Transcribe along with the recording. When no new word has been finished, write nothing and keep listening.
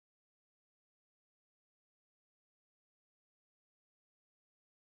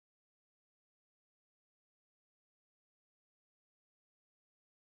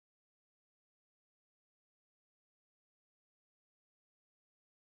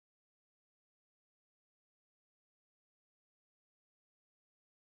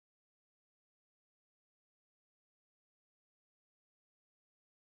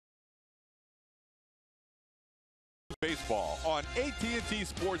Baseball on AT&T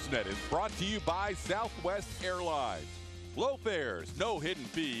Sportsnet is brought to you by Southwest Airlines. Low fares, no hidden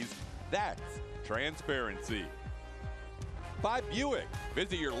fees. That's transparency. By Buick.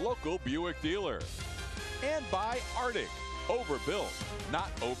 Visit your local Buick dealer. And by Arctic. Overbuilt,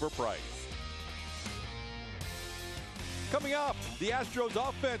 not overpriced. Coming up, the Astros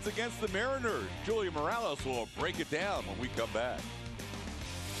offense against the Mariners. Julia Morales will break it down when we come back.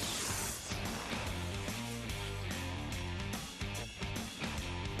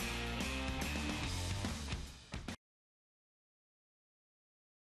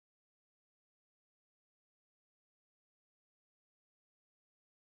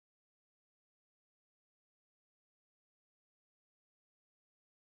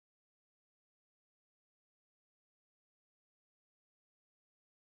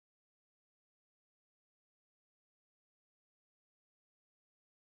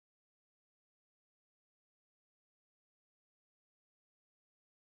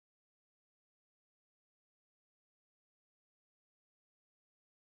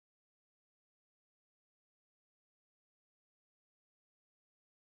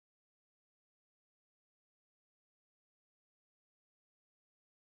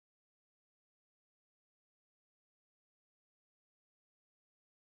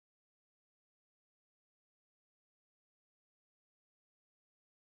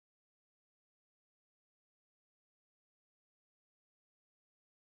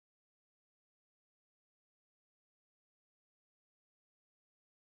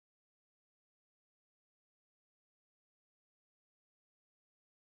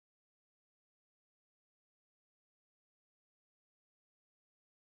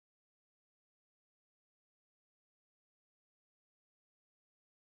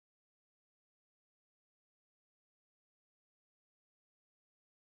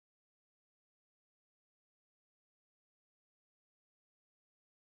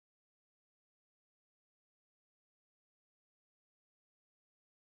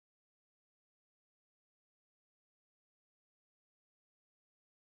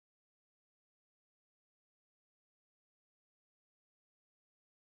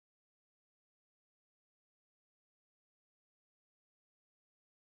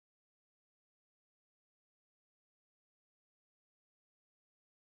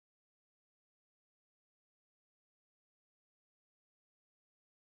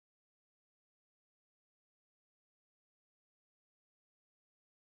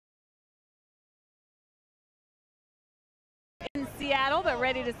 In Seattle, but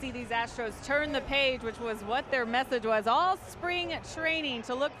ready to see these Astros turn the page, which was what their message was all spring training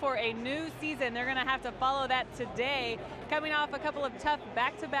to look for a new season. They're going to have to follow that today, coming off a couple of tough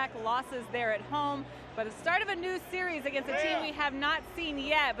back-to-back losses there at home, but the start of a new series against a team we have not seen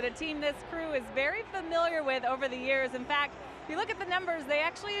yet, but a team this crew is very familiar with over the years. In fact, if you look at the numbers, they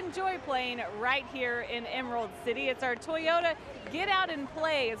actually enjoy playing right here in Emerald City. It's our Toyota Get Out and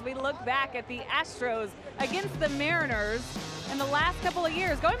Play as we look back at the Astros against the Mariners in the last couple of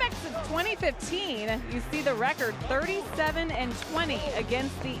years. Going back to 2015, you see the record 37-20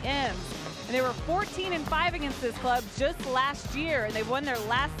 against the M's. And they were 14-5 against this club just last year, and they've won their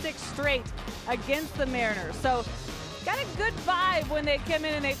last 6 straight against the Mariners. So got a good vibe when they come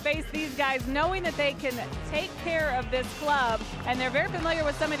in and they face these guys, knowing that they can take care of this club, and they're very familiar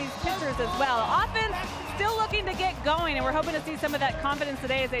with some of these pitchers as well. Offense still looking to get going, and we're hoping to see some of that confidence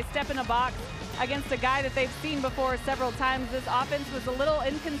today as they step in the box against a guy that they've seen before several times. This offense was a little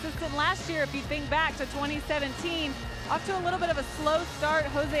inconsistent last year. If you think back to 2017, off to a little bit of a slow start.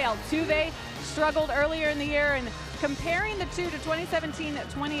 Jose Altuve struggled earlier in the year, and comparing the two to 2017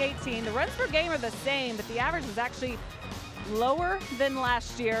 2018, the runs per game are the same, but the average is actually lower than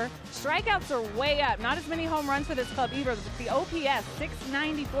last year. Strikeouts are way up. Not as many home runs for this club either. The OPS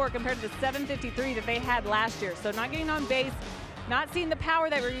 694 compared to the 753 that they had last year. So not getting on base, not seeing the power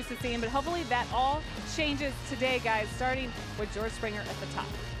that we're used to seeing, but hopefully that all changes today, guys, starting with George Springer at the top.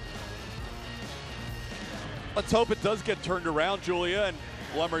 Let's hope it does get turned around, Julia. And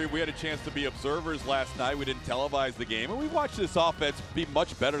Lummery, we had a chance to be observers last night. We didn't televise the game, and we watched this offense be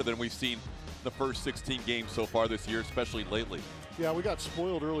much better than we've seen the first 16 games so far this year, especially lately. Yeah, we got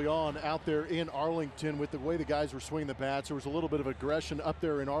spoiled early on out there in Arlington with the way the guys were swinging the bats. There was a little bit of aggression up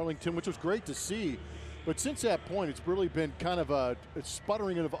there in Arlington, which was great to see. But since that point, it's really been kind of a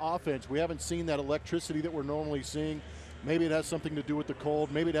sputtering of offense. We haven't seen that electricity that we're normally seeing. Maybe it has something to do with the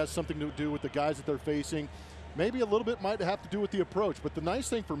cold. Maybe it has something to do with the guys that they're facing. Maybe a little bit might have to do with the approach. But the nice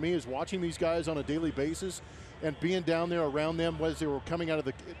thing for me is watching these guys on a daily basis and being down there around them as they were coming out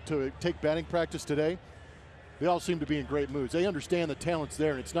of to take batting practice today. They all seem to be in great moods. They understand the talent's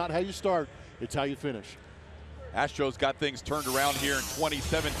there, and it's not how you start, it's how you finish. Astros got things turned around here in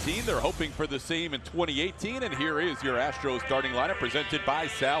 2017. They're hoping for the same in 2018. And here is your Astros starting lineup presented by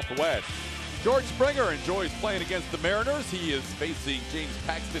Southwest. George Springer enjoys playing against the Mariners. He is facing James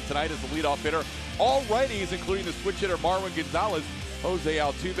Paxton tonight as the leadoff hitter. All righties, including the switch hitter Marwin Gonzalez. Jose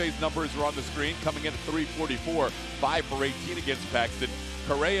Altuve's numbers are on the screen, coming in at .344, 5 for 18 against Paxton.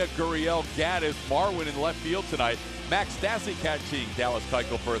 Correa, Gurriel, Gaddis, Marwin in left field tonight. Max Stassi catching Dallas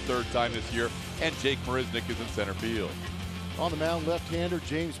Keuchel for a third time this year, and Jake Marisnick is in center field. On the mound, left-hander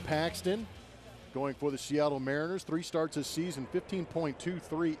James Paxton going for the Seattle Mariners. 3 starts this season,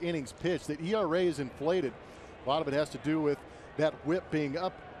 15.23 innings pitched. The ERA is inflated. A lot of it has to do with that whip being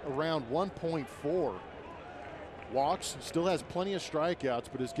up around 1.4. Walks, still has plenty of strikeouts,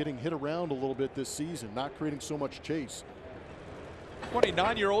 but is getting hit around a little bit this season, not creating so much chase.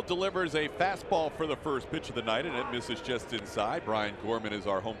 29-year-old delivers a fastball for the first pitch of the night, and it misses just inside. Brian Gorman is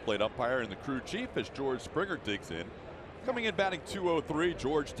our home plate umpire and the crew chief as George Springer digs in. Coming in batting .203,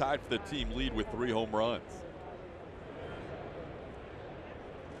 George tied for the team lead with 3 home runs.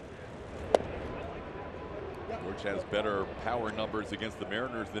 George has better power numbers against the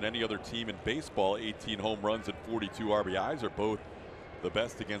Mariners than any other team in baseball. 18 home runs and 42 RBIs are both the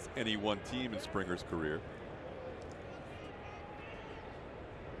best against any one team in Springer's career.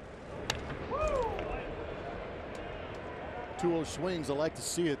 Two-0 swings, I like to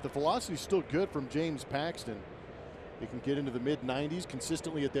see it. The velocity is still good from James Paxton. He can get into the mid-90s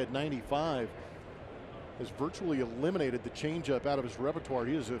consistently at that 95. Has virtually eliminated the changeup out of his repertoire.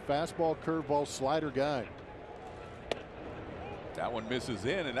 He is a fastball, curveball, slider guy. That one misses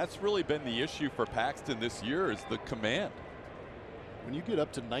in, and that's really been the issue for Paxton this year is the command. When you get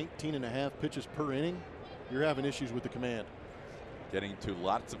up to 19.5 pitches per inning, you're having issues with the command. Getting to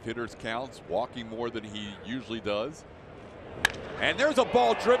lots of hitters counts, walking more than he usually does. And there's a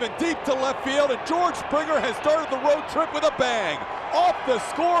ball driven deep to left field, and George Springer has started the road trip with a bang. Off the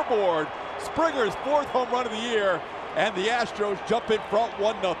scoreboard, Springer's 4th home run of the year, and the Astros jump in front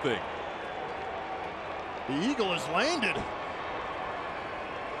 1-0. The Eagle has landed.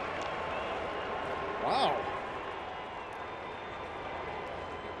 Wow.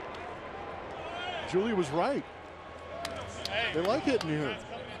 Julie was right. They like hitting here.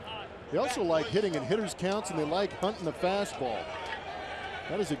 They also like hitting in hitters counts, and they like hunting the fastball.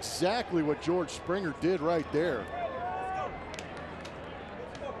 That is exactly what George Springer did right there.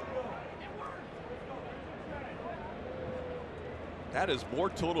 That is more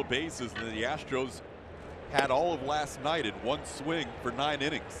total bases than the Astros had all of last night in one swing for 9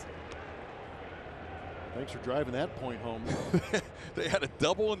 innings. Thanks for driving that point home. They had a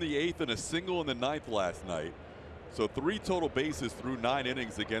double in the 8th and a single in the 9th last night. So 3 total bases through 9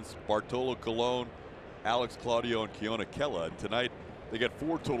 innings against Bartolo Colon, Alex Claudio, and Keona Kela. And tonight they get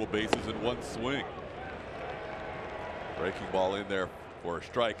 4 total bases in 1 swing. Breaking ball in there for a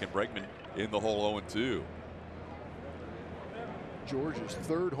strike, and Bregman in the hole 0-2. George's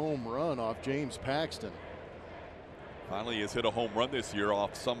 3rd home run off James Paxton. Finally has hit a home run this year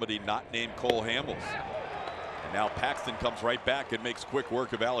off somebody not named Cole Hamels. And now Paxton comes right back and makes quick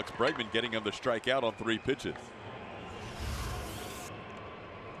work of Alex Bregman, getting him to strike out on 3 pitches.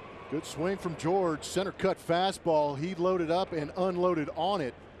 Good swing from George. Center cut fastball. He loaded up and unloaded on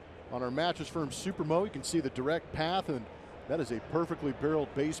it. On our Mattress Firm Supermo, you can see the direct path, and that is a perfectly barreled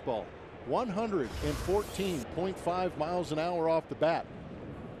baseball. 114.5 miles an hour off the bat.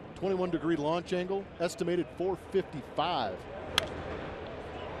 21-degree launch angle, estimated 455.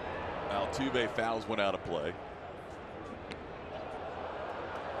 Altuve fouls one out of play.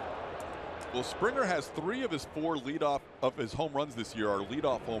 Well, Springer has 3 of his 4 leadoff of his home runs this year are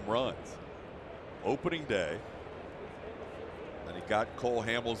leadoff home runs. Opening day. And he got Cole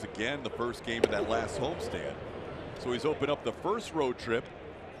Hamels again the first game of that last homestand. So he's opened up the first road trip,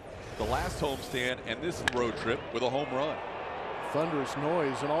 the last homestand, and this road trip with a home run. Thunderous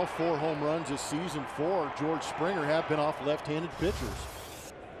noise, and all 4 home runs this season for George Springer have been off left-handed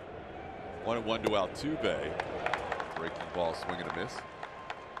pitchers. 1-1 to Altuve. Breaking ball, swing and a miss.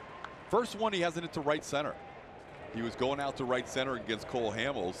 First one he hasn't hit to right center. He was going out to right center against Cole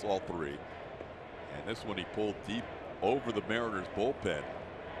Hamels, all 3. And this one he pulled deep over the Mariners bullpen.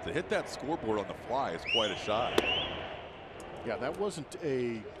 To hit that scoreboard on the fly is quite a shot. Yeah, that wasn't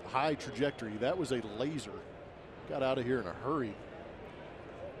a high trajectory. That was a laser. Got out of here in a hurry.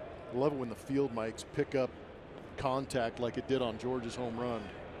 I love it when the field mics pick up contact like it did on George's home run.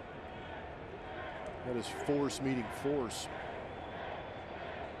 That is force meeting force.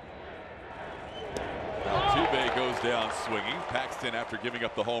 Altuve goes down swinging. Paxton, after giving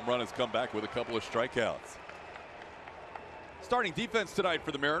up the home run, has come back with a couple of strikeouts. Starting defense tonight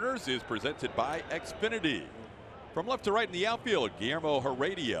for the Mariners is presented by Xfinity. From left to right in the outfield, Guillermo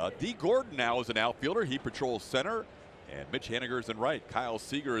Heredia. D. Gordon now is an outfielder. He patrols center. And Mitch Haniger's in right. Kyle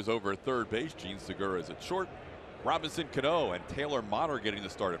Seager is over at third base. Gene Segura is at short. Robinson Cano and Taylor Motter getting the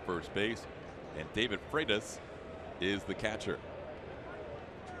start at first base. And David Freitas is the catcher.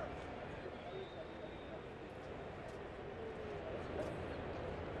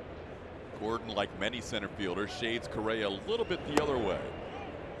 Gordon, like many center fielders, shades Correa a little bit the other way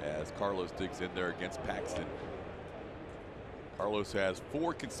as Carlos digs in there against Paxton. Carlos has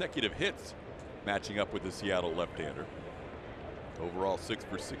 4 consecutive hits matching up with the Seattle left-hander. Overall 6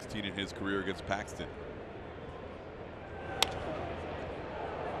 for 16 in his career against Paxton.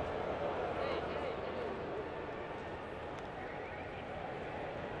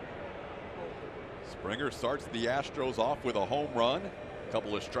 Springer starts the Astros off with a home run. A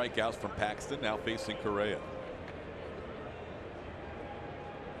couple of strikeouts from Paxton, now facing Correa.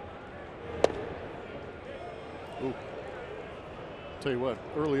 Ooh. Tell you what,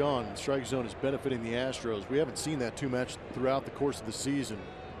 early on, the strike zone is benefiting the Astros. We haven't seen that too much throughout the course of the season.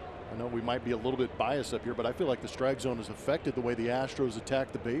 I know we might be a little bit biased up here, but I feel like the strike zone has affected the way the Astros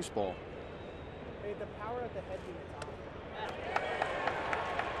attack the baseball. Hey, the power of the head unit's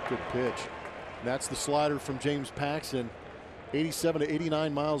off. Good pitch. And that's the slider from James Paxton. 87 to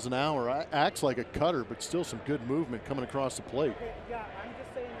 89 miles an hour. Acts like a cutter, but still some good movement coming across the plate. Okay, yeah, I'm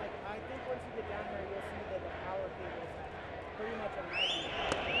just saying, like, I think once you get down here, you'll see that the power cable is pretty much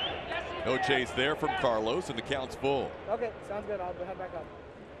a No chase there from Carlos, and the count's full. Okay, sounds good. I'll head back up.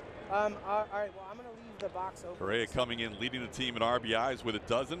 All right, well, I'm going to leave the box open. Correa coming in, leading the team in RBIs with a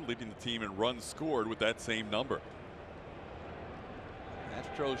dozen, leading the team in runs scored with that same number.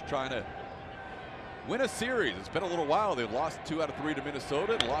 Astros trying to win a series. It's been a little while. They've lost 2 out of 3 to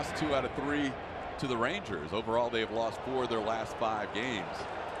Minnesota and lost 2 out of 3 to the Rangers. Overall, they've lost 4 of their last 5 games.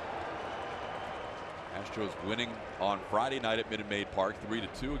 Astros winning on Friday night at Minute Maid Park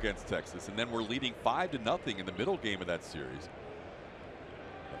 3-2 against Texas, and then we're leading 5-0 in the middle game of that series.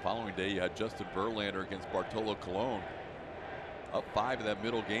 The following day, you had Justin Verlander against Bartolo Colon. Up 5 in that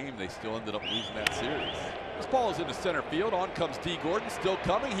middle game, they still ended up losing that series. This ball is into center field. On comes D. Gordon, still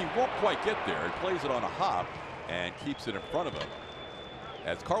coming. He won't quite get there. He plays it on a hop and keeps it in front of him.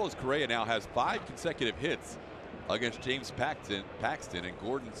 As Carlos Correa now has 5 consecutive hits against James Paxton, and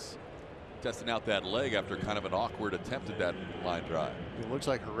Gordon's testing out that leg after kind of an awkward attempt at that line drive. It looks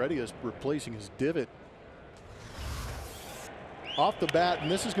like Heredia is replacing his divot. Off the bat, and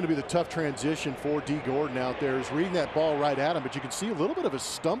this is going to be the tough transition for D. Gordon out there, is reading that ball right at him, but you can see a little bit of a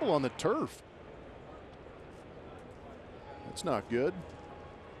stumble on the turf. That's not good.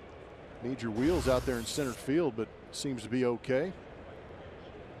 Need your wheels out there in center field, but seems to be okay.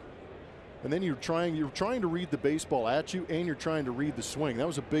 And then you're trying to read the baseball at you, and you're trying to read the swing. That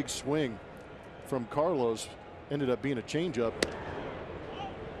was a big swing from Carlos. Ended up being a changeup.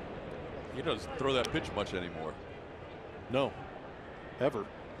 He doesn't throw that pitch much anymore. No, ever.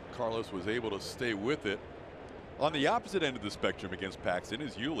 Carlos was able to stay with it. On the opposite end of the spectrum against Paxton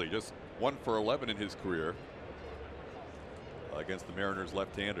is Yuli, just 1 for 11 in his career against the Mariners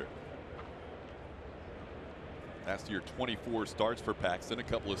left-hander. Last year, 24 starts for Paxton, a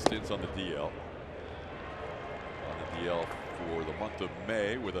couple of stints on the DL. On the DL for the month of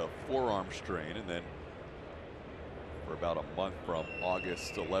May with a forearm strain, and then for about a month from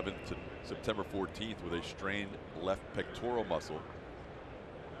August 11th to September 14th with a strained left pectoral muscle.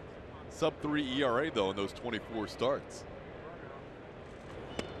 Sub-3 ERA though in those 24 starts.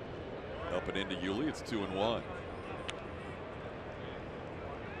 Up and into Yuli, it's 2-1.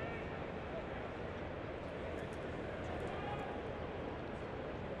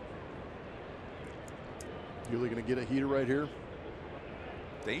 Yuli going to get a heater right here.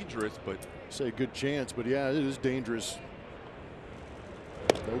 Dangerous, but say a good chance, but yeah, it is dangerous.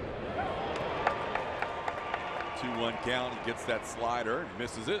 Nope. 2-1 count. He gets that slider and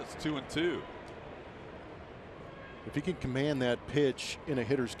misses it. It's 2-2. If he can command that pitch in a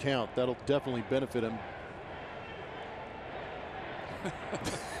hitter's count, that'll definitely benefit him.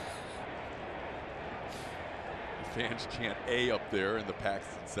 Fans chant A up there in the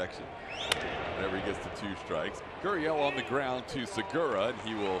Paxton section whenever he gets to 2 strikes. Gurriel on the ground to Segura, and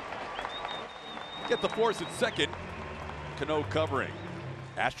he will get the force at second. Cano covering.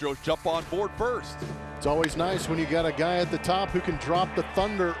 Astros jump on board first. It's always nice when you got a guy at the top who can drop the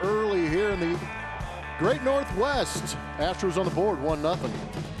thunder early here in the Great Northwest. Astros on the board, 1-0.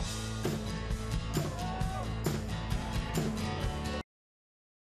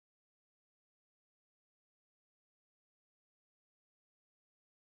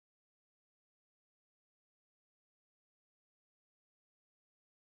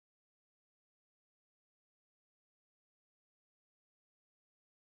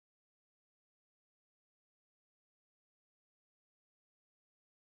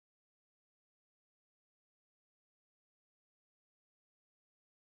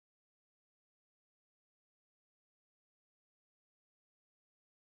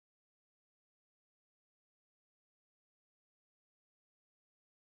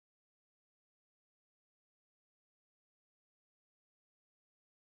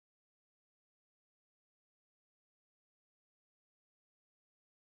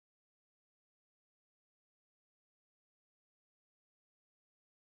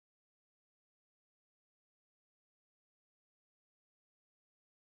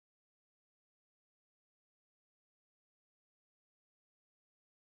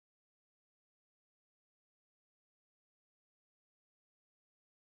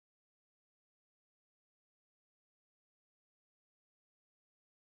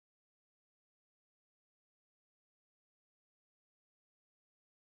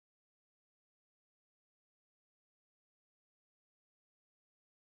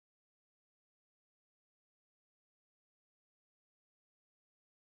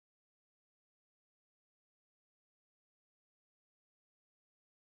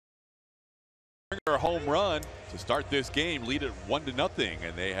 A home run to start this game, lead it 1-0,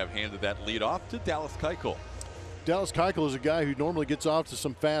 and they have handed that lead off to Dallas Keuchel. Dallas Keuchel is a guy who normally gets off to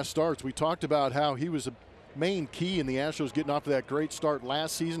some fast starts. We talked about how he was a main key in the Astros getting off to that great start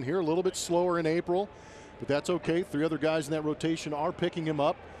last season. Here a little bit slower in April, but that's okay. 3 other guys in that rotation are picking him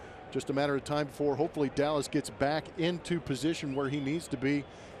up. Just a matter of time before hopefully Dallas gets back into position where he needs to be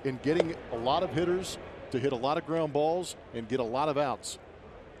in getting a lot of hitters to hit a lot of ground balls and get a lot of outs.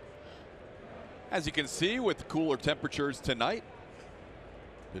 As you can see, with cooler temperatures tonight,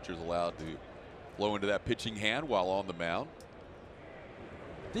 pitchers allowed to blow into that pitching hand while on the mound.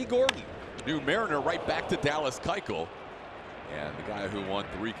 D. Gordon, new Mariner, right back to Dallas Keuchel. And the guy who won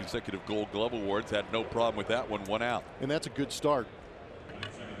 3 consecutive Gold Glove awards had no problem with that one out. And that's a good start.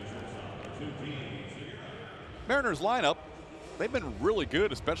 Mariners lineup, they've been really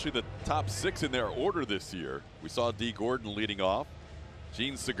good, especially the top 6 in their order this year. We saw D. Gordon leading off.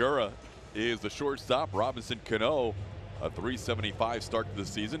 Gene Segura is the shortstop. Robinson Cano, a .375 start to the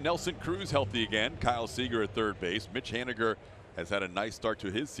season. Nelson Cruz healthy again. Kyle Seager at third base. Mitch Haniger has had a nice start to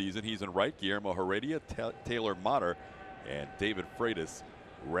his season. He's in right. Guillermo Heredia, Taylor Motter, and David Freitas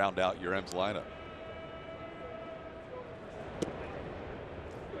round out your M's lineup.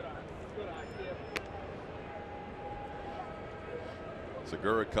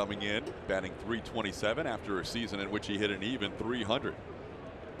 Segura coming in, batting .327 after a season in which he hit an even .300.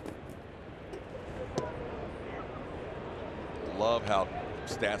 Love how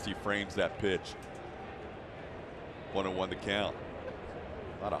Stassi frames that pitch. 1-1 to count.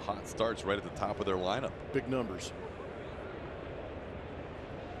 A lot of hot starts right at the top of their lineup. Big numbers.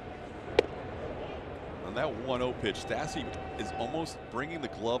 On that 1-0 pitch, Stassi is almost bringing the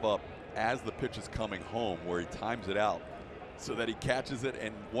glove up as the pitch is coming home, where he times it out so that he catches it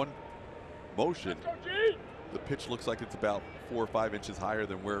in one motion. The pitch looks like it's about 4 or 5 inches higher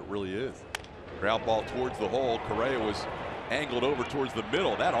than where it really is. Ground ball towards the hole. Correa was angled over towards the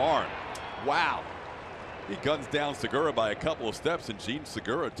middle. That arm, wow. He guns down Segura by a couple of steps, and Gene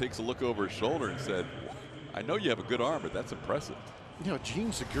Segura takes a look over his shoulder and said, I know you have a good arm, but that's impressive. You know,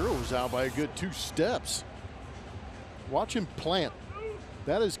 Gene Segura was out by a good 2 steps. Watch him plant.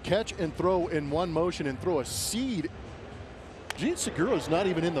 That is catch and throw in one motion and throw a seed. Gene Segura is not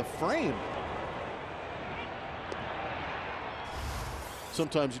even in the frame.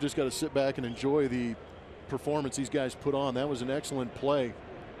 Sometimes you just got to sit back and enjoy the performance these guys put on. That was an excellent play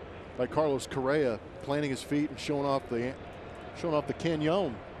by Carlos Correa, planting his feet and showing off the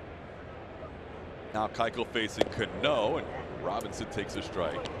canyon. Now Keuchel facing Cano, and Robinson takes a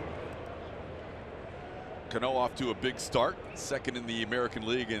strike. Cano off to a big start, second in the American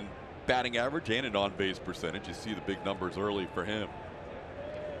League in batting average and in on-base percentage. You see the big numbers early for him.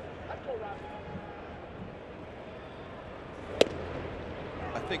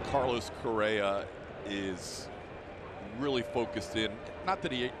 I think Carlos Correa is really focused in, not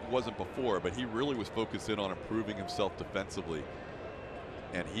that he wasn't before, but he really was focused in on improving himself defensively.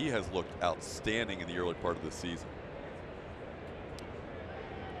 And he has looked outstanding in the early part of the season.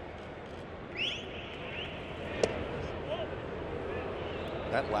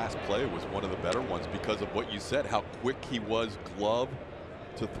 That last play was one of the better ones because of what you said, how quick he was glove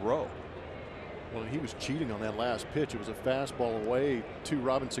to throw. Well, he was cheating on that last pitch. It was a fastball away to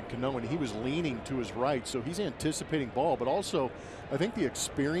Robinson Cano, and he was leaning to his right, so he's anticipating ball. But also, I think the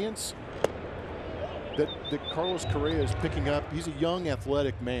experience that Carlos Correa is picking up, he's a young,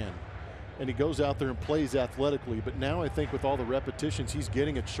 athletic man, and he goes out there and plays athletically. But now I think with all the repetitions he's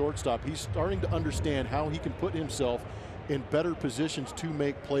getting at shortstop, he's starting to understand how he can put himself in better positions to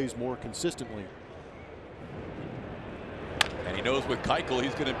make plays more consistently. And he knows with Keuchel,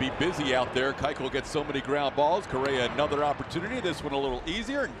 he's going to be busy out there. Keuchel gets so many ground balls. Correa another opportunity. This one a little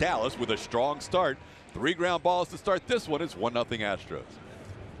easier. And Dallas with a strong start. 3 ground balls to start this one. It's 1-0 Astros.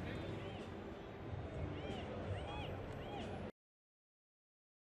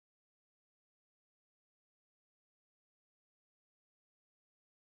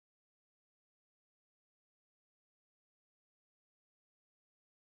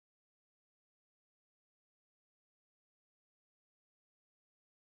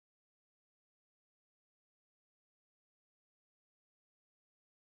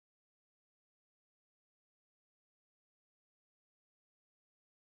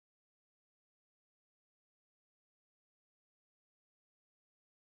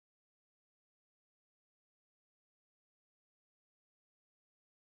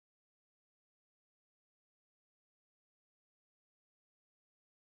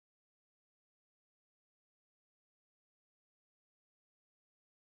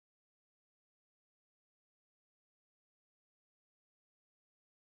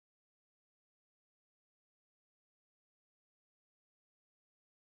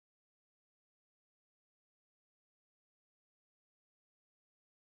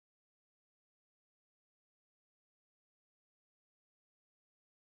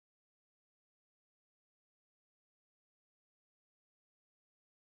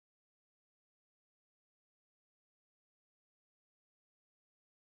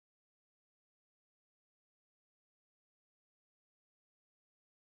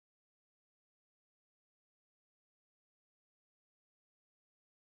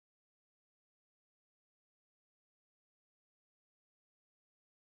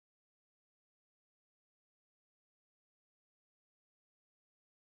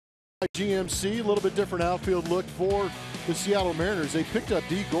 GMC, a little bit different outfield look for the Seattle Mariners. They picked up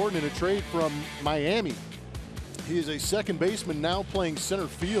D. Gordon in a trade from Miami. He is a second baseman now playing center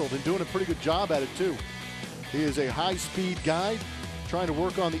field and doing a pretty good job at it too. He is a high-speed guy trying to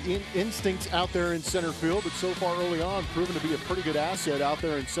work on the instincts out there in center field, but so far early on proven to be a pretty good asset out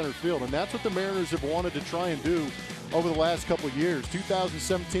there in center field. And that's what the Mariners have wanted to try and do over the last couple of years.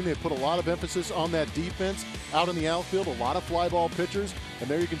 2017, they put a lot of emphasis on that defense out in the outfield, a lot of fly ball pitchers, and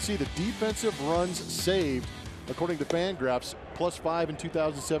there you can see the defensive runs saved, according to Fangraphs, +5 in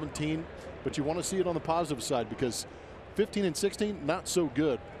 2017. But you want to see it on the positive side because 15 and 16, not so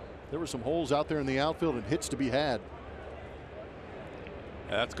good. There were some holes out there in the outfield and hits to be had.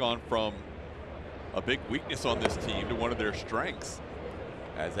 That's gone from a big weakness on this team to one of their strengths,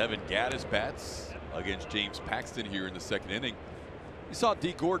 as Evan Gaddis bats against James Paxton here in the second inning. You saw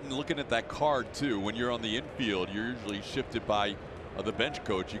D. Gordon looking at that card too. When you're on the infield, you're usually shifted by the bench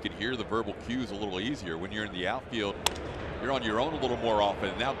coach. You can hear the verbal cues a little easier. When you're in the outfield, you're on your own a little more often.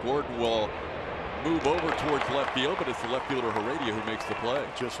 And now Gordon will move over towards left field, but it's the left fielder Heredia who makes the play.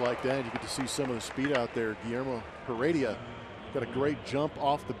 Just like that, you get to see some of the speed out there. Guillermo Heredia got a great jump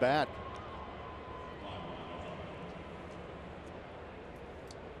off the bat.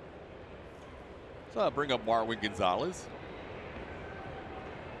 So I'll bring up Marwin Gonzalez.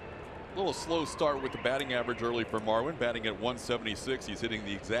 A little slow start with the batting average early for Marwin, batting at 176. He's hitting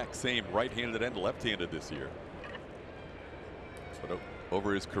the exact same right-handed and left-handed this year. But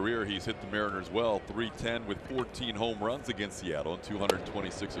over his career, he's hit the Mariners well. .310 with 14 home runs against Seattle and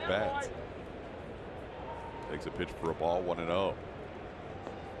 226 at bats. Takes a pitch for a ball, 1-0.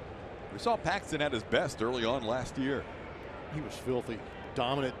 We saw Paxton at his best early on last year. He was filthy.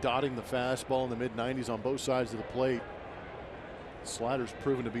 Dominant, dotting the fastball in the mid-90s on both sides of the plate. Slider's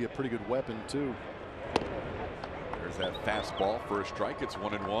proven to be a pretty good weapon too. There's that fastball for a strike. It's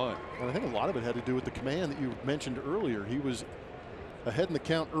 1-1. And I think a lot of it had to do with the command that you mentioned earlier. He was ahead in the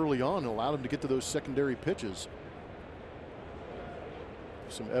count early on and allowed him to get to those secondary pitches.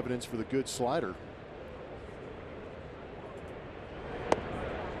 Some evidence for the good slider.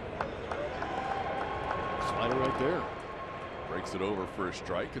 Slider right there. Breaks it over for a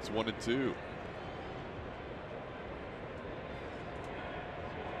strike. It's 1-2.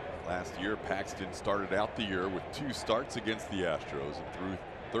 Last year, Paxton started out the year with 2 starts against the Astros and threw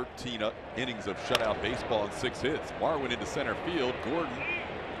 13 innings of shutout baseball and 6 hits. Marwin into center field. Gordon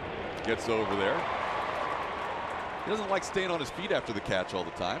gets over there. He doesn't like staying on his feet after the catch all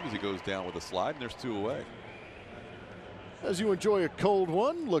the time as he goes down with a slide, and there's 2 away. As you enjoy a cold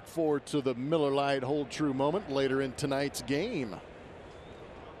one, look forward to the Miller Lite Hold True moment later in tonight's game.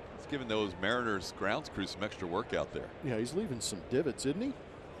 It's giving those Mariners grounds crew some extra work out there. Yeah, he's leaving some divots, isn't he? He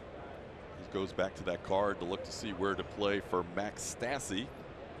goes back to that card to look to see where to play for Max Stassi.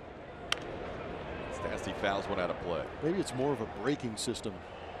 Stassi fouls one out of play. Maybe it's more of a braking system.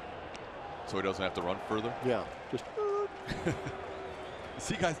 So he doesn't have to run further? Yeah, just. You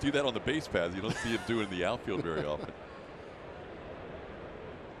see guys do that on the base paths. You don't see him do it in the outfield very often.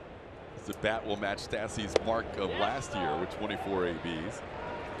 The bat will match Stassi's mark of last year with 24 ABs.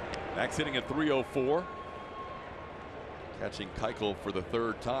 Max hitting at .304. Catching Keuchel for the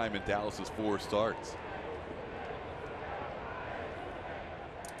 3rd time in Dallas's 4 starts.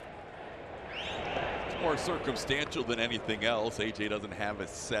 It's more circumstantial than anything else. AJ doesn't have a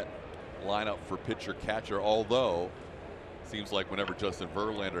set lineup for pitcher catcher, although it seems like whenever Justin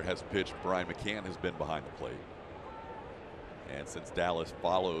Verlander has pitched, Brian McCann has been behind the plate. And since Dallas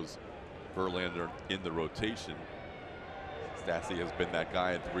follows Verlander in the rotation, Stassi has been that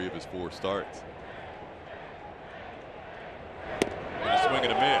guy in 3 of his 4 starts. And a swing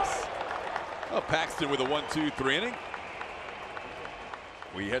and a miss. Oh, Paxton with a 1-2-3 inning.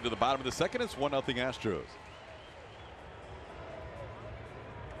 We head to the bottom of the second. It's 1-0 Astros.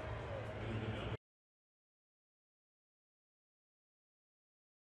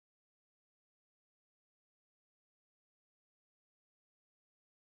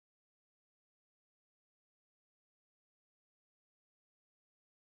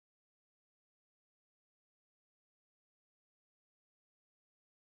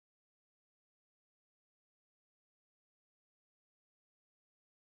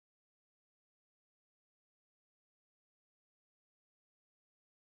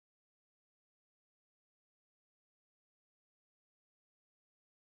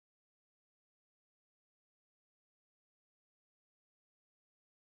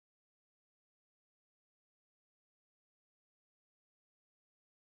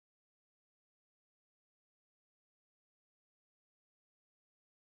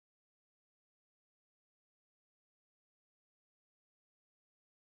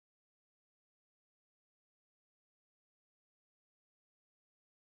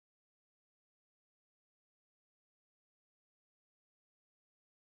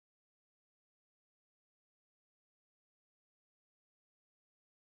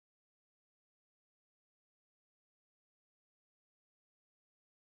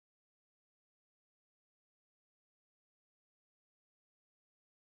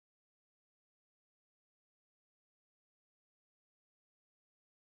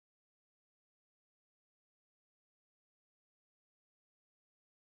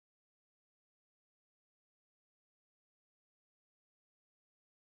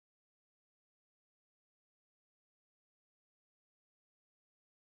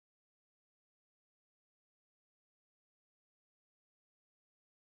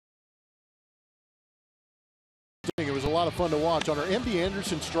 It was a lot of fun to watch. On our MD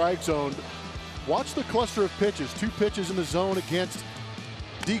Anderson strike zone, watch the cluster of pitches. 2 pitches in the zone against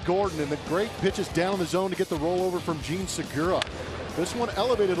D. Gordon, and the great pitches down in the zone to get the rollover from Gene Segura. This one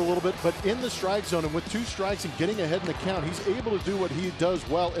elevated a little bit, but in the strike zone, and with 2 strikes and getting ahead in the count, he's able to do what he does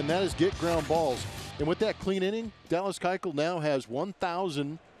well, and that is get ground balls. And with that clean inning, Dallas Keuchel now has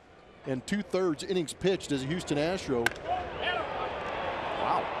 1,000 2/3 innings pitched as a Houston Astro.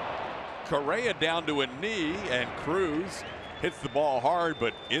 Wow. Correa down to a knee, and Cruz hits the ball hard,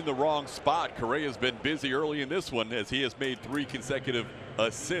 but in the wrong spot. Correa's been busy early in this one as he has made 3 consecutive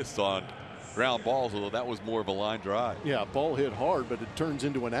assists on ground balls, although that was more of a line drive. Yeah, ball hit hard, but it turns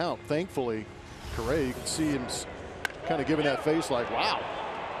into an out. Thankfully, Correa, you can see him kind of giving that face like, wow,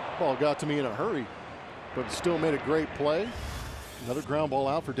 ball got to me in a hurry, but still made a great play. Another ground ball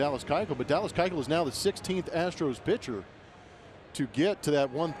out for Dallas Keuchel, but Dallas Keuchel is now the 16th Astros pitcher to get to that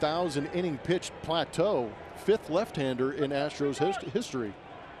 1,000 inning pitched plateau, 5th left-hander in Astros history.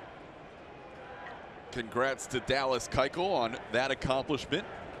 Congrats to Dallas Keuchel on that accomplishment.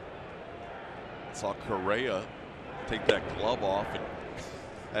 Saw Correa take that glove off, and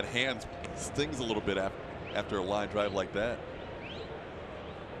that hand stings a little bit after a line drive like that.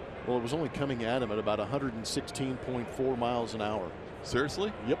 Well, it was only coming at him at about 116.4 miles an hour.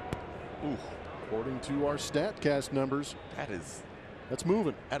 Seriously? Yep. Ooh. According to our StatCast numbers, that's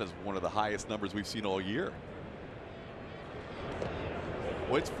moving. That is one of the highest numbers we've seen all year.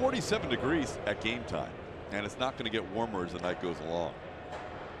 Well, it's 47 degrees at game time, and it's not going to get warmer as the night goes along.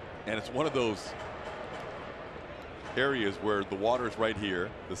 And it's one of those areas where the water's right here,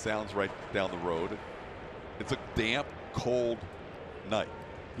 the sound's right down the road. It's a damp, cold night.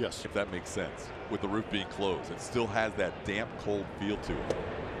 Yes. If that makes sense. With the roof being closed, it still has that damp, cold feel to it.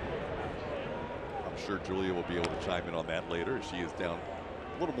 I'm sure Julia will be able to chime in on that later. She is down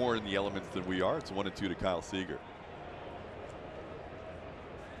a little more in the elements than we are. It's 1-2 to Kyle Seager.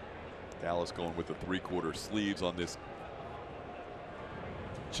 Dallas going with the 3/4 sleeves on this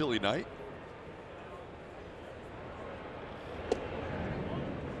chilly night.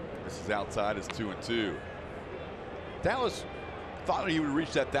 This is outside, is 2-2. Dallas thought he would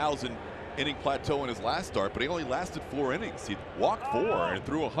reach that 1,000 inning plateau in his last start, but he only lasted 4 innings. He walked 4 and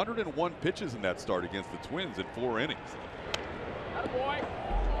threw 101 pitches in that start against the Twins in 4 innings.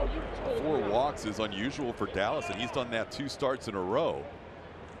 4 walks is unusual for Dallas, and he's done that 2 starts in a row.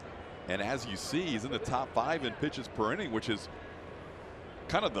 And as you see, he's in the top 5 in pitches per inning, which is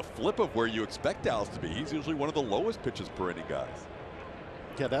kind of the flip of where you expect Dallas to be. He's usually one of the lowest pitches per inning guys.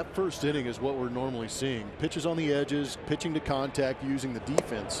 Yeah, that first inning is what we're normally seeing. Pitches on the edges, pitching to contact, using the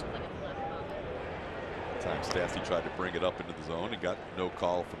defense. Time Stassi tried to bring it up into the zone and got no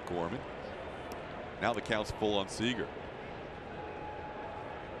call from Gorman. Now the count's full on Seager.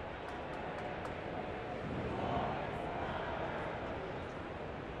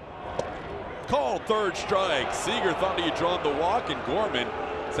 Called 3rd strike. Seager thought he had drawn the walk, and Gorman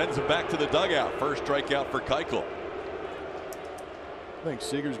sends him back to the dugout. First strikeout for Keuchel. I think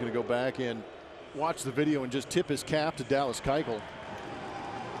Seager's going to go back and watch the video and just tip his cap to Dallas Keuchel.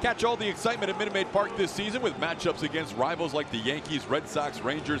 Catch all the excitement at Minute Maid Park this season with matchups against rivals like the Yankees, Red Sox,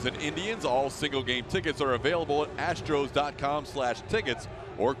 Rangers, and Indians. All single game tickets are available at astros.com/tickets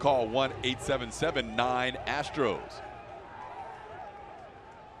or call 1-877-9-ASTROS.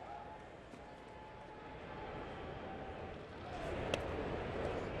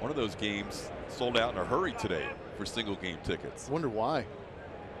 One of those games sold out in a hurry today for single game tickets. Wonder why.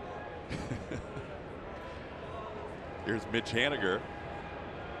 Here's Mitch Haniger.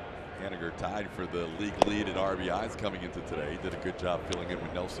 Haniger tied for the league lead in RBIs coming into today. He did a good job filling in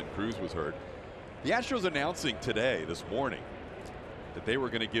when Nelson Cruz was hurt. The Astros announcing today, this morning, that they were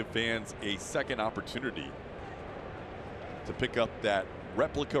going to give fans a second opportunity to pick up that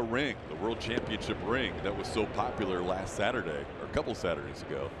replica ring, the World Championship ring that was so popular last Saturday, or a couple Saturdays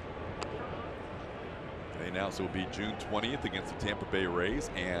ago. They announced it will be June 20th against the Tampa Bay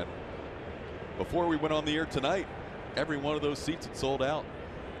Rays, and before we went on the air tonight, every one of those seats had sold out.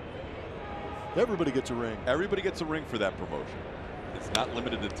 Everybody gets a ring. Everybody gets a ring for that promotion. It's not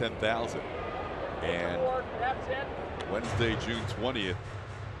limited to 10,000. And Wednesday, June 20th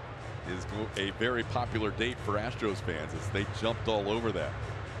is a very popular date for Astros fans as they jumped all over that.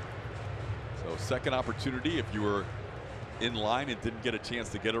 So second opportunity if you were in line and didn't get a chance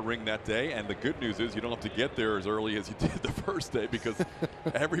to get a ring that day. And the good news is you don't have to get there as early as you did the first day, because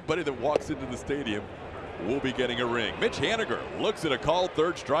everybody that walks into the stadium will be getting a ring. Mitch Haniger looks at a called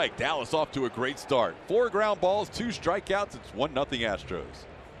 3rd strike. Dallas off to a great start. 4 ground balls, 2 strikeouts. It's 1-0 Astros.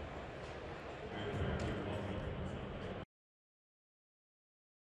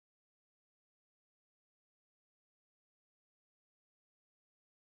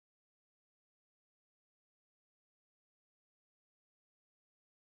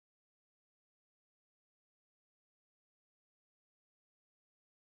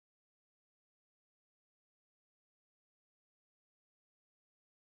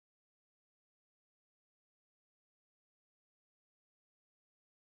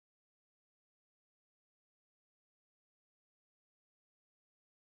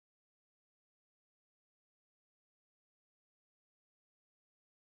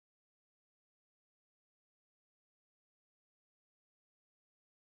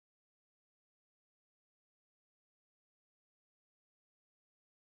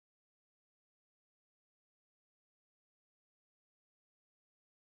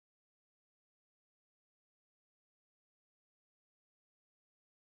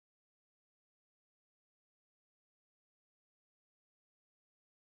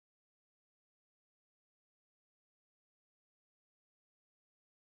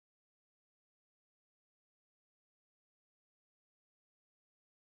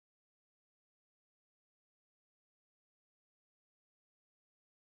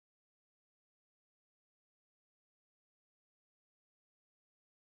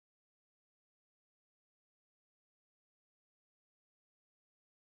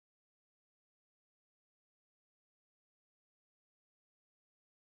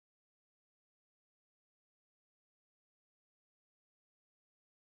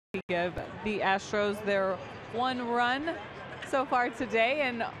 give the Astros their one run so far today,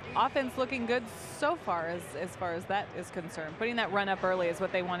 and offense looking good so far as far as that is concerned. Putting that run up early is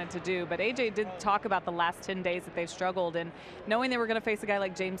what they wanted to do, but AJ did talk about the last 10 days that they've struggled, and knowing they were going to face a guy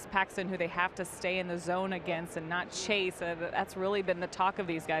like James Paxton, who they have to stay in the zone against and not chase. That's really been the talk of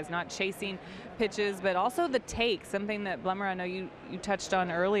these guys, not chasing pitches, but also the take, something that Blummer, I know you touched on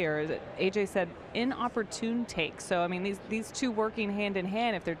earlier, that AJ said inopportune takes. So I mean, these two working hand in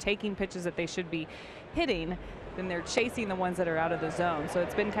hand. If they're taking pitches that they should be hitting, then they're chasing the ones that are out of the zone. So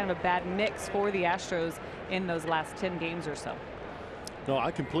it's been kind of a bad mix for the Astros in those last 10 games or so. No,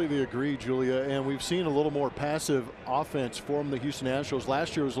 I completely agree, Julia, and we've seen a little more passive offense from the Houston Astros.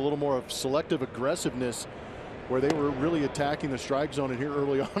 Last year was a little more of selective aggressiveness where they were really attacking the strike zone, and here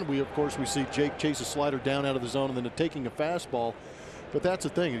early on we see Jake chase a slider down out of the zone and then taking a fastball. But that's the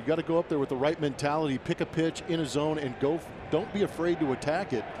thing, you've got to go up there with the right mentality, pick a pitch in a zone and go. Don't be afraid to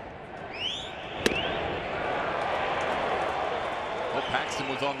attack it. Well, Paxton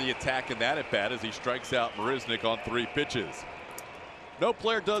was on the attack in that at bat as he strikes out Marisnick on 3 pitches. No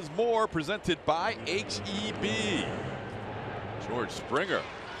Player Does More, presented by HEB. George Springer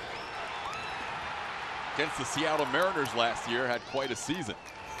against the Seattle Mariners last year had quite a season.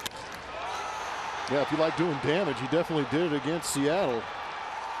 Yeah, if you like doing damage, he definitely did it against Seattle.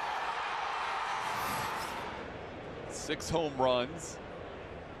 6 home runs.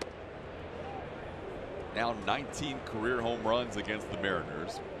 Now 19 career home runs against the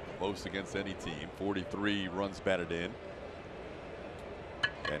Mariners, most against any team. 43 runs batted in,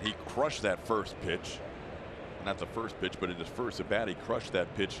 and he crushed that first pitch. Not the first pitch, but in his first at bat, he crushed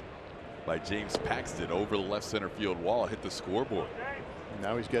that pitch by James Paxton over the left center field wall, hit the scoreboard.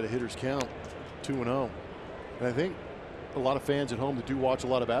 Now he's got a hitter's count, 2-0. And I think a lot of fans at home that do watch a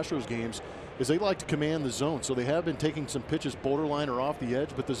lot of Astros games is they like to command the zone. So they have been taking some pitches borderline or off the edge,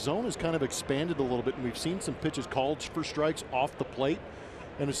 but the zone has kind of expanded a little bit, and we've seen some pitches called for strikes off the plate.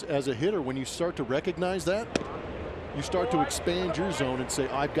 And as a hitter, when you start to recognize that, you start to expand your zone and say,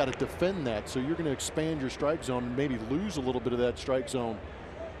 I've got to defend that. So you're going to expand your strike zone and maybe lose a little bit of that strike zone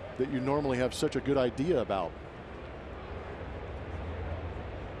that you normally have such a good idea about.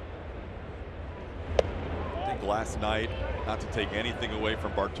 I think last night, not to take anything away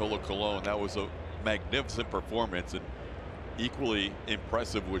from Bartolo Colon, that was a magnificent performance, and equally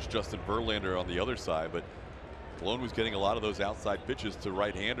impressive was Justin Verlander on the other side. But Colon was getting a lot of those outside pitches to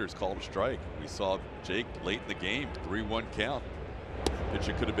right-handers called a strike. We saw Jake late in the game, 3-1 count. Pitch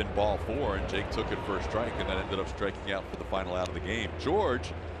it could have been ball 4, and Jake took it for a strike and then ended up striking out for the final out of the game.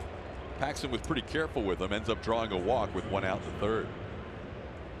 George, Paxton was pretty careful with him, ends up drawing a walk with 1 out in the 3rd.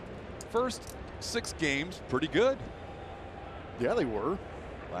 First 6 games, pretty good. Yeah, they were.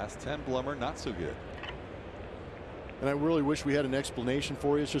 Last 10, Blummer, not so good. And I really wish we had an explanation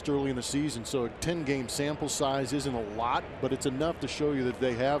for you. It's just early in the season, so a 10-game sample size isn't a lot, but it's enough to show you that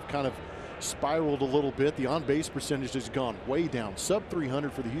they have kind of spiraled a little bit. The on-base percentage has gone way down. Sub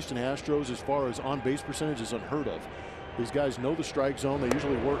 300 for the Houston Astros as far as on-base percentage is unheard of. These guys know the strike zone. They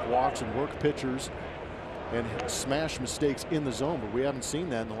usually work walks and work pitchers and smash mistakes in the zone, but we haven't seen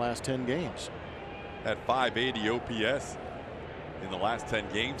that in the last 10 games. At 580 OPS in the last 10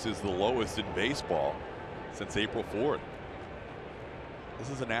 games is the lowest in baseball since April 4th. This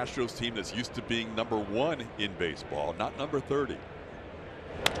is an Astros team that's used to being #1 in baseball, not number 30.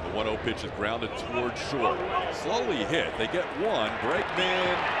 The 1-0 pitch is grounded towards short. Slowly hit. They get 1.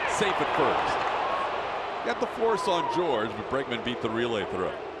 Bregman safe at first. Got the force on George, but Bregman beat the relay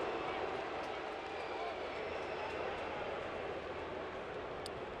throw.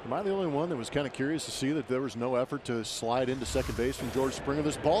 Am I the only one that was kind of curious to see that there was no effort to slide into second base from George Springer?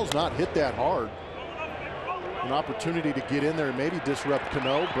 This ball's not hit that hard. An opportunity to get in there and maybe disrupt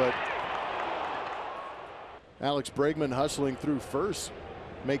Cano, but Alex Bregman hustling through first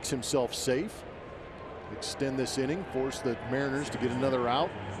makes himself safe. Extend this inning, force the Mariners to get another out.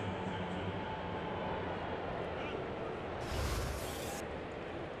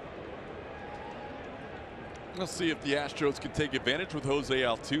 We'll see if the Astros can take advantage with Jose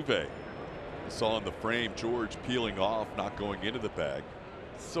Altuve. We saw in the frame George peeling off, not going into the bag.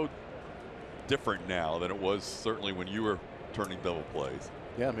 So different now than it was certainly when you were turning double plays.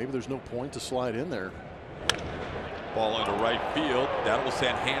 Yeah, maybe there's no point to slide in there. Ball into right field. That will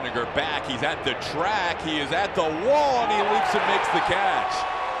send Haniger back. He's at the track. He is at the wall, and he leaps and makes the catch.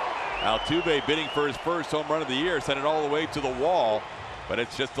 Altuve bidding for his first home run of the year, sent it all the way to the wall, but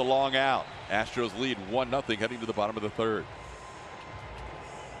it's just a long out. Astros lead 1-0 heading to the bottom of the 3rd.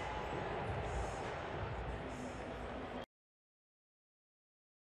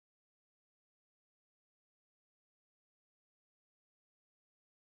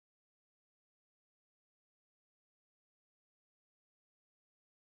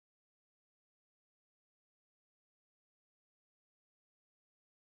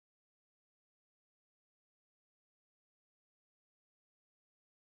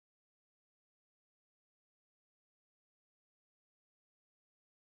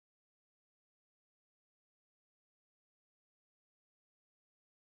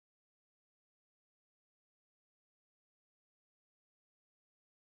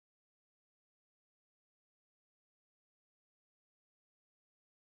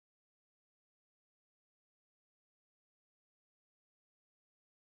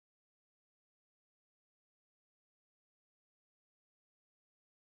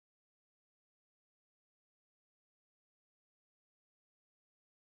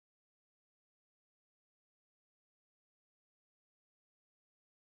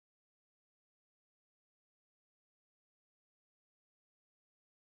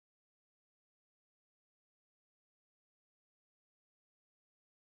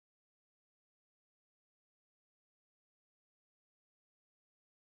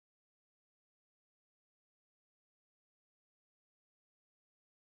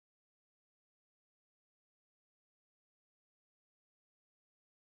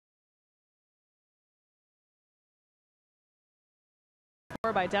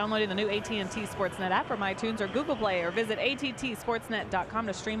 by downloading the new AT&T Sportsnet app from iTunes or Google Play, or visit attsportsnet.com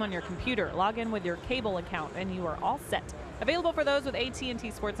to stream on your computer. Log in with your cable account and you are all set. Available for those with AT&T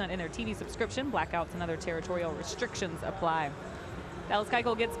Sportsnet in their TV subscription. Blackouts and other territorial restrictions apply. Dallas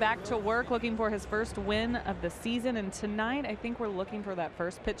Keuchel gets back to work looking for his first win of the season, and tonight I think we're looking for that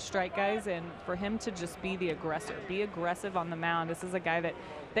first pitch strike, guys, and for him to just be the aggressor, be aggressive on the mound. This is a guy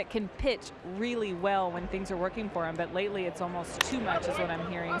that can pitch really well when things are working for him, but lately it's almost too much is what I'm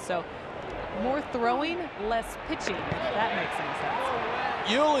hearing. So more throwing, less pitching, if that makes any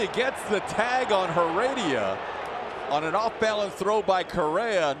sense. Yuli gets the tag on Heredia on an off-balance throw by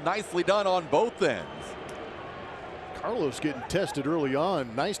Correa. Nicely done on both ends. Carlos getting tested early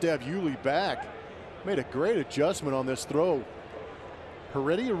on. Nice to have Yuli back. Made a great adjustment on this throw.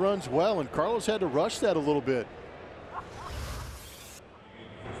 Heredia runs well, and Carlos had to rush that a little bit.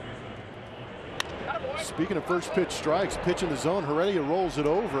 Speaking of first pitch strikes, pitch in the zone, Heredia rolls it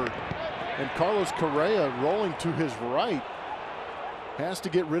over, and Carlos Correa rolling to his right. Has to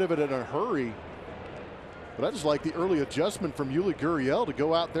get rid of it in a hurry. But I just like the early adjustment from Yuli Gurriel to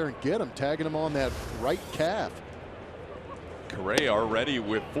go out there and get him, tagging him on that right calf. Correa already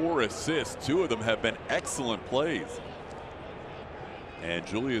with 4 assists. 2 of them have been excellent plays. And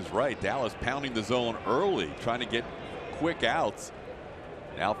Julia's right. Dallas pounding the zone early, trying to get quick outs.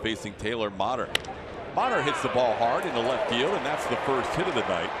 Now facing Taylor Motter. Motter hits the ball hard into left field, and that's the first hit of the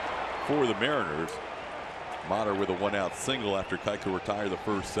night for the Mariners. Motter with a 1-out single after Keuchel retired the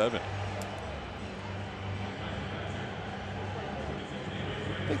first 7.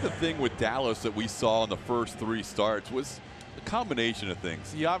 I think the thing with Dallas that we saw in the first 3 starts was a combination of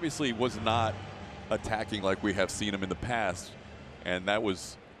things. He obviously was not attacking like we have seen him in the past, and that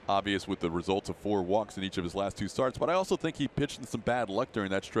was obvious with the results of 4 walks in each of his last 2 starts. But I also think he pitched in some bad luck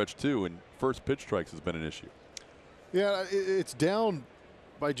during that stretch too, and first pitch strikes has been an issue. Yeah, it's down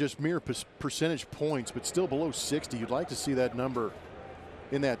by just mere percentage points, but still below 60. You'd like to see that number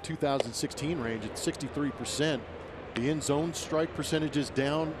in that 2016 range at 63%. The end zone strike percentage is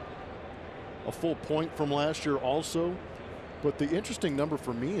down a full point from last year also. But the interesting number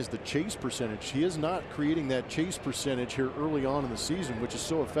for me is the chase percentage. He is not creating that chase percentage here early on in the season, which is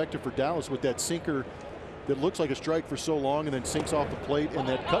so effective for Dallas with that sinker that looks like a strike for so long and then sinks off the plate, and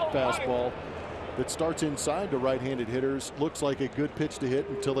that cut fastball that starts inside to right-handed hitters looks like a good pitch to hit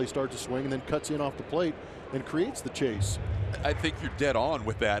until they start to swing, and then cuts in off the plate and creates the chase. I think you're dead on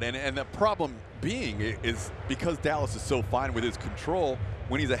with that, and the problem being is because Dallas is so fine with his control,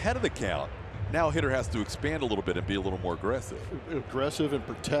 when he's ahead of the count, now a hitter has to expand a little bit and be a little more aggressive. Aggressive and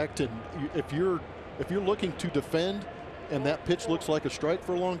protect, and if you're looking to defend and that pitch looks like a strike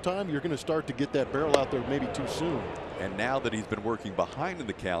for a long time, you're going to start to get that barrel out there maybe too soon. And now that he's been working behind in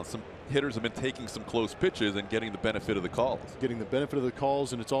the count, some hitters have been taking some close pitches and getting the benefit of the calls. Getting the benefit of the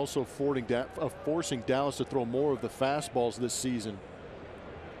calls, and it's also forcing Dallas to throw more of the fastballs this season.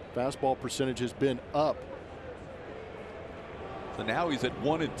 Fastball percentage has been up. So now he's at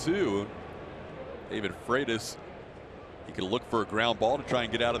 1-2. David Freitas, he can look for a ground ball to try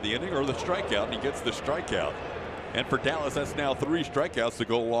and get out of the inning, or the strikeout, and he gets the strikeout. And for Dallas, that's now 3 strikeouts to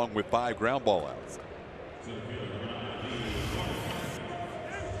go along with 5 ground ball outs.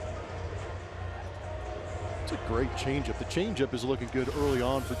 It's a great changeup. The changeup is looking good early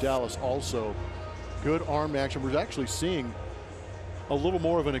on for Dallas also. Good arm action. We're actually seeing a little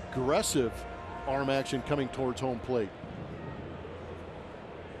more of an aggressive arm action coming towards home plate.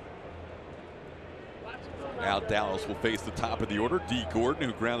 Now Dallas will face the top of the order, D. Gordon,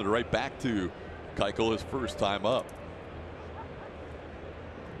 who grounded right back to Keuchel his first time up.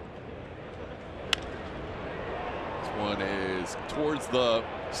 This one is towards the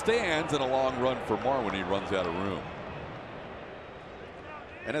stands, and a long run for Marr when he runs out of room.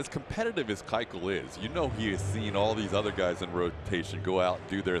 And as competitive as Keuchel is, you know he has seen all these other guys in rotation go out and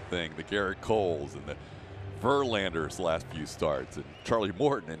do their thing. The Garrett Coles and the Verlanders last few starts, and Charlie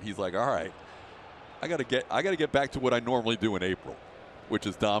Morton, and he's like, all right, I gotta get back to what I normally do in April, which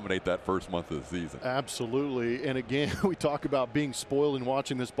is dominate that first month of the season. Absolutely. And again, we talk about being spoiled in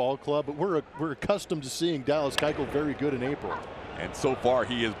watching this ball club, but we're accustomed to seeing Dallas Keuchel very good in April. And so far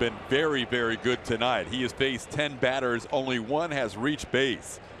he has been very, very good tonight. He has faced 10 batters, only 1 has reached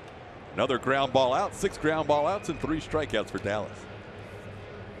base. Another ground ball out, 6 ground ball outs, and 3 strikeouts for Dallas.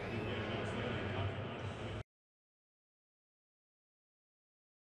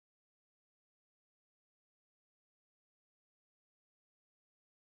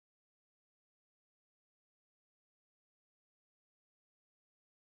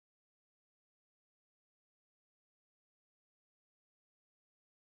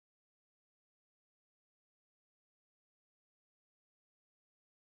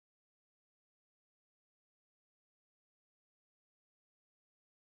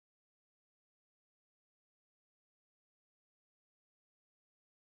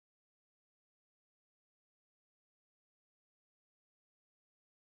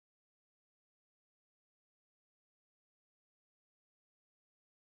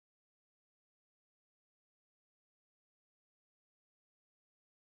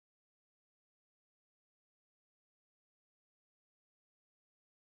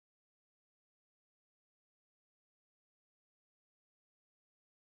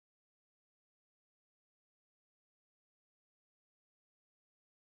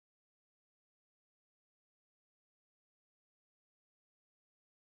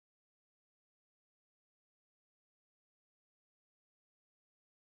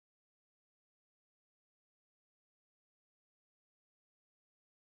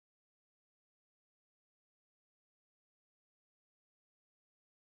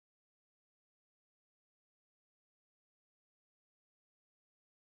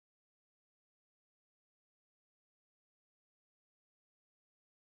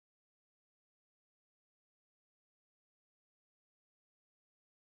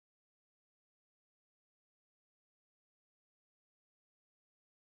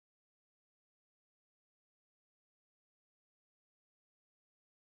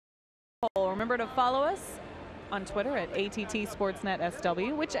 poll. Remember to follow us on Twitter at ATT Sportsnet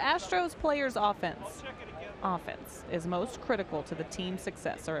SW. Which Astros player's offense is most critical to the team's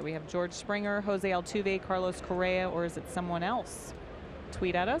success? All right, we have George Springer, Jose Altuve, Carlos Correa, or is it someone else?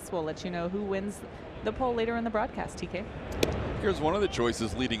 Tweet at us. We'll let you know who wins the poll later in the broadcast, TK. Here's one of the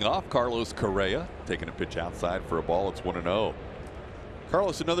choices leading off. Carlos Correa taking a pitch outside for a ball. It's 1-0.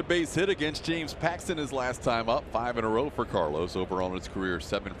 Carlos, another base hit against James Paxton his last time up. 5 in a row for Carlos. Overall in his career,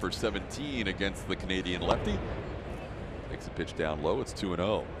 7 for 17 against the Canadian lefty. Takes a pitch down low. It's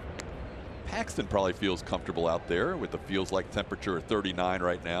 2-0. Paxton probably feels comfortable out there with the feels like temperature of 39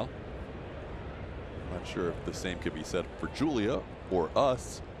 right now. I'm not sure if the same could be said for Julia or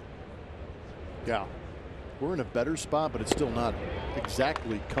us. Yeah, we're in a better spot, but it's still not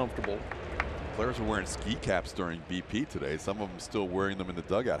exactly comfortable. Players are wearing ski caps during BP today. Some of them still wearing them in the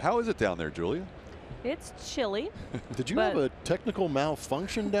dugout. How is it down there, Julia? It's chilly. Did you have a technical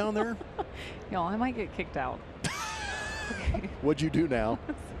malfunction down there? No, I might get kicked out. Okay. What'd you do now?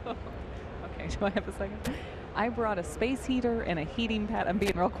 Okay, do I have a second? I brought a space heater and a heating pad. I'm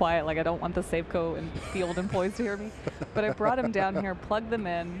being real quiet, like I don't want the Safeco and field employees to hear me. But I brought them down here, plugged them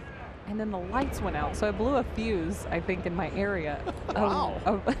in, and then the lights went out. So I blew a fuse, I think, in my area.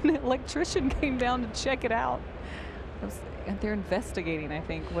 Wow. An electrician came down to check it out. And they're investigating, I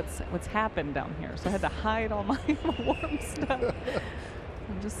think, what's happened down here. So I had to hide all my warm stuff.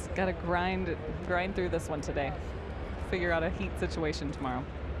 I've just got to grind through this one today. Figure out a heat situation tomorrow.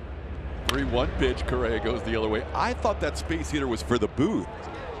 3-1 pitch. Correa goes the other way. I thought that space heater was for the booth.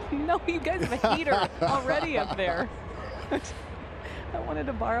 No, you guys have a heater already up there. I wanted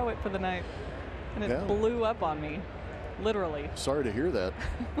to borrow it for the night, and it blew up on me, literally. Sorry to hear that.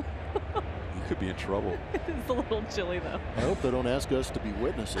 You could be in trouble. It's a little chilly, though. I hope they don't ask us to be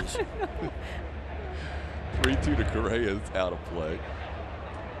witnesses. 3-2 to Correa is out of play.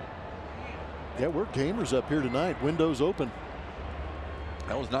 Yeah, we're gamers up here tonight. Windows open.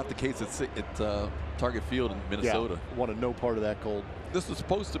 That was not the case at Target Field in Minnesota. Yeah, wanted no part of that cold. This is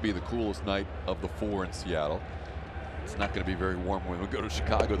supposed to be the coolest night of the 4 in Seattle. It's not going to be very warm when we go to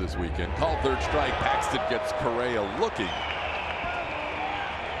Chicago this weekend. Call third strike. Paxton gets Correa looking.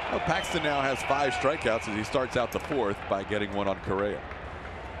 Well, Paxton now has 5 strikeouts as he starts out the 4th by getting one on Correa.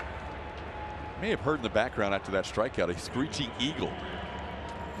 May have heard in the background after that strikeout a screeching eagle.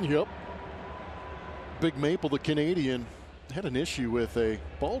 Yep. Big Maple, the Canadian, had an issue with a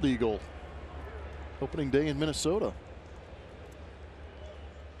bald eagle opening day in Minnesota.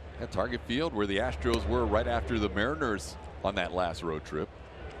 At Target Field, where the Astros were right after the Mariners on that last road trip.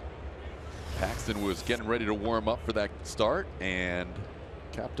 Paxton was getting ready to warm up for that start, and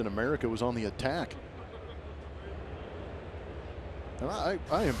Captain America was on the attack. And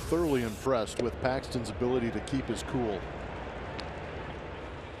I am thoroughly impressed with Paxton's ability to keep his cool.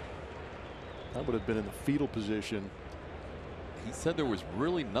 I would have been in the fetal position. He said there was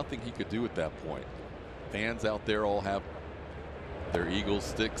really nothing he could do at that point. Fans out there all have their Eagles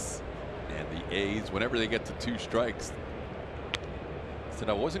sticks, and the A's, whenever they get to 2 strikes, he said,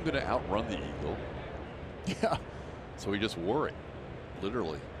 I wasn't going to outrun the eagle. Yeah. So he just wore it,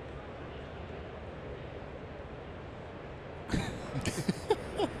 literally.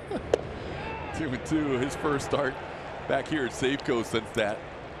 Two and two, his first start back here at Safeco since that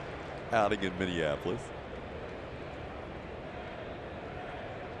outing in Minneapolis.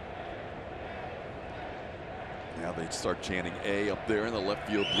 Now they start chanting A up there in the left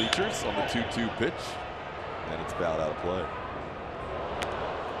field bleachers on the 2-2 pitch, and it's fouled out of play.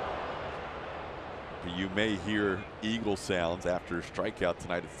 But you may hear eagle sounds after a strikeout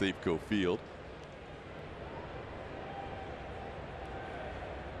tonight at Safeco Field.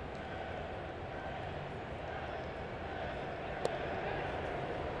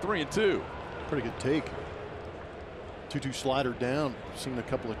 Three and two. Pretty good take. 2-2 slider down. Seen a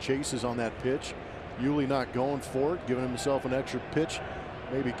couple of chases on that pitch. Yuli not going for it, giving himself an extra pitch.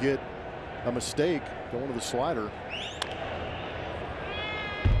 Maybe get a mistake going to the slider.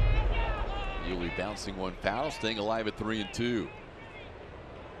 Yuli bouncing one foul, staying alive at 3 and 2.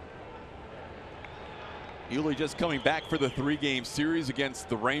 Yuli just coming back for the 3-game series against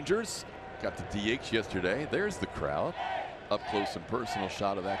the Rangers. Got the DH yesterday. There's the crowd. Up close and personal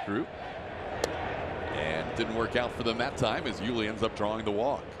shot of that group. And didn't work out for them that time as Yuli ends up drawing the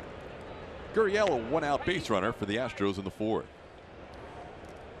walk. Gurriel, a 1-out base runner for the Astros in the 4th.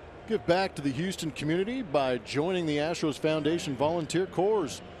 Give back to the Houston community by joining the Astros Foundation Volunteer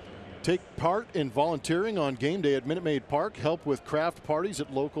Corps. Take part in volunteering on game day at Minute Maid Park. Help with craft parties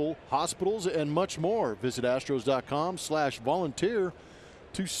at local hospitals and much more. Visit astros.com/volunteer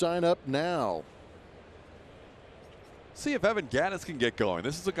to sign up now. See if Evan Gattis can get going.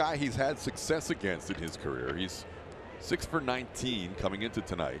 This is a guy he's had success against in his career. He's 6 for 19 coming into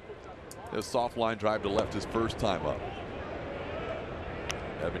tonight. A soft line drive to left his first time up.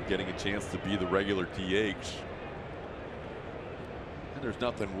 Evan getting a chance to be the regular DH. And there's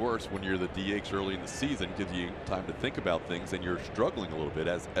nothing worse when you're the DH early in the season. Gives you time to think about things, and you're struggling a little bit,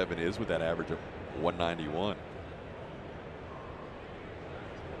 as Evan is with that average of 191.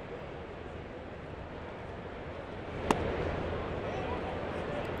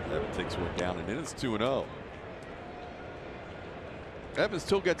 Evan takes one down, and in it's 2-0. Evan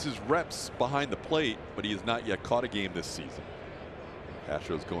still gets his reps behind the plate, but he has not yet caught a game this season.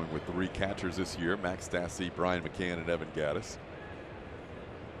 Astros going with 3 catchers this year: Max Stassi, Brian McCann, and Evan Gattis.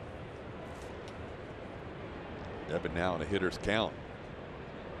 Evan now in a hitter's count.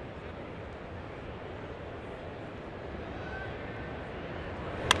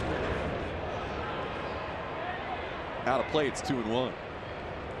 Out of play, it's 2-1.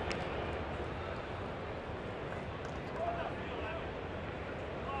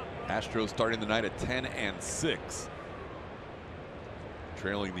 Astros starting the night at 10-6.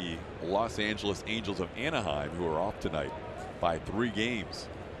 Trailing the Los Angeles Angels of Anaheim, who are off tonight by 3 games.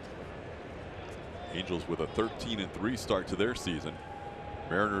 Angels with a 13-3 start to their season.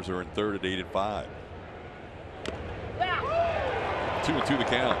 Mariners are in third at 8-5. 2-2 the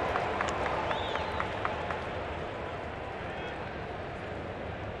count.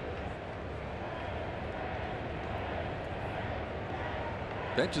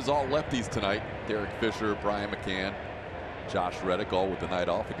 Bench is all lefties tonight. Derek Fisher, Brian McCann, Josh Reddick, all with the night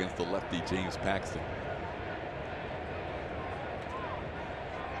off against the lefty James Paxton.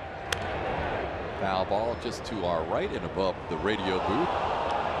 Foul ball just to our right and above the radio booth.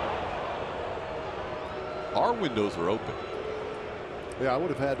 Our windows are open. Yeah, I would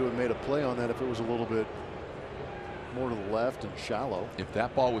have had to have made a play on that if it was a little bit more to the left and shallow. If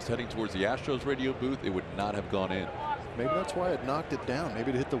that ball was heading towards the Astros radio booth, it would not have gone in. Maybe that's why it knocked it down.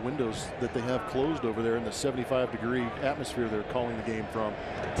 Maybe it hit the windows that they have closed over there in the 75-degree atmosphere they're calling the game from.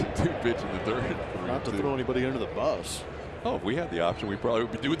 2 pitch in the third. Not to throw anybody under the bus. Oh, if we had the option, we probably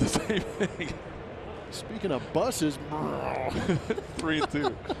would be doing the same thing. Speaking of buses,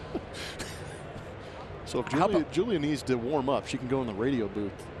 3-2. So if Julia needs to warm up, she can go in the radio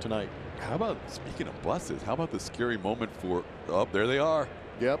booth tonight. How about, speaking of buses, how about the scary moment for, oh, there they are.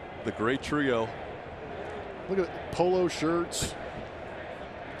 Yep. The great trio. Look at it, polo shirts.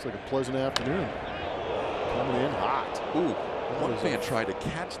 Looks like a pleasant afternoon. Coming in hot. Ooh, one fan tried to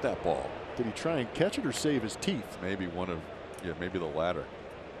catch that ball. Did he try and catch it or save his teeth? Maybe maybe the latter.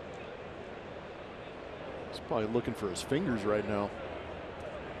 He's probably looking for his fingers right now.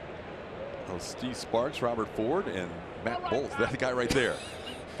 Oh, Steve Sparks, Robert Ford, and Matt Bowles. That guy right there.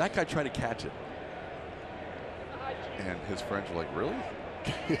 That guy tried to catch it. And his friends were like, really?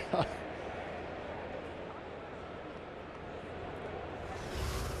 Yeah.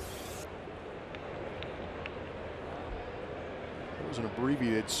 It was an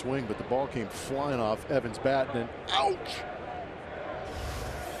abbreviated swing, but the ball came flying off Evans' bat, and then ouch!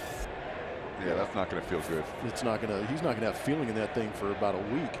 Yeah, that's not going to feel good. It's not going to. He's not going to have feeling in that thing for about a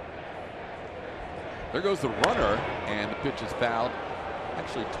week. There goes the runner, and the pitch is fouled,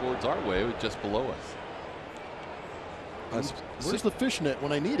 actually towards our way, just below us. Where's the fishnet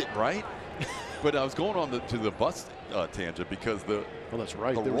when I need it? Right? But I was going on to the bus tangent because that's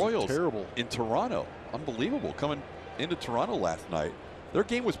right. The there Royals was terrible in Toronto, unbelievable, coming into Toronto last night. Their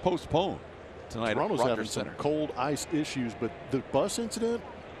game was postponed tonight. Toronto's at having Rogers Center. some cold ice issues, but the bus incident,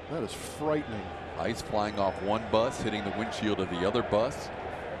 that is frightening. Ice flying off one bus, hitting the windshield of the other bus.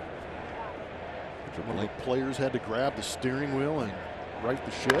 One of the players had to grab the steering wheel and right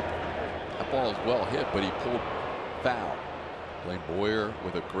the ship. That ball is well hit, but he pulled foul. Blaine Boyer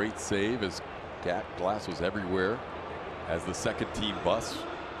with a great save as glass was everywhere as the second team bus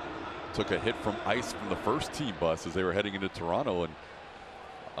took a hit from ice from the first team bus as they were heading into Toronto, and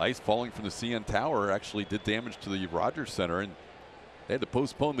ice falling from the CN Tower actually did damage to the Rogers Center, and they had to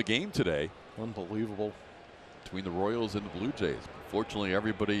postpone the game today. Unbelievable. Between the Royals and the Blue Jays. Fortunately,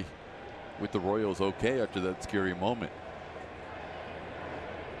 everybody with the Royals okay after that scary moment.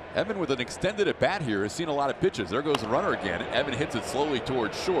 Evan with an extended at bat here has seen a lot of pitches. There goes the runner again. Evan hits it slowly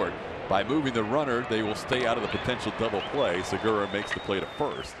towards short. By moving the runner, they will stay out of the potential double play. Segura makes the play to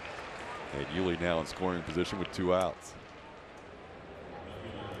first. And Yuli now in scoring position with 2 outs.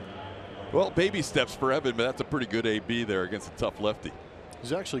 Well, baby steps for Evan, but that's a pretty good AB there against a tough lefty.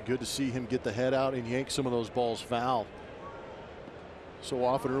 It's actually good to see him get the head out and yank some of those balls foul. So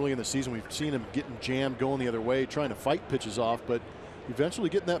often early in the season we've seen him getting jammed going the other way, trying to fight pitches off, but eventually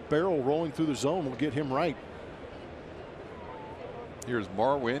getting that barrel rolling through the zone will get him right. Here's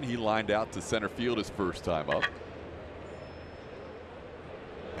Marwin. He lined out to center field his first time up.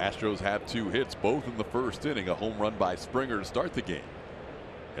 Astros have 2 hits, both in the first inning. A home run by Springer to start the game.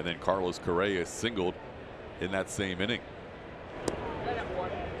 And then Carlos Correa singled in that same inning.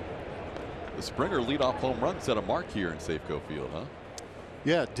 The Springer leadoff home run set a mark here in Safeco Field, huh?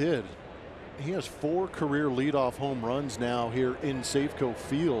 Yeah, it did. He has 4 career leadoff home runs now here in Safeco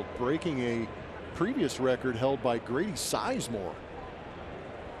Field, breaking a previous record held by Grady Sizemore.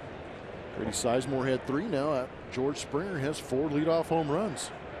 Grady Sizemore had 3 now. George Springer has 4 leadoff home runs.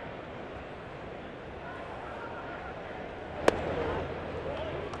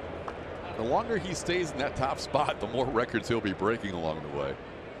 The longer he stays in that top spot, the more records he'll be breaking along the way.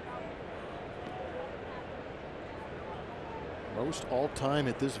 Most all-time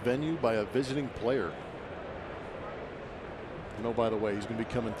at this venue by a visiting player. You know, by the way, he's going to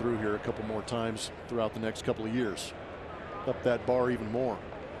be coming through here a couple more times throughout the next couple of years. Up that bar even more.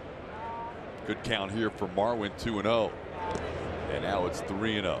 Good count here for Marwin, 2-0. And now it's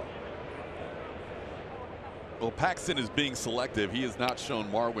 3-0. Well, Paxton is being selective. He has not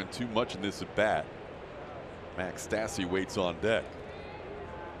shown Marwin too much in this at bat. Max Stassi waits on deck.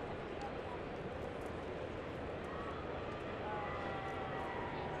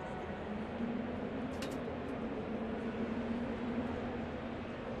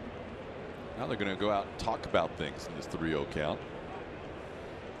 Now they're going to go out and talk about things in this 3-0 count.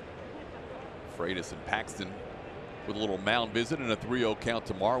 Freitas and Paxton with a little mound visit and a 3-0 count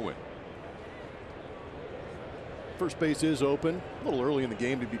to Marwin. First base is open. A little early in the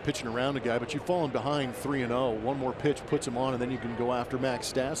game to be pitching around a guy, but you've fallen behind 3-0. One more pitch puts him on, and then you can go after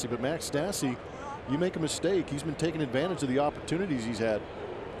Max Stassi. But Max Stassi, you make a mistake, he's been taking advantage of the opportunities he's had.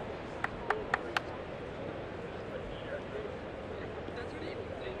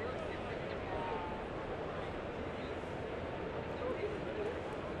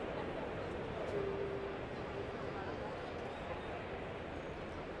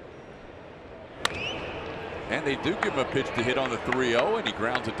 And they do give him a pitch to hit on the 3-0, and he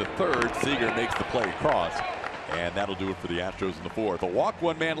grounds it to third. Seager makes the play across, and that'll do it for the Astros in the 4th. A walk,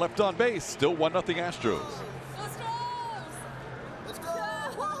 1 man left on base. Still 1-0 Astros. Let's go! Let's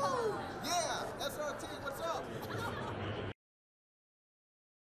go! Yeah, that's our team. What's up?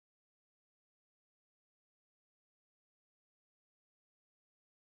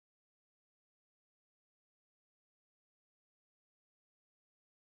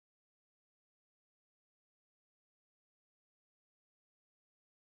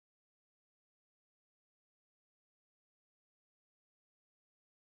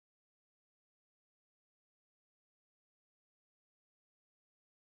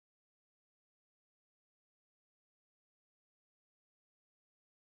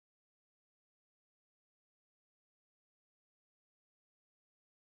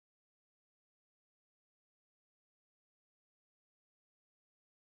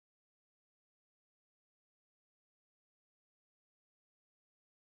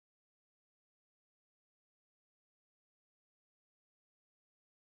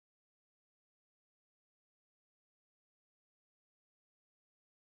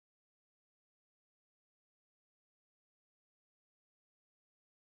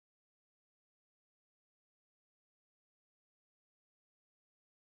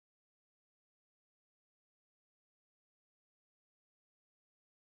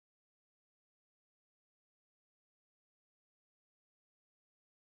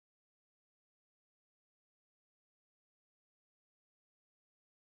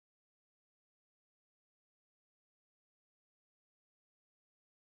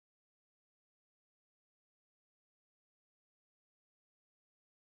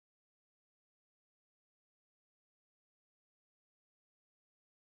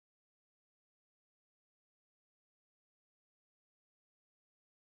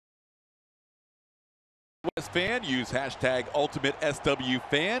 West fan, use hashtag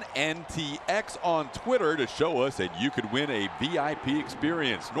UltimateSWFan NTX on Twitter to show us that you could win a VIP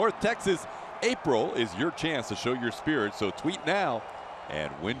experience. North Texas, April is your chance to show your spirit, so tweet now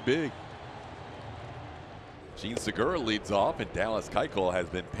and win big. Gene Segura leads off, and Dallas Keuchel has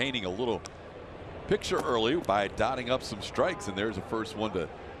been painting a little picture early by dotting up some strikes, and there's the first one to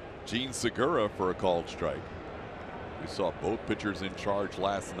Gene Segura for a called strike. We saw both pitchers in charge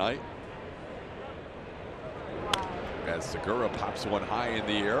last night. As Segura pops one high in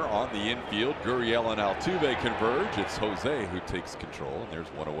the air on the infield, Gurriel and Altuve converge. It's Jose who takes control, and there's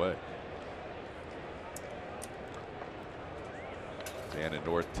one away. Dan in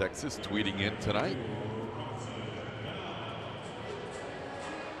North Texas tweeting in tonight.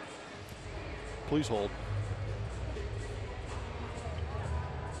 Please hold.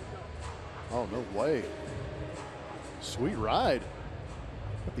 Oh, no way. Sweet ride.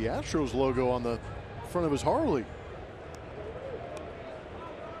 Got the Astros logo on the front of his Harley.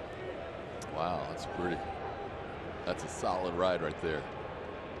 Wow, that's pretty. That's a solid ride right there.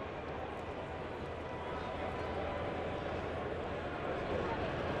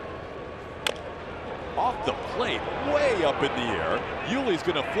 Off the plate, way up in the air. Yuli's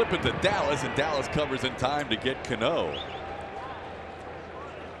going to flip it to Dallas, and Dallas covers in time to get Cano.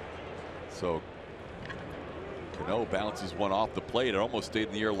 So Cano bounces one off the plate. It almost stayed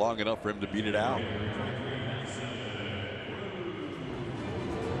in the air long enough for him to beat it out.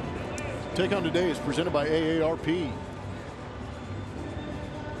 Take on Today is presented by AARP.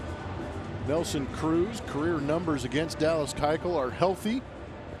 Nelson Cruz, career numbers against Dallas Keuchel are healthy,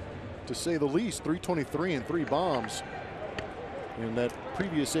 to say the least. 323 and 3 bombs. In that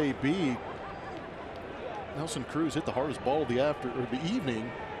previous AB, Nelson Cruz hit the hardest ball of the evening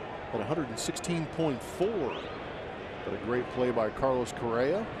at 116.4. But a great play by Carlos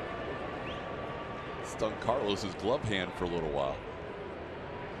Correa. Stung Carlos's glove hand for a little while.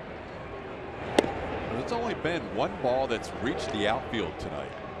 There's only been one ball that's reached the outfield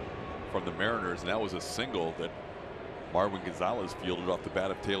tonight from the Mariners, and that was a single that Marwin Gonzalez fielded off the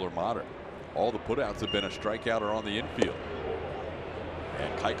bat of Taylor Motter. All the putouts have been a strikeout or on the infield.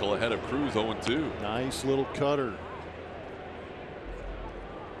 And Keuchel ahead of Cruz 0-2. Nice little cutter.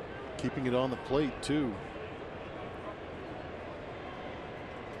 Keeping it on the plate too.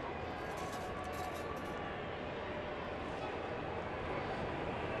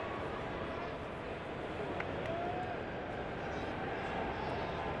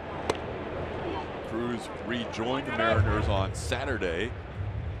 Cruz rejoined the Mariners on Saturday.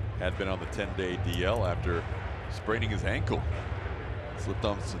 Had been on the 10-day DL after spraining his ankle. Slipped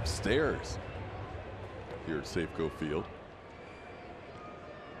on some stairs here at Safeco Field.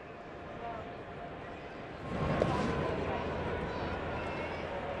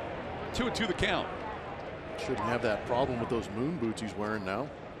 Two and two the count. Shouldn't have that problem with those moon boots he's wearing now.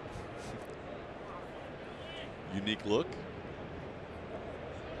 Unique look.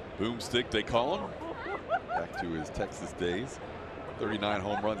 Boomstick, they call him. Back to his Texas days. 39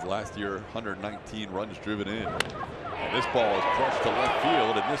 home runs last year, 119 runs driven in. And this ball is crushed to left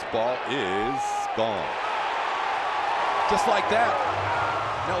field, and this ball is gone. Just like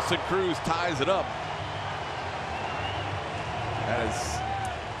that, Nelson Cruz ties it up. That is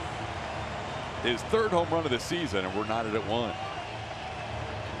his third home run of the season, and we're knotted at 1.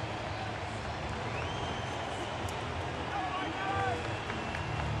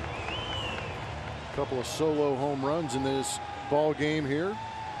 Couple of solo home runs in this ball game here.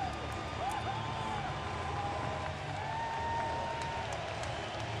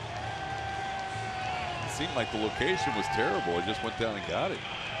 It seemed like the location was terrible. It just went down and got it.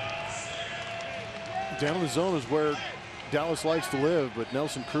 Down in the zone is where Dallas likes to live, but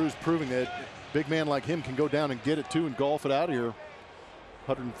Nelson Cruz proving that a big man like him can go down and get it too and golf it out of here.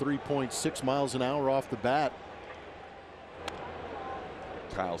 103.6 miles an hour off the bat.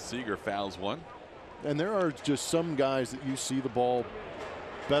 Kyle Seager fouls one. And there are just some guys that you see the ball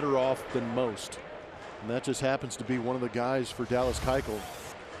better off than most. And that just happens to be one of the guys for Dallas Keuchel.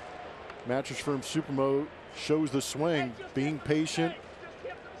 Mattress Firm Supermo shows the swing, being patient.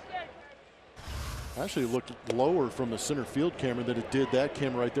 Actually looked lower from the center field camera than it did that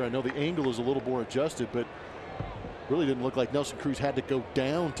camera right there. I know the angle is a little more adjusted, but really didn't look like Nelson Cruz had to go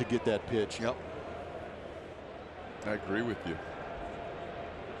down to get that pitch. Yep. I agree with you.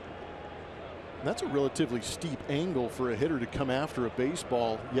 That's a relatively steep angle for a hitter to come after a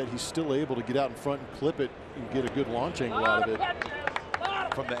baseball, yet he's still able to get out in front and clip it and get a good launch angle out of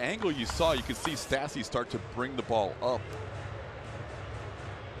it. From the angle you saw, you could see Stassi start to bring the ball up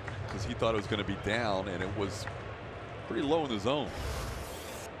because he thought it was going to be down, and it was pretty low in the zone.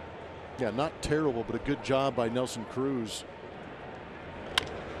 Yeah, not terrible, but a good job by Nelson Cruz.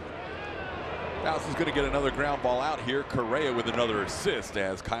 Dallas is going to get another ground ball out here. Correa with another assist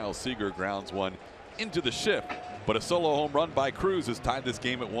as Kyle Seager grounds one into the shift. But a solo home run by Cruz has tied this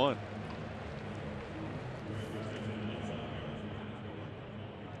game at 1.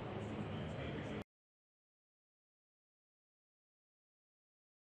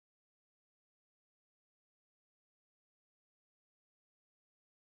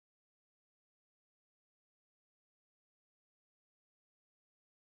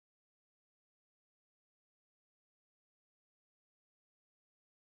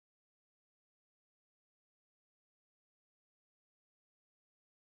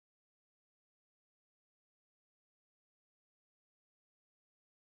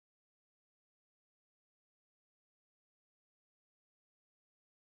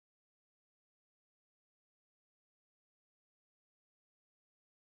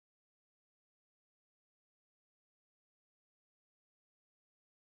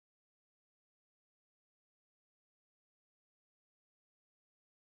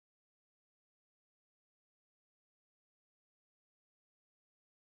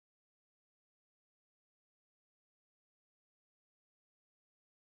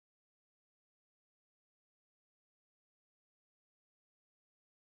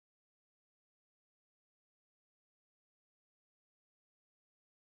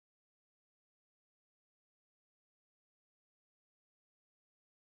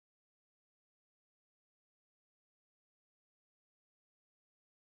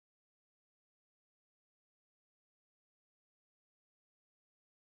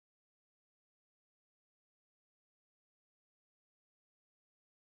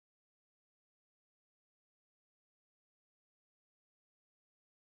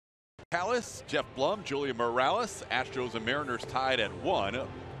 Callis, Jeff Blum, Julia Morales. Astros and Mariners tied at 1.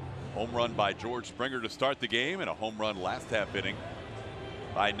 Home run by George Springer to start the game, and a home run last half inning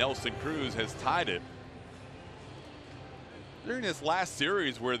by Nelson Cruz has tied it. During this last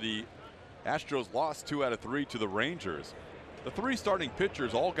series where the Astros lost 2 out of 3 to the Rangers, the 3 starting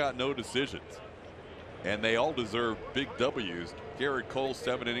pitchers all got no decisions, and they all deserve big W's. Garrett Cole,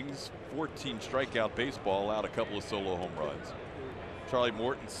 7 innings, 14 strikeout baseball, allowed a couple of solo home runs. Charlie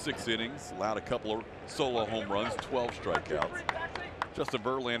Morton, 6 innings, allowed a couple of solo home runs, 12 strikeouts. Justin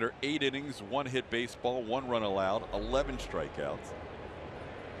Verlander, 8 innings, 1 hit baseball, 1 run allowed, 11 strikeouts.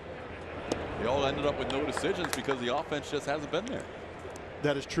 They all ended up with no decisions because the offense just hasn't been there.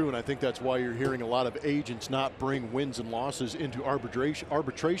 That is true, and I think that's why you're hearing a lot of agents not bring wins and losses into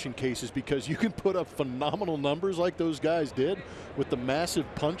arbitration cases, because you can put up phenomenal numbers like those guys did with the massive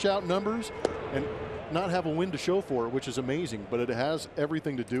punch-out numbers and not have a win to show for it, which is amazing. But it has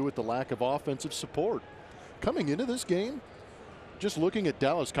everything to do with the lack of offensive support. Coming into this game, just looking at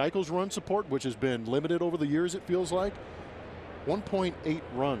Dallas Keuchel's run support, which has been limited over the years, it feels like, 1.8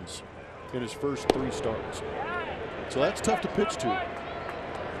 runs in his first 3 starts. So that's tough to pitch to.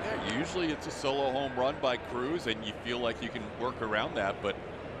 Yeah, usually it's a solo home run by Cruz, and you feel like you can work around that. But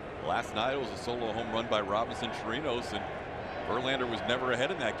last night it was a solo home run by Robinson Chirinos, and Verlander was never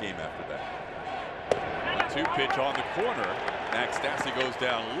ahead in that game after that. 1-2 pitch on the corner. Max Stassi goes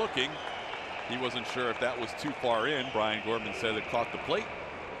down looking. He wasn't sure if that was too far in. Brian Gorman said it caught the plate.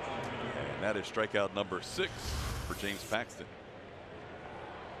 And that is strikeout number 6 for James Paxton.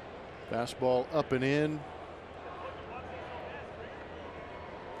 Fastball up and in.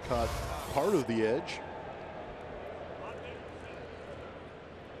 Caught part of the edge.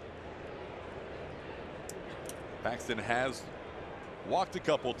 Paxton has walked a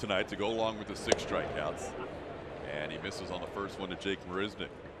couple tonight to go along with the 6 strikeouts. And he misses on the first one to Jake Marisnick.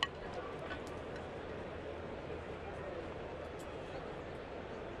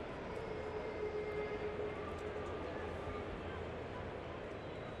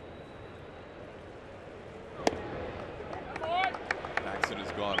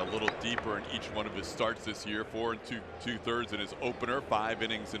 A little deeper in each one of his starts this year. 4 2/3 in his opener, 5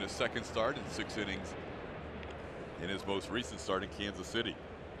 innings in his second start, and 6 innings in his most recent start in Kansas City.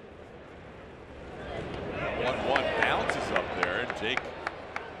 1-1 bounces up there, and Jake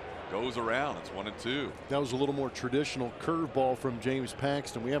goes around. It's 1-2. That was a little more traditional curveball from James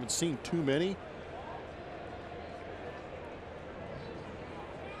Paxton. We haven't seen too many.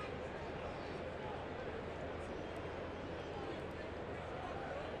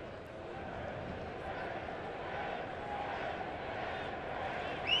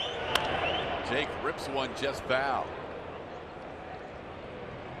 Jake rips one just foul.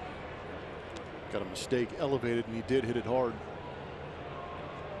 Got a mistake elevated, and he did hit it hard.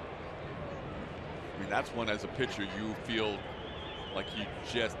 I mean, that's one as a pitcher you feel like you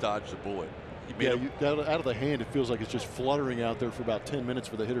just dodged a bullet. Out of the hand, it feels like it's just fluttering out there for about 10 minutes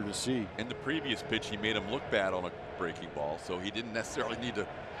for the hitter to see. In the previous pitch, he made him look bad on a breaking ball, so he didn't necessarily need to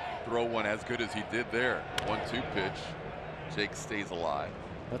throw one as good as he did there. 1-2 pitch. Jake stays alive.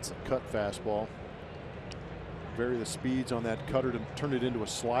 That's a cut fastball. Vary the speeds on that cutter to turn it into a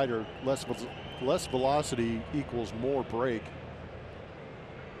slider. Less velocity equals more break.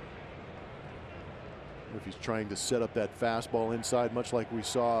 If he's trying to set up that fastball inside, much like we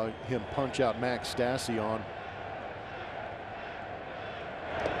saw him punch out Max Stassi on.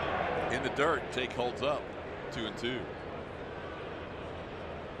 In the dirt, Jake holds up. 2-2.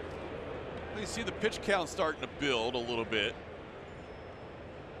 You see the pitch count starting to build a little bit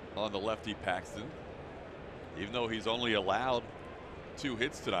on the lefty Paxton. Even though he's only allowed 2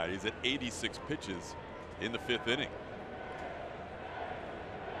 hits tonight, he's at 86 pitches in the 5th inning.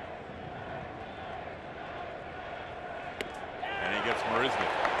 And he gets Marisnick.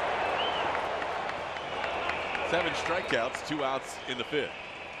 7 strikeouts, 2 outs in the 5th.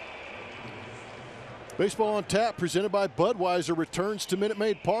 Baseball on Tap, presented by Budweiser, returns to Minute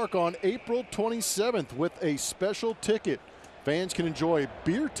Maid Park on April 27th with a special ticket. Fans can enjoy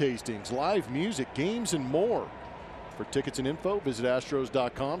beer tastings, live music, games, and more. For tickets and info, visit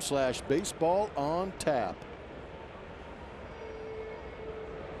astros.com/baseballontap.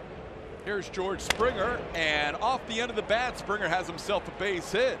 Here's George Springer, and off the end of the bat, Springer has himself a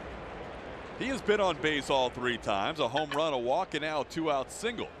base hit. He has been on base all 3 times, a home run, a walk, and now a 2-out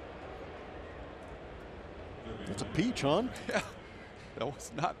single. That's a peach, huh? Yeah, that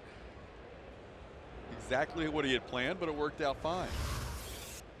was not exactly what he had planned, but it worked out fine.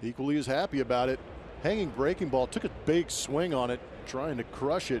 Equally as happy about it. Hanging breaking ball, took a big swing on it, trying to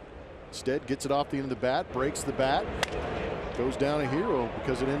crush it. Instead, gets it off the end of the bat, breaks the bat, Goes down a hero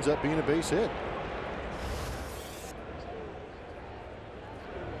because it ends up being a base hit.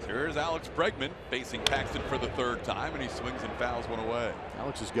 Here's Alex Bregman facing Paxton for the third time, and he swings and fouls one away.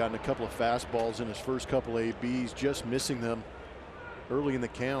 Alex has gotten a couple of fastballs in his first couple ABs, just missing them early in the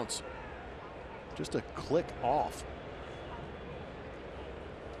counts. Just a click off.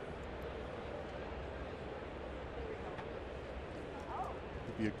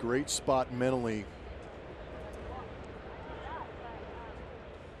 It'd be a great spot mentally.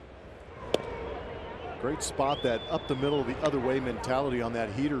 Great spot, that up the middle, the other way mentality on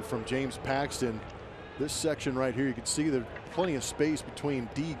that heater from James Paxton. This section right here, you can see there's plenty of space between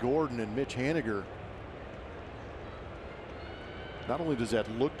D. Gordon and Mitch Haniger. Not only does that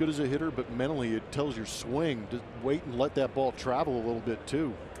look good as a hitter, but mentally it tells your swing to wait and let that ball travel a little bit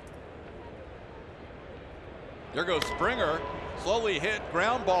too. There goes Springer. Slowly hit,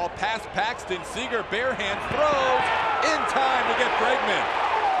 ground ball past Paxton. Seager bare hand throws in time to get Bregman.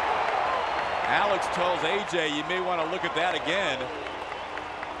 Alex tells AJ, you may want to look at that again.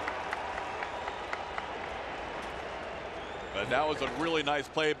 But that was a really nice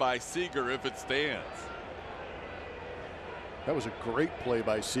play by Seager if it stands. That was a great play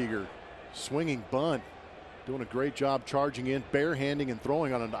by Seager. Swinging bunt. Doing a great job charging in, barehanding and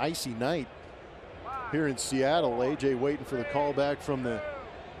throwing on an icy night here in Seattle. AJ waiting for the call back from the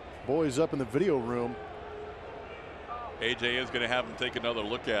boys up in the video room. AJ is going to have him take another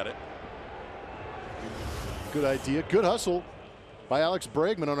look at it. Good idea. Good hustle by Alex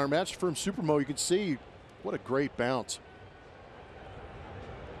Bregman on our Match Firm Supermo. You can see what a great bounce.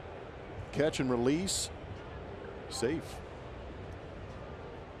 Catch and release. Safe.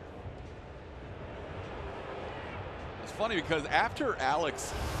 It's funny because after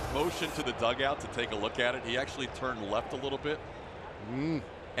Alex motioned to the dugout to take a look at it, he actually turned left a little bit.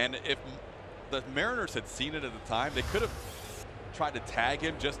 And if the Mariners had seen it at the time, they could have tried to tag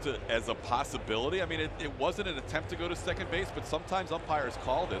him just as a possibility. I mean, it wasn't an attempt to go to second base, but sometimes umpires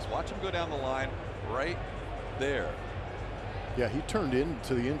call this. Watch him go down the line right there. Yeah, he turned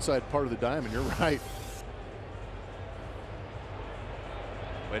into the inside part of the diamond. You're right.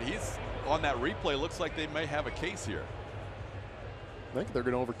 But he's on that replay. Looks like they may have a case here. I think they're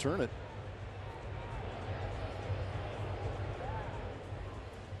going to overturn it.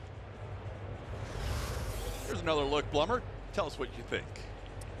 Here's another look, Blummer. Tell us what you think.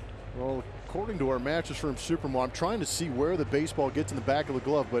 Well, according to our Mattress Firm Supermo, I'm trying to see where the baseball gets in the back of the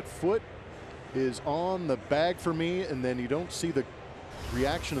glove, but foot is on the bag for me, and then you don't see the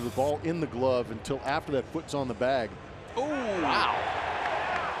reaction of the ball in the glove until after that foot's on the bag. Oh, wow.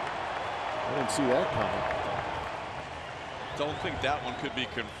 I didn't see that coming. Don't think that one could be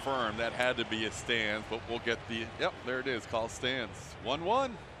confirmed. That had to be a stand, but we'll get the, yep, there it is, call stands.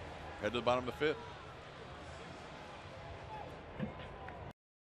 1-1, head to the bottom of the fifth.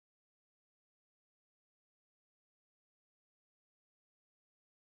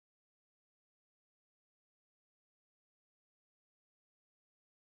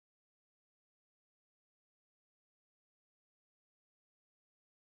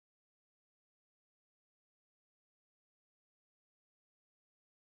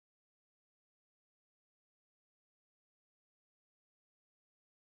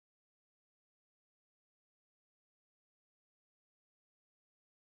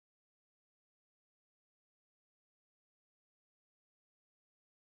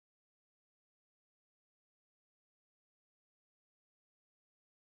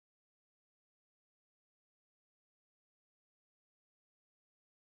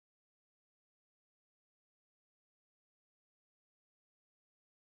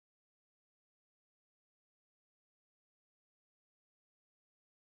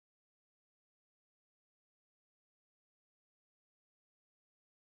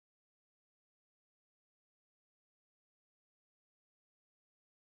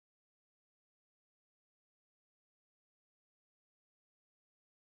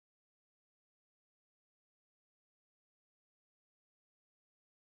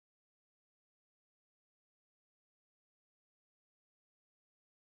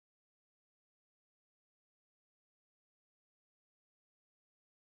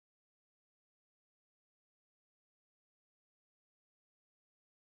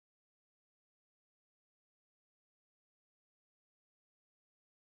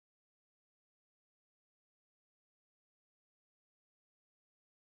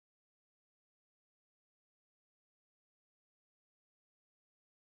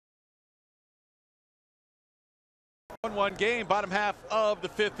 One game, bottom half of the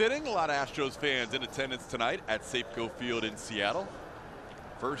fifth inning. A lot of Astros fans in attendance tonight at Safeco Field in Seattle.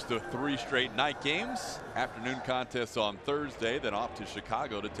 First of 3 straight night games. Afternoon contests on Thursday, then off to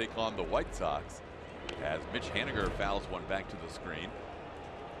Chicago to take on the White Sox as Mitch Haniger fouls one back to the screen.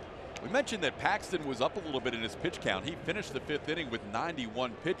 We mentioned that Paxton was up a little bit in his pitch count. He finished the 5th inning with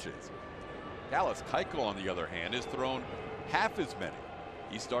 91 pitches. Dallas Keuchel, on the other hand, has thrown half as many.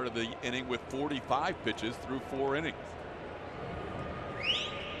 He started the inning with 45 pitches through 4 innings.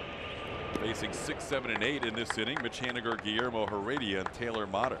 Facing 6, 7, and 8 in this inning, Mitch Haniger, Guillermo Heredia, and Taylor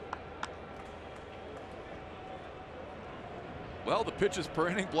Motter. Well, the pitches per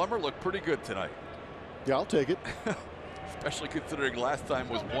inning, Blummer, look pretty good tonight. Yeah, I'll take it. Especially considering last time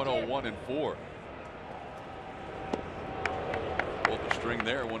was 101 and 4. Pulled the string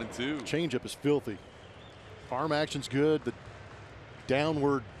there, 1 and 2. Changeup is filthy. Arm action's good. The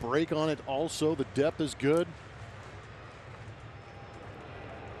downward break on it also. The depth is good.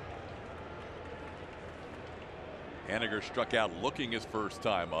 Haniger struck out looking his first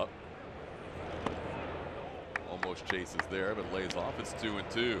time up. Almost chases there, but lays off. It's 2 and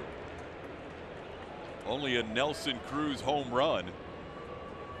 2. Only a Nelson Cruz home run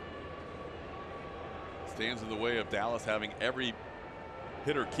stands in the way of Dallas having every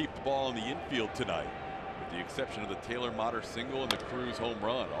hitter keep the ball in the infield tonight, with the exception of the Taylor Motter single and the Cruz home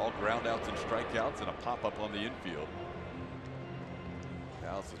run. All groundouts and strikeouts and a pop-up on the infield.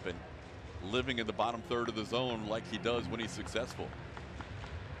 Dallas has been living in the bottom third of the zone like he does when he's successful.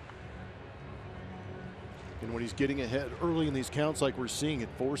 And when he's getting ahead early in these counts like we're seeing, it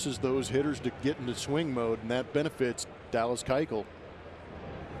forces those hitters to get into swing mode, and that benefits Dallas Keuchel.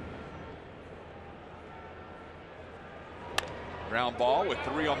 Ground ball with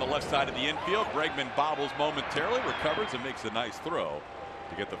 3 on the left side of the infield. Bregman bobbles momentarily, recovers, and makes a nice throw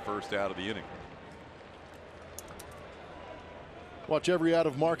to get the first out of the inning. Watch every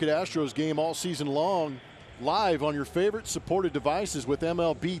out-of-market Astros game all season long live on your favorite supported devices with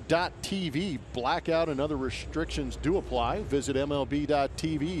MLB.tv. Blackout and other restrictions do apply. Visit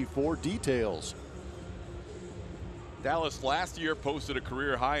MLB.tv for details. Dallas last year posted a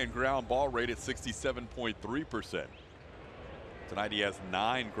career high in ground ball rate at 67.3%. Tonight he has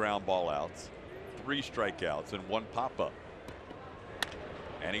 9 ground ball outs, 3 strikeouts, and 1 pop-up.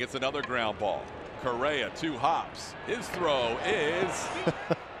 And he gets another ground ball. Correa, 2 hops. His throw is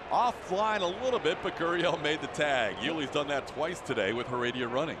offline a little bit, but Gurriel made the tag. Yuli's done that twice today with Heredia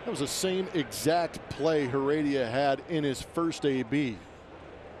running. That was the same exact play Heredia had in his first AB.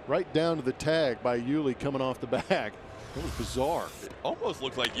 Right down to the tag by Yuli coming off the bag. It was bizarre. It almost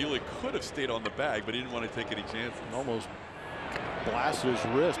looked like Yuli could have stayed on the bag, but he didn't want to take any chances. Almost blasted his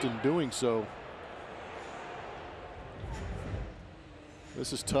wrist in doing so.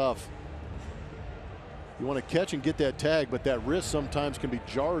 This is tough. You want to catch and get that tag, but that wrist sometimes can be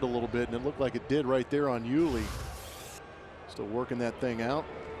jarred a little bit, and it looked like it did right there on Yuli. Still working that thing out.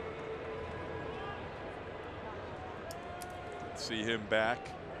 Let's see him back.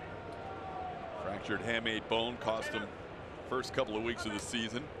 Fractured hamate bone cost him first couple of weeks of the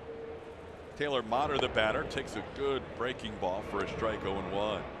season. Taylor Motter, the batter, takes a good breaking ball for a strike,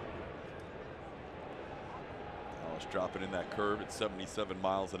 0-1. Dallas dropping in that curve at 77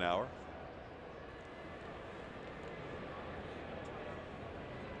 miles an hour.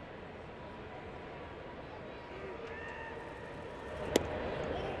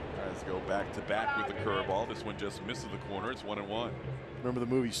 Go back to back with the curveball. This one just misses the corner. It's 1-1. Remember the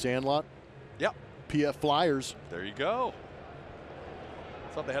movie Sandlot? Yep. PF Flyers. There you go.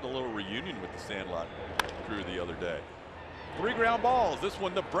 Thought they had a little reunion with the Sandlot crew the other day. 3 ground balls. This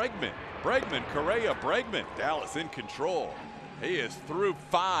one to Bregman. Bregman, Correa, Bregman. Dallas in control. He is through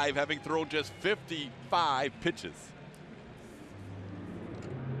 5, having thrown just 55 pitches.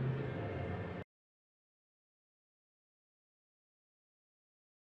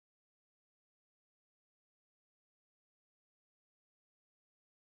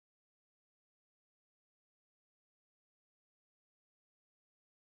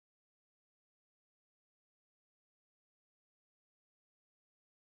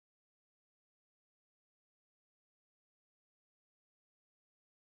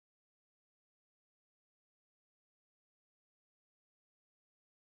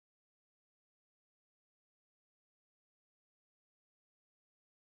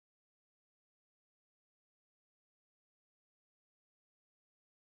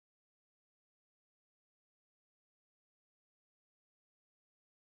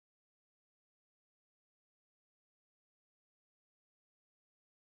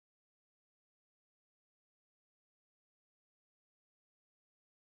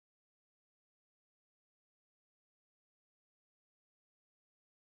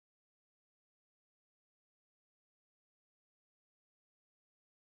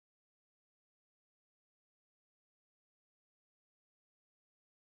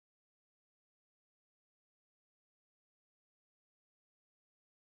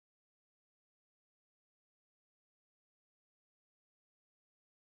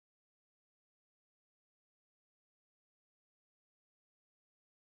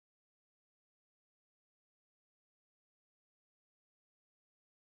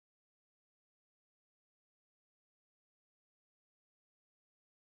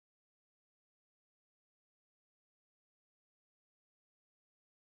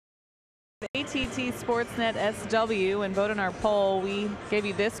 ATT Sportsnet SW, and vote in our poll. We gave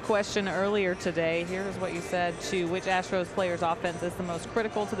you this question earlier today. Here's what you said. Which Astros player's offense is the most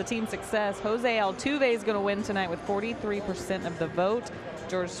critical to the team's success? Jose Altuve is going to win tonight with 43% of the vote.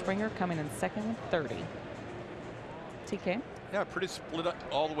 George Springer coming in second with 30. TK? Yeah, pretty split up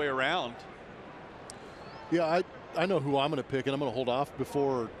all the way around. Yeah, I know who I'm going to pick, and I'm going to hold off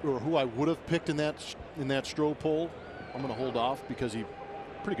before, or who I would have picked in that Stroh poll. I'm going to hold off because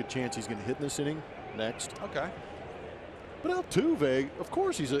pretty good chance he's going to hit in this inning next. Okay. But Altuve, of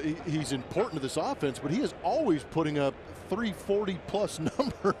course, he's important to this offense, but he is always putting up 340 plus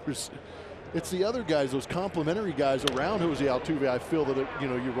numbers. It's the other guys, those complementary guys around Jose Altuve. I feel that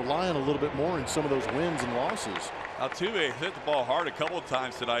you rely on a little bit more in some of those wins and losses. Altuve hit the ball hard a couple of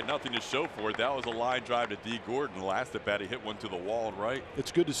times tonight. Nothing to show for it. That was a line drive to D. Gordon. The last at bat, he hit one to the wall and right.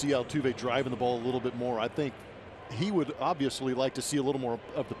 It's good to see Altuve driving the ball a little bit more. I think he would obviously like to see a little more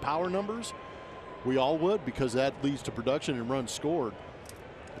of the power numbers. We all would, because that leads to production and runs scored.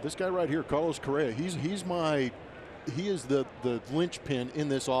 But this guy right here, Carlos Correa, he is the linchpin in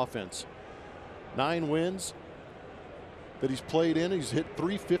this offense. 9 wins that he's played in. He's hit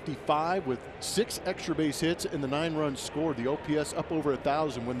 .355 with 6 extra base hits and the 9 runs scored. The OPS up over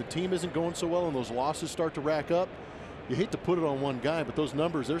 1,000. When the team isn't going so well and those losses start to rack up, you hate to put it on one guy, but those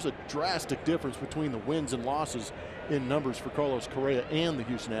numbers, there's a drastic difference between the wins and losses in numbers for Carlos Correa and the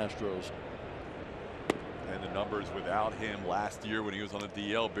Houston Astros. And the numbers without him last year when he was on the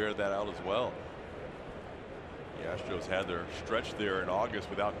DL bear that out as well. The Astros had their stretch there in August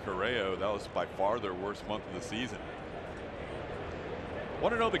without Correa. That was by far their worst month of the season.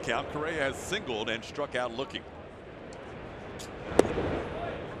 Want to know the count? Correa has singled and struck out looking.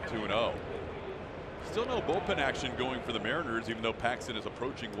 2-0. Still no bullpen action going for the Mariners, even though Paxton is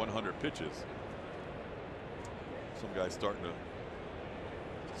approaching 100 pitches. Some guys starting to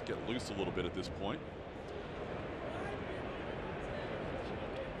just get loose a little bit at this point.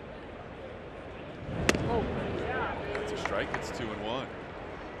 Oh, that's a strike. It's 2-1.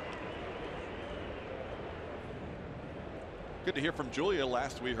 Good to hear from Julia.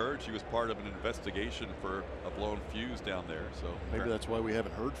 Last we heard, she was part of an investigation for a blown fuse down there. So maybe that's why we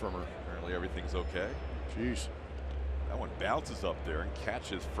haven't heard from her. Apparently everything's okay. Jeez. That one bounces up there and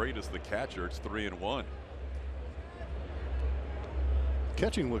catches Freitas the catcher. It's 3-1.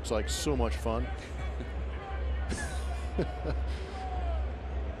 Catching looks like so much fun.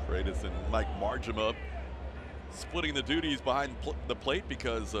 Freitas and Mike Margema splitting the duties behind the plate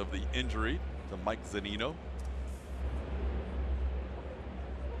because of the injury to Mike Zunino.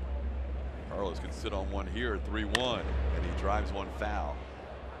 Carlos can sit on one here, 3-1, and he drives one foul.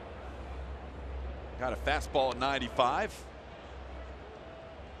 Got a fastball at 95.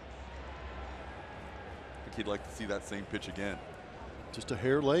 I think he'd like to see that same pitch again. Just a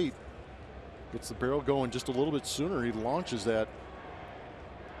hair late. Gets the barrel going just a little bit sooner. He launches that.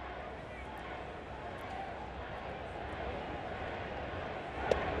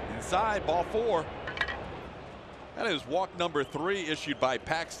 Inside, ball 4. That is walk number 3 issued by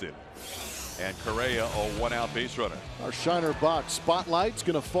Paxton. And Correa, a 1-out base runner. Our Shiner Box spotlight's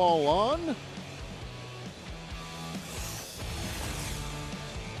going to fall on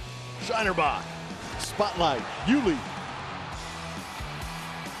Shiner Box spotlight. Yuli.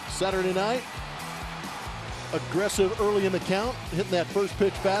 Saturday night, aggressive early in the count, hitting that first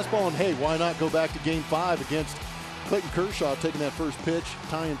pitch fastball, and hey, why not go back to Game 5 against Clayton Kershaw, taking that first pitch,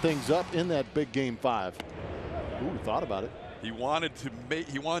 tying things up in that big Game 5. Ooh, thought about it. He wanted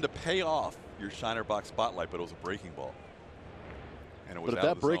to pay off your Shiner Box spotlight, but it was a breaking ball. And it was but if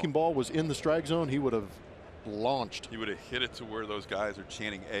that breaking ball was in the strike zone, he would have launched. He would have hit it to where those guys are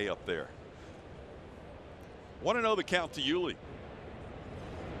chanting A up there. Want to know the count to Yuli.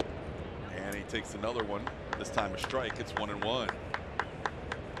 And he takes another one, this time a strike. It's 1-1.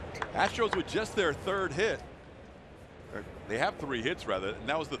 Astros with just their 3rd hit. They have 3 hits rather, and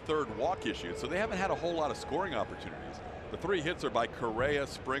that was the 3rd walk issued. So they haven't had a whole lot of scoring opportunities. The 3 hits are by Correa,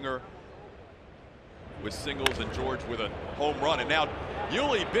 Springer with singles, and George with a home run. And now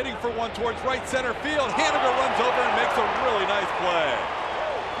Yuli bidding for one towards right center field. Haniger runs over and makes a really nice play.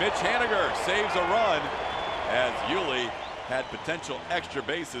 Mitch Haniger saves a run as Yuli had potential extra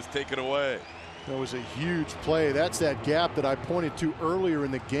bases taken away. That was a huge play. That's that gap that I pointed to earlier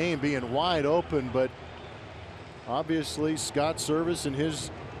in the game being wide open, but obviously Scott Service and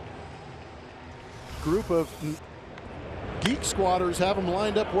his group of geek squatters have him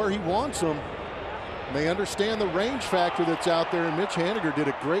lined up where he wants them. They understand the range factor that's out there, and Mitch Haniger did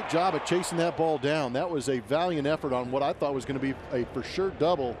a great job at chasing that ball down. That was a valiant effort on what I thought was going to be a for sure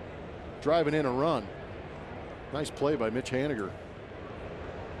double, driving in a run. Nice play by Mitch Haniger.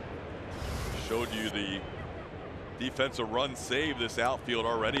 Showed you the defensive run save this outfield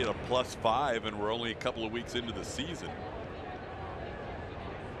already at a +5, and we're only a couple of weeks into the season.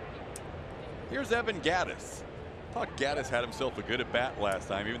 Here's Evan Gaddis. I thought Gaddis had himself a good at bat last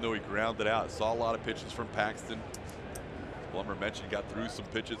time, even though he grounded out. Saw a lot of pitches from Paxton. Blummer mentioned got through some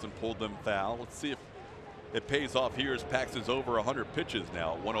pitches and pulled them foul. Let's see if it pays off here as Paxton's over 100 pitches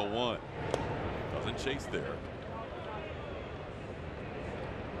now at 101. Doesn't chase there.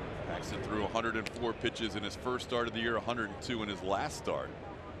 Paxton threw 104 pitches in his first start of the year, 102 in his last start.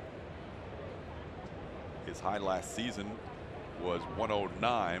 His high last season was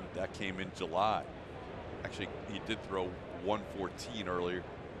 109. That came in July. Actually, he did throw 114 earlier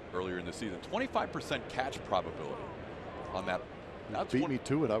in the season. 25% catch probability on that. That's beat me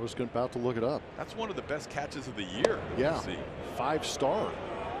to it. I was about to look it up. That's one of the best catches of the year. Yeah, 5-star.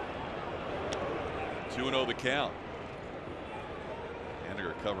 2-0 the count.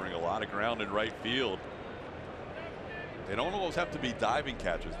 Haniger covering a lot of ground in right field. They don't always have to be diving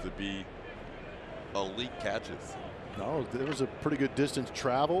catches to be elite catches. No, there was a pretty good distance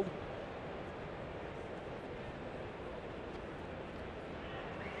traveled.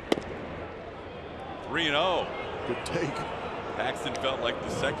 (3-0). Good take. Paxton felt like the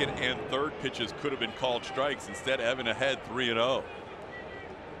second and third pitches could have been called strikes. Instead, Evan ahead 3-0.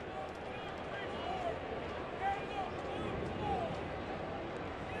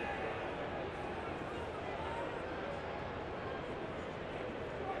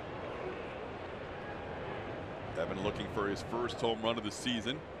 Evan looking for his first home run of the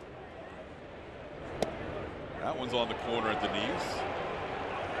season. That one's on the corner at the knees.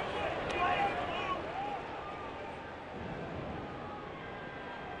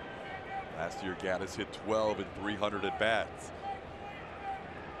 Last year, Gaddis hit 12 in 300 at bats.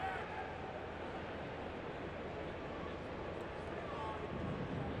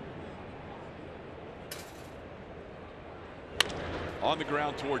 On the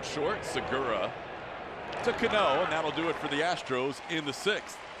ground toward short, Segura to Cano, and that'll do it for the Astros in the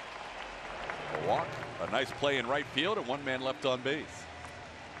 6th. A walk, a nice play in right field, and one man left on base.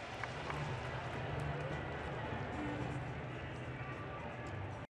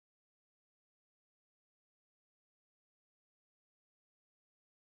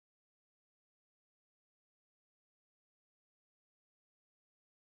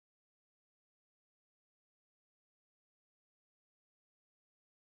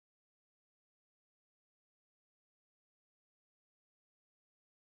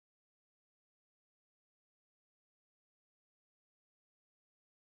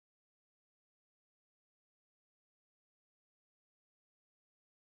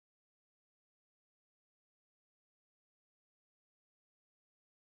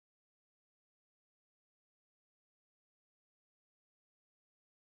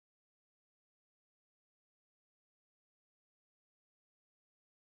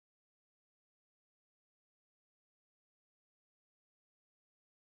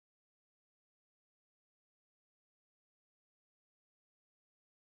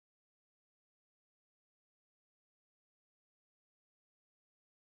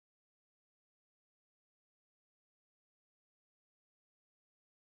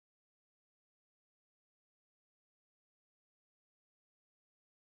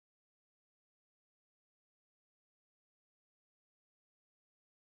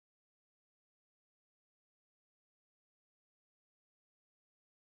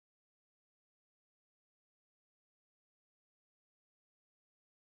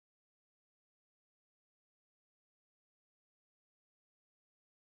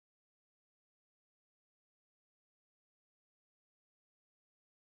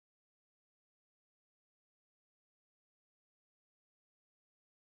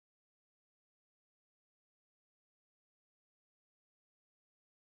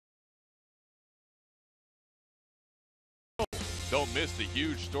 Don't miss the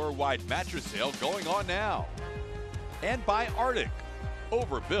huge store-wide mattress sale going on now. And by Arctic.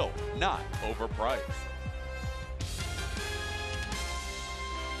 Overbuilt, not overpriced.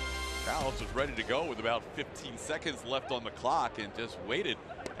 Dallas was ready to go with about 15 seconds left on the clock and just waited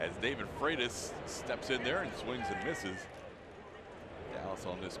as David Freitas steps in there and swings and misses. Dallas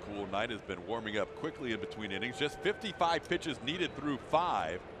on this cool night has been warming up quickly in between innings. Just 55 pitches needed through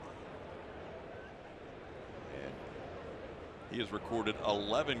 5. And he has recorded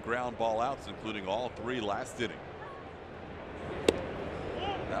 11 ground ball outs, including all 3 last inning.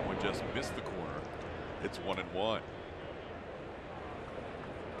 That one just missed the corner. It's 1-1.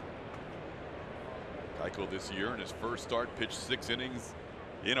 Keiko this year in his first start pitched 6 innings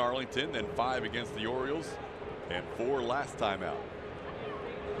in Arlington, then 5 against the Orioles, and 4 last time out.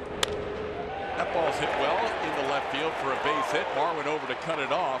 That ball's hit well in the left field for a base hit. Marwin over to cut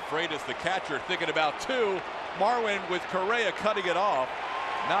it off. Freitas, the catcher, thinking about two. Marwin with Correa cutting it off.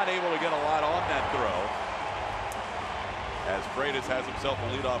 Not able to get a lot on that throw, as Freitas has himself a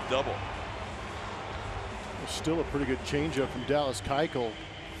leadoff double. Still a pretty good changeup from Dallas Keuchel.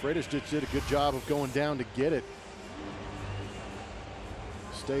 Freitas just did a good job of going down to get it.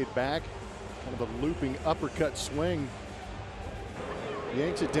 Stayed back, kind of a looping uppercut swing.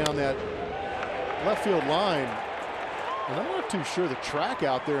 Yanks it down that left field line. And I'm not too sure the track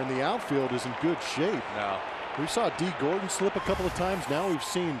out there in the outfield is in good shape. No. We saw D. Gordon slip a couple of times. Now we've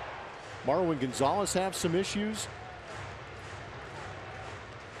seen Marwin Gonzalez have some issues.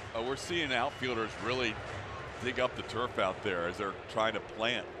 We're seeing outfielders really dig up the turf out there as they're trying to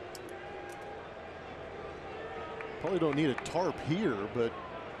plant. Probably don't need a tarp here, but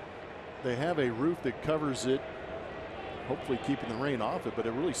they have a roof that covers it, hopefully keeping the rain off it, but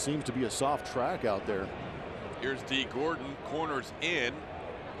it really seems to be a soft track out there. Here's D. Gordon, corners in,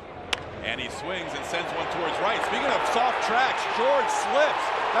 and he swings and sends one towards right. Speaking of soft tracks, George slips.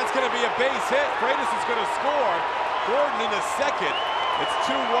 That's going to be a base hit. Freitas is going to score. Gordon in the second. It's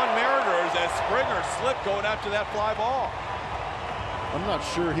 2-1 Mariners as Springer slipped going after that fly ball. I'm not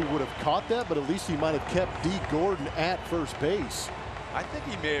sure he would have caught that, but at least he might have kept D. Gordon at first base. I think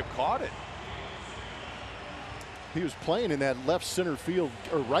he may have caught it. He was playing in that left center field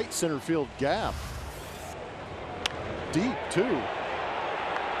or right center field gap. Deep too.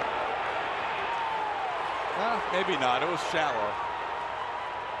 Maybe not. It was shallow.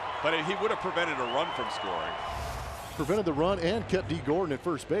 But he would have prevented a run from scoring. Prevented the run and kept D. Gordon at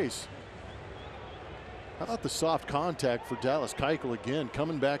first base. How about the soft contact for Dallas Keuchel again,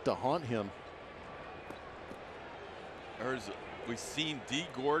 coming back to haunt him? We've seen D.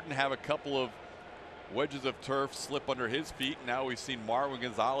 Gordon have a couple of wedges of turf slip under his feet. Now we've seen Marwin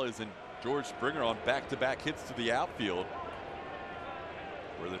Gonzalez and George Springer on back-to-back hits to the outfield,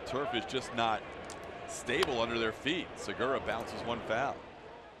 where the turf is just not stable under their feet. Segura bounces one foul.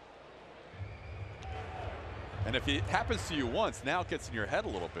 And if it happens to you once, now it gets in your head a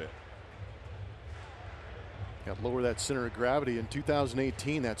little bit. Got to lower that center of gravity. In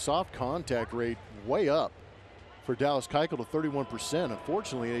 2018, that soft contact rate way up for Dallas Keuchel to 31%.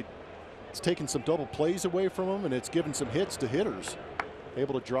 Unfortunately, it's taken some double plays away from him, and it's given some hits to hitters.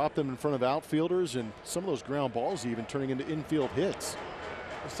 Able to drop them in front of outfielders, and some of those ground balls even turning into infield hits.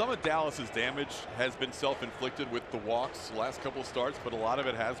 Some of Dallas's damage has been self-inflicted with the walks the last couple of starts, but a lot of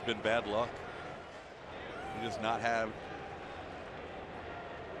it has been bad luck. He does not have,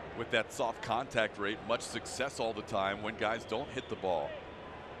 with that soft contact rate, much success all the time when guys don't hit the ball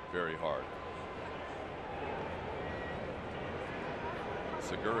very hard.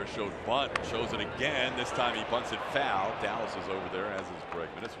 Segura showed bunt, shows it again. This time he bunts it foul. Dallas is over there, as is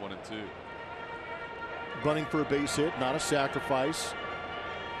Bregman. It's 1-2. Bunting for a base hit, not a sacrifice.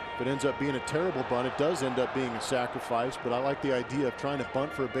 If it ends up being a terrible bunt, it does end up being a sacrifice, but I like the idea of trying to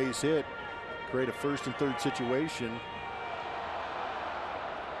bunt for a base hit, create a first and third situation.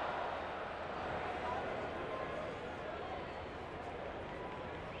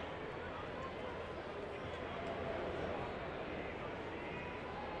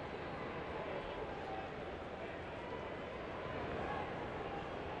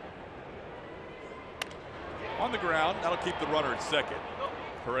 On the ground, that'll keep the runner at second.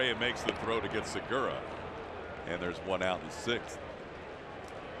 Correa makes the throw to get Segura, and there's one out in the sixth.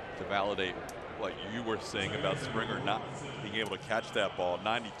 To validate what you were saying about Springer not being able to catch that ball,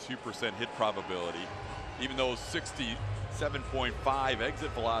 92% hit probability, even though 67.5 exit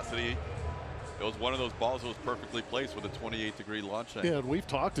velocity. It was one of those balls that was perfectly placed with a 28-degree launch angle. Yeah, and we've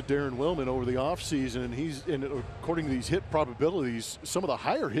talked to Darren Willman over the offseason, and according to these hit probabilities, some of the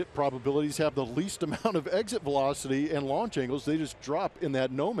higher hit probabilities have the least amount of exit velocity and launch angles. They just drop in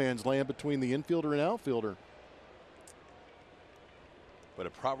that no man's land between the infielder and outfielder. But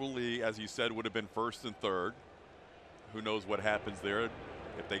it probably, as you said, would have been first and third. Who knows what happens there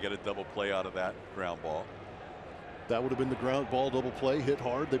if they get a double play out of that ground ball. That would have been the ground ball double play, hit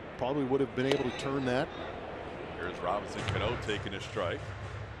hard. They probably would have been able to turn that. Here's Robinson Cano taking a strike.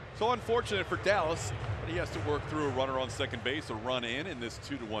 So unfortunate for Dallas, but he has to work through a runner on second base, a run in this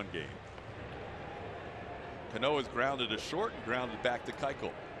 2-1 game. Cano is grounded to short and grounded back to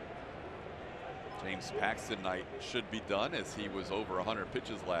Keuchel. James Paxton night should be done, as he was over 100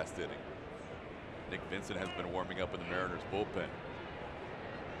 pitches last inning. Nick Vincent has been warming up in the Mariners bullpen.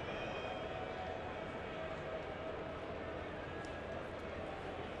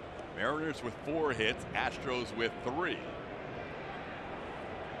 Mariners with 4 hits, Astros with 3.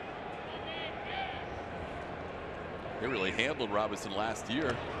 They really handled Robinson last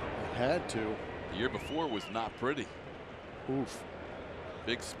year. had to. The year before was not pretty. Oof.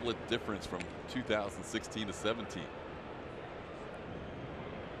 Big split difference from 2016 to 17.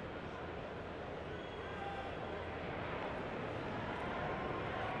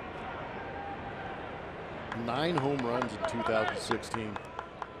 Nine home runs in 2016.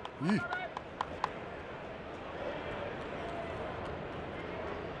 Yee.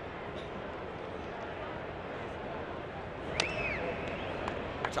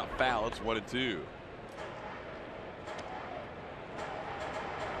 Top foul. It's 1-2.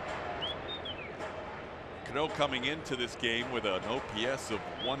 Cano coming into this game with an OPS of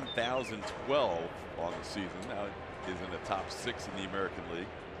 1,012 on the season. Now is in the top 6 in the American League.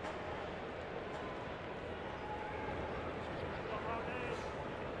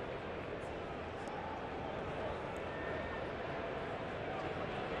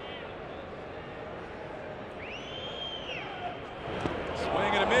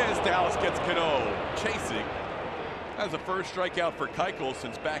 Swing and a miss. Dallas gets Cano chasing. That's the first strikeout for Keuchel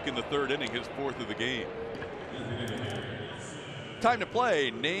since back in the 3rd inning, his 4th of the game. Time to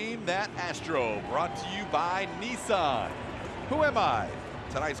play Name That Astro, brought to you by Nissan. Who am I?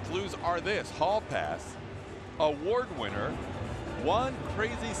 Tonight's clues are this: Hall Pass, award winner, one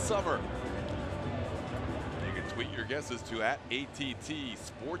crazy summer. You can tweet your guesses to @ATT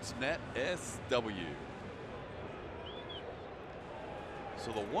Sportsnet SW.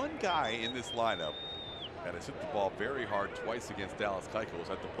 So the one guy in this lineup that has hit the ball very hard twice against Dallas Keuchel is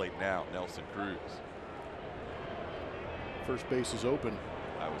at the plate now, Nelson Cruz. First base is open.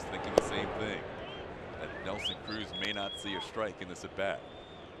 I was thinking the same thing, that Nelson Cruz may not see a strike in this at bat.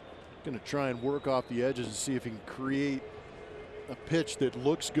 Going to try and work off the edges and see if he can create a pitch that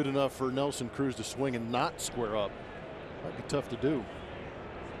looks good enough for Nelson Cruz to swing and not square up. Might be tough to do.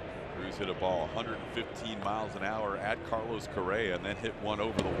 Cruz hit a ball 115 miles an hour at Carlos Correa and then hit one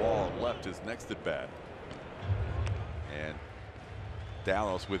over the wall and left his next at bat. And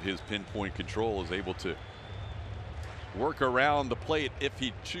Dallas, with his pinpoint control, is able to work around the plate if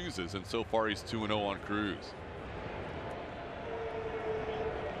he chooses, and so far he's 2-0 on Cruz.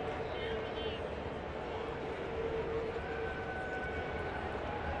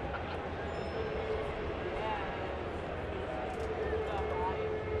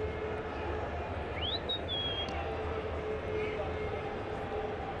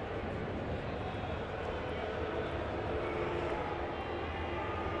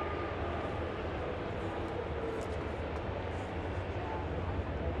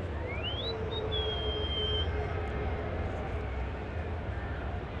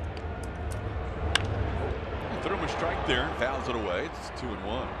 Strike there and fouls it away. It's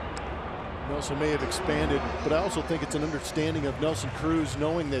 2-1. Nelson may have expanded, but I also think it's an understanding of Nelson Cruz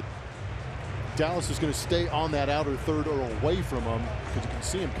knowing that Dallas is going to stay on that outer third or away from him, because you can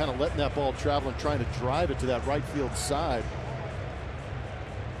see him kind of letting that ball travel and trying to drive it to that right field side.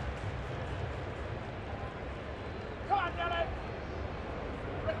 Come on, Dennis.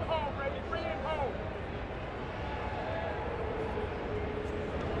 Bring it home, baby. Bring it home.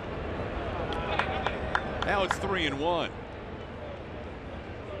 Now it's 3-1.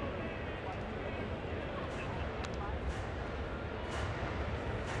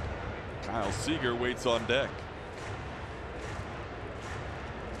 Kyle Seager waits on deck.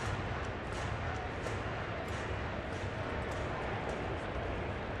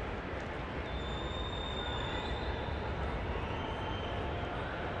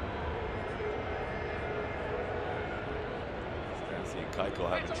 Stassi and Keuchel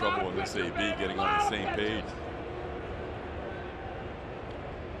having trouble in this AB getting on the same page.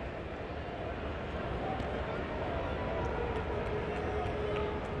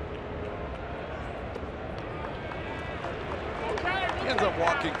 Ends up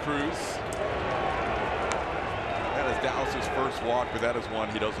walking Cruz. That is Dallas's first walk, but that is one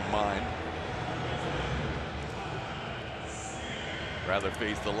he doesn't mind. Rather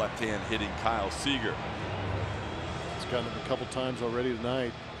face the left-hand hitting Kyle Seager. It's gotten him a couple times already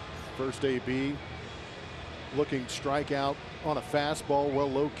tonight. First AB looking strikeout on a fastball,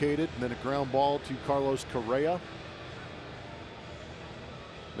 well located, and then a ground ball to Carlos Correa.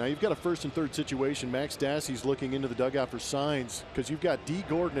 Now you've got a 1st and 3rd situation. Max Dassey's looking into the dugout for signs, because you've got D.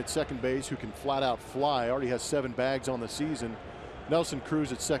 Gordon at second base, who can flat out fly, already has 7 bags on the season. Nelson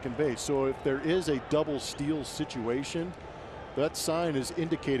Cruz at second base. So if there is a double steal situation, that sign is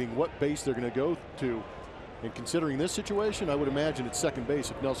indicating what base they're going to go to. And considering this situation, I would imagine it's second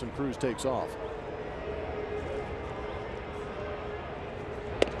base if Nelson Cruz takes off.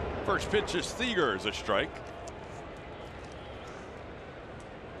 First pitch is Seager is a strike.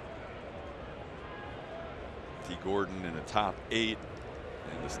 T. Gordon in the top 8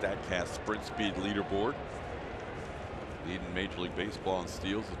 And the StatCast sprint speed leaderboard. Leading Major League Baseball in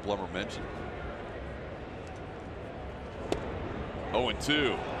steals, as Plummer mentioned.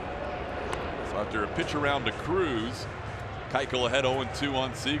 0-2. So after a pitch around to Cruz, Keuchel ahead 0-2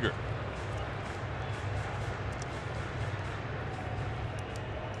 on Seager.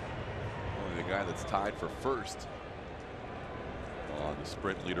 Only the guy that's tied for first on the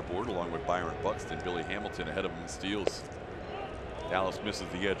sprint leaderboard, along with Byron Buxton. Billy Hamilton ahead of him in steals. Dallas misses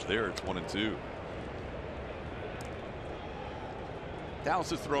the edge there. It's 1-2. Dallas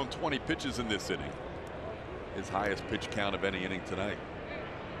has thrown 20 pitches in this inning. His highest pitch count of any inning tonight.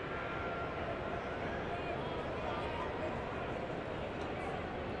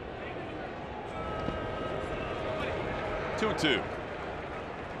 Two and two.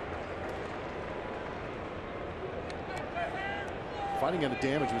 Fighting out of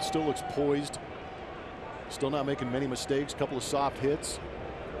damage, but still looks poised. Still not making many mistakes. Couple of soft hits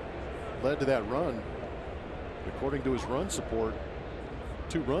led to that run. According to his run support,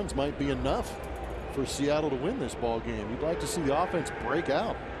 2 runs might be enough for Seattle to win this ball game. You'd like to see the offense break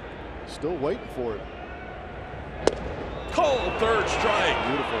out. Still waiting for it. Cold third strike.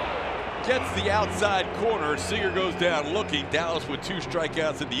 Beautiful. Gets the outside corner. Seager goes down looking. Dallas with 2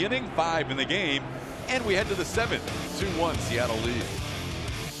 strikeouts in the inning, 5 in the game. And we head to the 7th. 2-1 Seattle lead.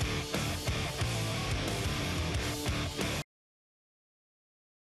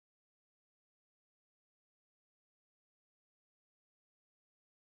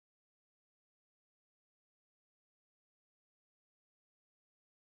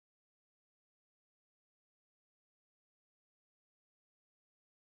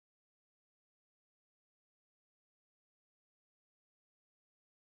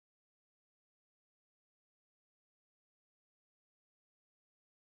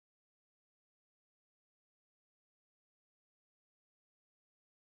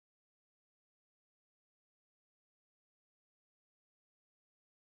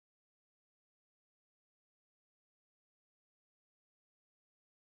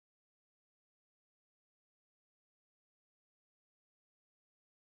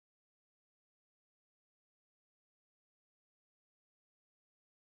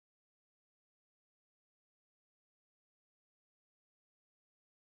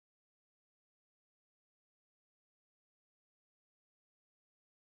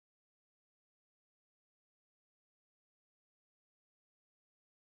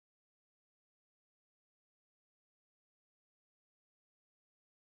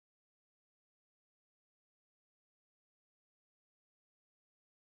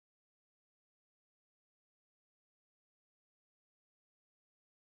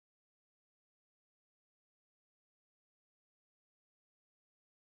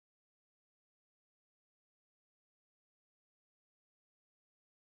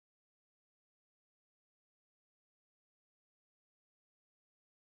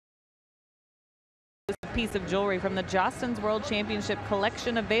 Piece of jewelry from the Jostens World Championship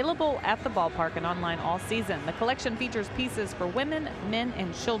collection, available at the ballpark and online all season. The collection features pieces for women, men,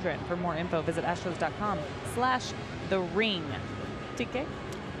 and children. For more info, visit astros.com/the-ring. TK.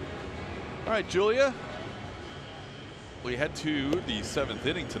 All right, Julia. We head to the 7th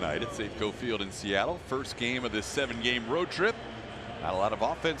inning tonight at Safeco Field in Seattle. First game of this 7-game road trip. Not a lot of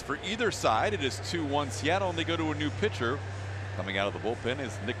offense for either side. It is 2-1 Seattle, and they go to a new pitcher. Coming out of the bullpen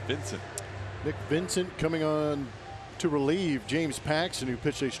is Nick Vincent. Nick Vincent coming on to relieve James Paxton, who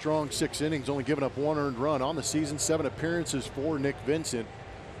pitched a strong 6 innings, only giving up 1 earned run on the season. 7 appearances for Nick Vincent.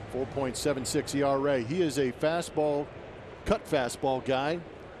 4.76 ERA. He is a fastball, cut fastball guy.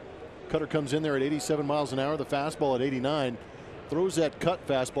 Cutter comes in there at 87 miles an hour. The fastball at 89. Throws that cut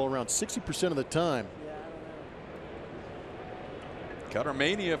fastball around 60% of the time. Cutter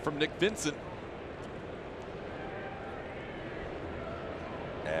mania from Nick Vincent.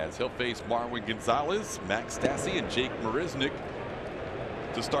 As he'll face Marwin Gonzalez, Max Stassi, and Jake Marisnick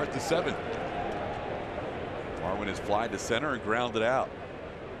to start the 7th. Marwin is fly to center and grounded out.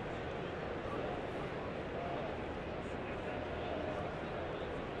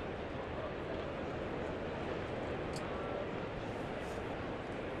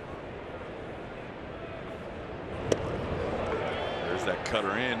 There's that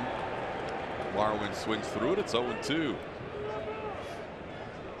cutter in. Marwin swings through it. It's 0-2.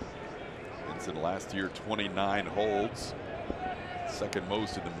 In last year, 29 holds, second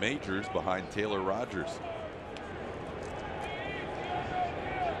most in the majors behind Taylor Rogers.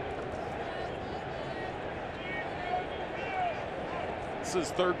 This is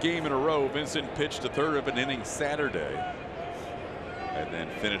his 3rd game in a row. Vincent pitched a 1/3 of an inning Saturday and then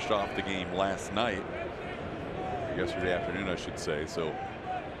finished off the game last night. yesterday afternoon, I should say. So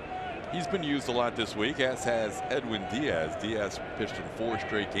he's been used a lot this week, as has Edwin Diaz. Diaz pitched in 4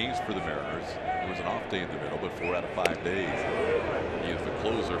 straight games for the Mariners. There was an off day in the middle, but 4 out of 5 days. He is the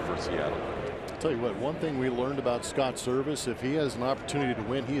closer for Seattle. I'll tell you what, one thing we learned about Scott Service, if he has an opportunity to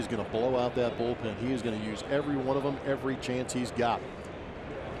win, he is going to blow out that bullpen. He is going to use every one of them, every chance he's got.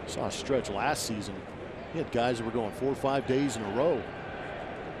 Saw a stretch last season. He had guys that were going 4 or 5 days in a row.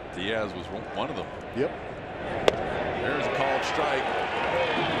 Diaz was one of them. Yep. There's a called strike.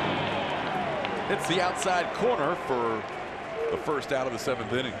 Hits the outside corner for the first out of the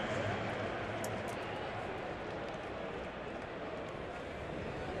 7th inning.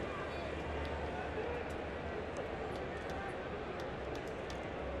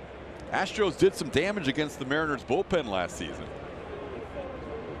 Astros did some damage against the Mariners bullpen last season.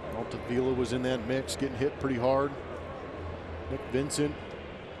 Altavilla was in that mix, getting hit pretty hard. Nick Vincent.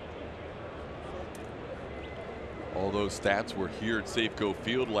 All those stats were here at Safeco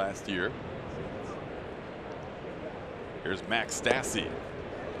Field last year. Here's Max Stassi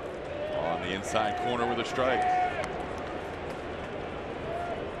on the inside corner with a strike.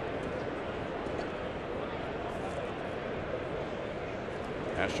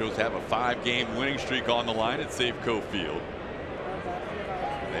 Astros have a 5-game winning streak on the line at Safeco Field.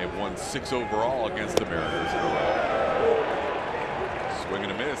 They've won 6 overall against the Mariners in a row. Swing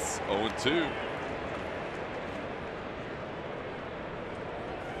and a miss, 0-2.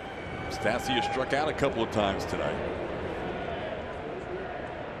 Stassi has struck out a couple of times tonight.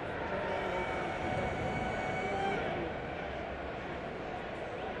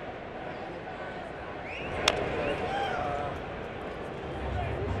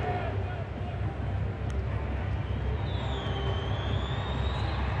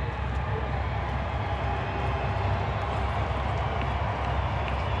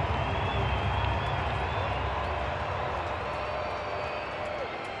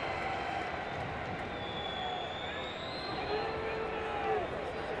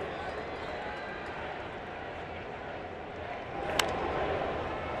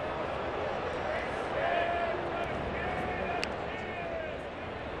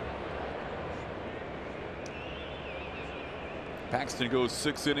 Paxton goes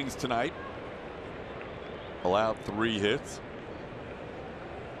 6 innings tonight. Allowed 3 hits.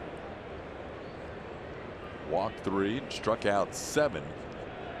 Walked 3 and struck out 7.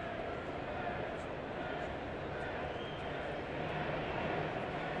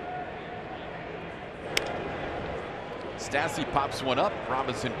 Stassi pops one up.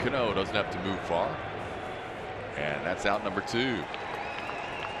 Robinson Cano doesn't have to move far. And that's out number 2.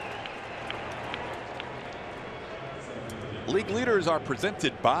 League leaders are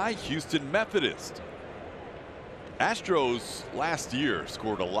presented by Houston Methodist. Astros last year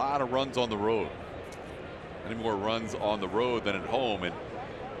scored a lot of runs on the road. Many more runs on the road than at home. And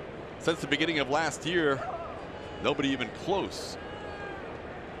since the beginning of last year, nobody even close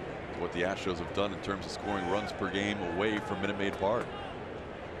to what the Astros have done in terms of scoring runs per game away from Minute Maid Park.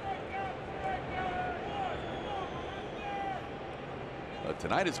 But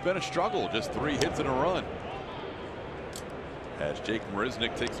tonight it's been a struggle. Just 3 hits and a run, as Jake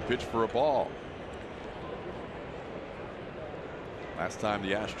Marisnick takes a pitch for a ball. Last time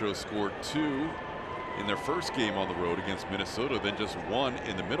the Astros scored 2 in their first game on the road against Minnesota, then just 1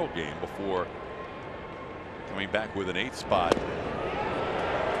 in the middle game before coming back with an 8th spot in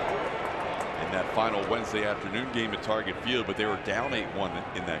that final Wednesday afternoon game at Target Field. But they were down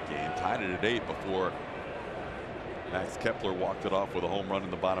 8-1 in that game, tied it at 8 before Max Kepler walked it off with a home run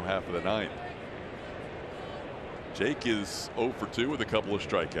in the bottom half of the 9th. Jake is 0 for 2 with a couple of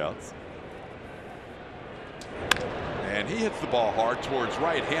strikeouts. And he hits the ball hard towards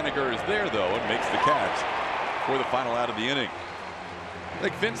right. Haniger is there, though, and makes the catch for the final out of the inning.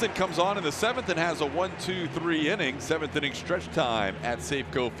 Nick Vincent comes on in the 7th and has a 1-2-3 inning. 7th inning stretch time at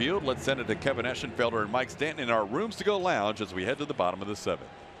Safeco Field. Let's send it to Kevin Eschenfelder and Mike Stanton in our Rooms to Go lounge as we head to the bottom of the 7th.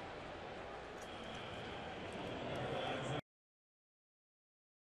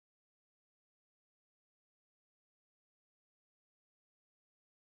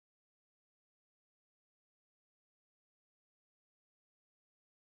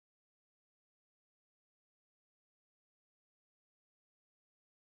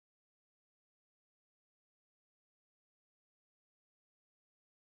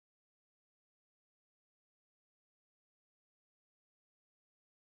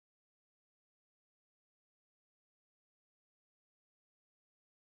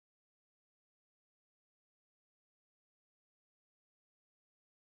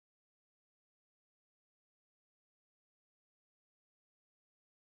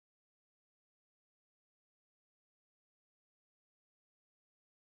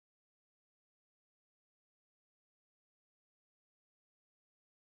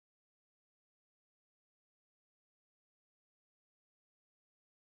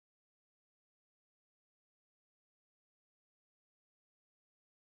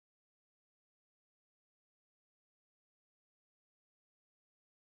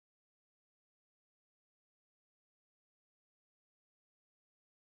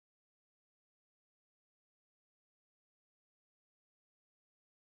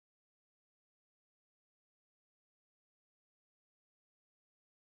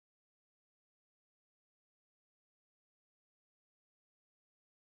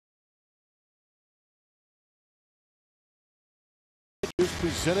 Is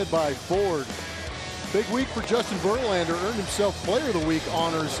presented by Ford. Big week for Justin Verlander. Earned himself Player of the Week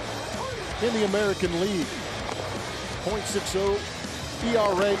honors in the American League. .60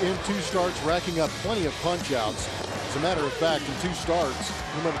 ERA in 2 starts, racking up plenty of punch-outs. As a matter of fact, in 2 starts,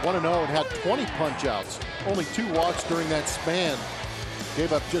 he went 1-0 and had 20 punch-outs. Only 2 walks during that span.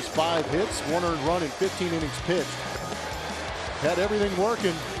 Gave up just 5 hits, 1 earned run in 15 innings pitched. Had everything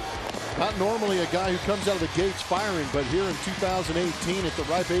working. Not normally a guy who comes out of the gates firing, but here in 2018 at the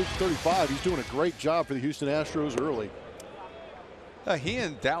ripe age of 35, he's doing a great job for the Houston Astros early. He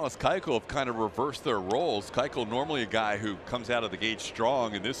and Dallas Keuchel have kind of reversed their roles. Keuchel normally a guy who comes out of the gate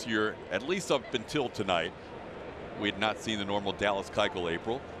strong, and this year, at least up until tonight, we had not seen the normal Dallas Keuchel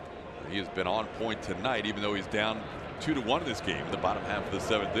April. He has been on point tonight, even though he's down 2-1 in this game in the bottom half of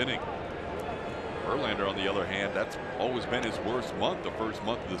the 7th inning. Verlander, on the other hand, that's always been his worst month, the first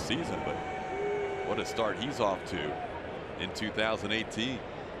month of the season, but what a start he's off to in 2018.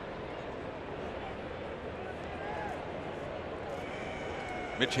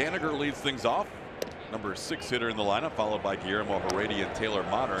 Mitch Haniger leads things off. Number 6 hitter in the lineup, followed by Guillermo Heredia and Taylor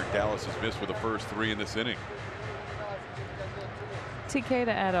Motter. And Dallas has missed with the first 3 in this inning. TK,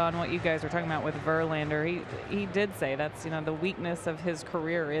 to add on what you guys were talking about with Verlander, he did say that's, the weakness of his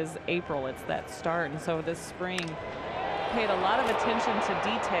career is April. It's that start. And so this spring paid a lot of attention to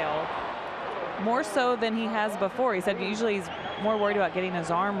detail, more so than he has before. He said usually he's more worried about getting his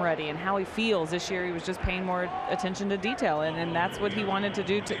arm ready and how he feels. This year he was just paying more attention to detail, and that's what he wanted to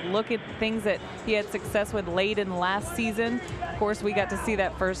do, to look at things that he had success with late in last season. Of course, we got to see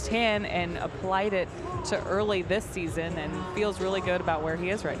that firsthand and applied it to early this season, and feels really good about where he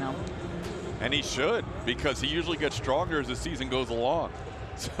is right now. And he should, because he usually gets stronger as the season goes along.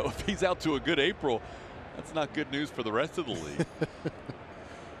 So if he's out to a good April, that's not good news for the rest of the league.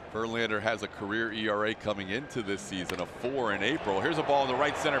 Verlander has a career ERA coming into this season of 4 in April. Here's a ball in the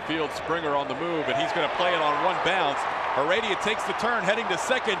right center field. Springer on the move, and he's going to play it on 1 bounce. Heredia takes the turn, heading to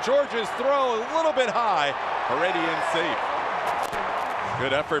second. George's throw a little bit high. Heredia in safe.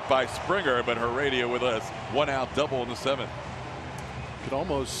 Good effort by Springer, but Heredia with us 1-out double in the 7th. Could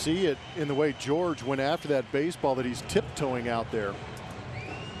almost see it in the way George went after that baseball, that he's tiptoeing out there.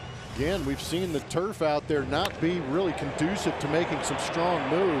 Again, we've seen the turf out there not be really conducive to making some strong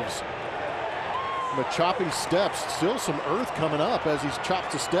moves. The choppy steps, still some earth coming up as he's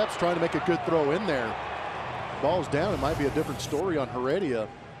chopped the steps, trying to make a good throw in there. Ball's down, it might be a different story on Heredia.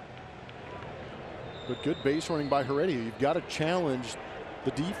 But good base running by Heredia. You've got to challenge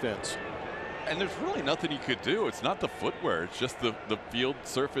the defense. And there's really nothing he could do. It's not the footwear, it's just the field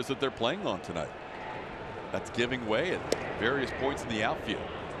surface that they're playing on tonight. That's giving way at various points in the outfield.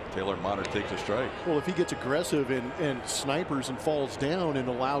 Taylor Motter takes a strike. Well, if he gets aggressive and snipers and falls down and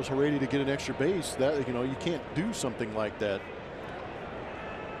allows Heredia to get an extra base, that, you can't do something like that.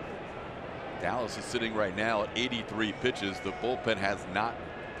 Dallas is sitting right now at 83 pitches. The bullpen has not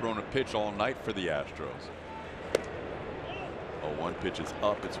thrown a pitch all night for the Astros. 0-1 pitch is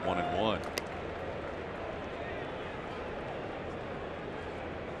up. It's 1-1.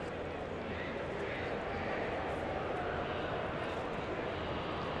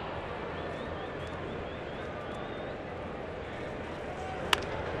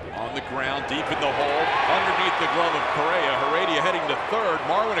 On the ground, deep in the hole, underneath the glove of Correa. Heredia heading to third.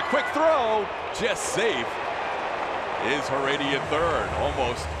 Marwin, a quick throw, just safe. Is Heredia third?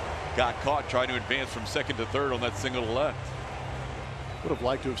 Almost got caught trying to advance from second to third on that single to left. Would have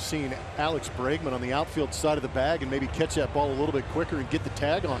liked to have seen Alex Bregman on the outfield side of the bag and maybe catch that ball a little bit quicker and get the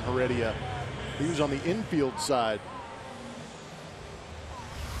tag on Heredia. He was on the infield side.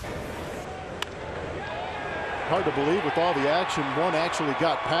 Hard to believe with all the action, one actually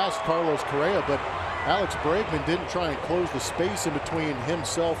got past Carlos Correa, but Alex Bregman didn't try and close the space in between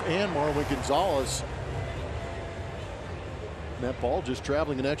himself and Marwin Gonzalez. And that ball just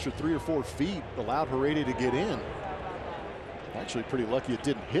traveling an extra 3 or 4 feet allowed Heredia to get in. Actually pretty lucky it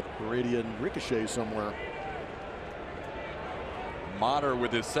didn't hit Heredia and ricochet somewhere. Motter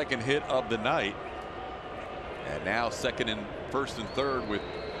with his second hit of the night. And now second and first and third with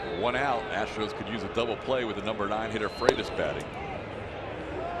 1 out. Astros could use a double play with the number 9 hitter Freitas batting.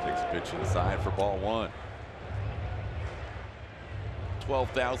 Takes a pitch inside for ball 1.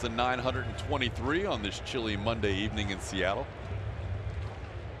 12,923 on this chilly Monday evening in Seattle.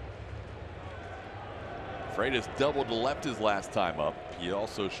 Freitas doubled to left his last time up. He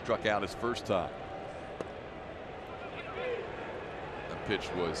also struck out his first time. The pitch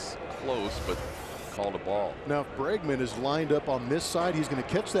was close, but called a ball. Now, if Bregman is lined up on this side, he's going to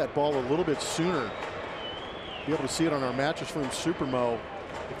catch that ball a little bit sooner. Be able to see it on our Mattress Firm Supermo.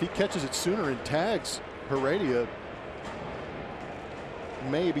 If he catches it sooner and tags Heredia,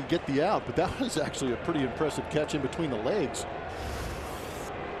 maybe get the out, but that was actually a pretty impressive catch in between the legs.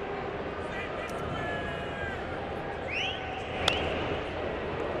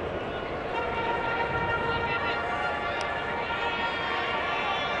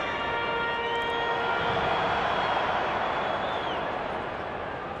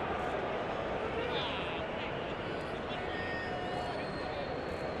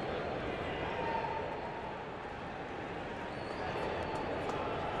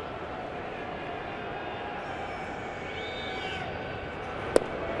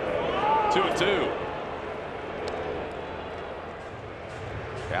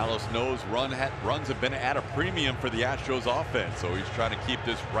 Dallas knows runs have been at a premium for the Astros offense, so he's trying to keep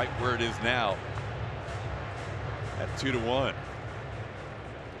this right where it is now at 2-1.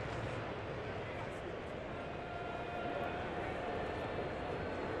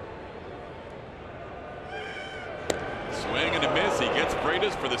 Swing and a miss. He gets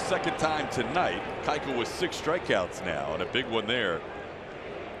Freitas for the second time tonight. Keuchel with 6 strikeouts now, and a big one there.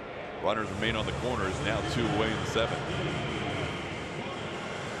 Runners remain on the corners, now 2 away in the 7th.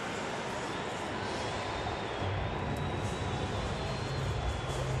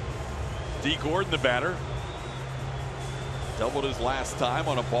 D. Gordon, the batter, doubled his last time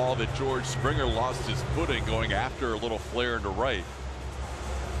on a ball that George Springer lost his footing going after, a little flare into right.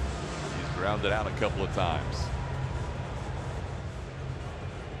 He's grounded out a couple of times.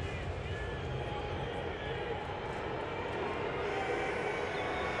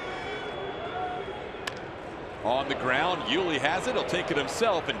 On the ground, Yuli has it. He'll take it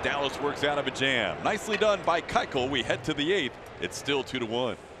himself, and Dallas works out of a jam. Nicely done by Keuchel. We head to the 8th. It's still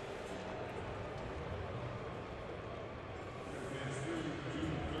 2-1.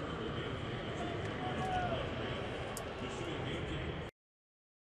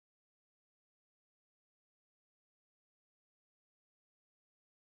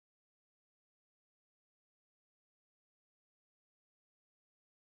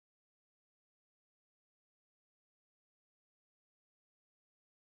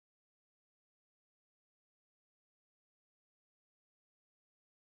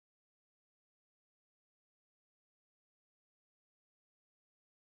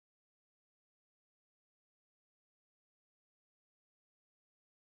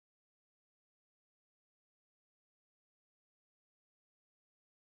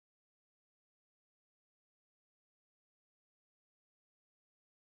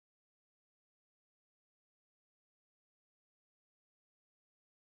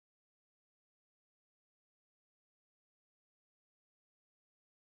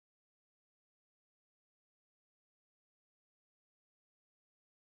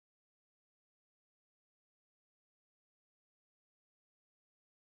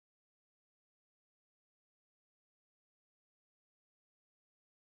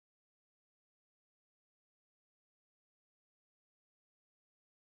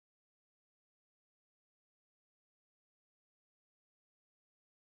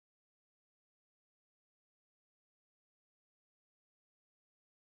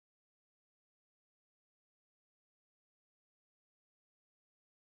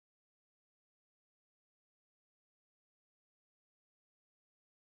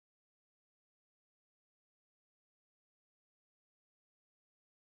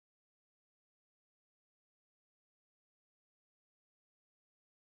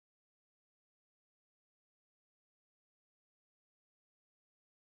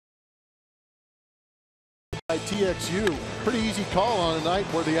 TXU. Pretty easy call on a night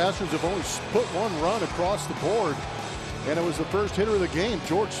where the Astros have only put 1 run across the board, and it was the first hitter of the game,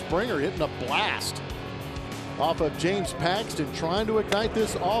 George Springer, hitting a blast off of James Paxton, trying to ignite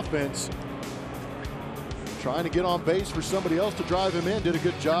this offense, trying to get on base for somebody else to drive him in. Did a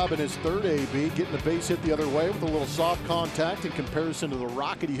good job in his 3rd AB, getting the base hit the other way with a little soft contact in comparison to the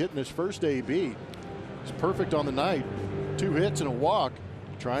rocket he hit in his 1st AB. He's perfect on the night. 2 hits and a walk,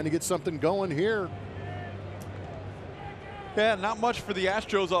 trying to get something going here. Yeah, not much for the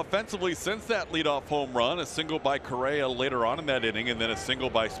Astros offensively since that leadoff home run. A single by Correa later on in that inning, and then a single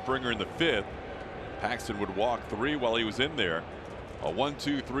by Springer in the 5th. Paxton would walk 3 while he was in there. A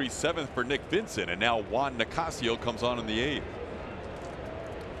 1-2-3 7th for Nick Vincent, and now Juan Nicasio comes on in the 8th.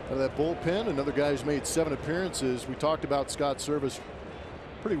 Out of that bullpen, another guy who's made 7 appearances. We talked about Scott Service,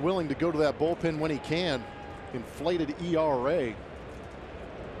 pretty willing to go to that bullpen when he can. Inflated ERA.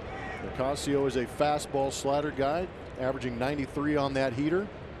 Nicasio is a fastball slider guy, averaging 93 on that heater.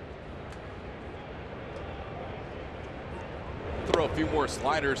 Throw a few more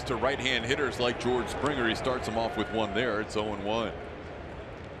sliders to right-hand hitters like George Springer. He starts them off with 1 there. It's 0-1.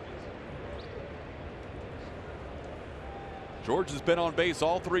 George has been on base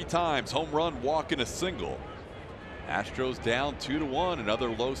all 3 times. Home run, walk, and a single. Astros down 2-1. Another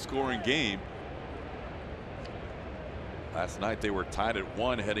low-scoring game. Last night they were tied at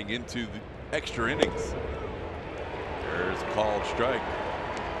 1 heading into the extra innings. There's a called strike.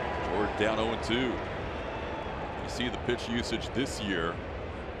 George down 0-2. You see the pitch usage this year.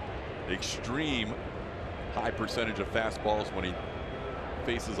 Extreme high percentage of fastballs when he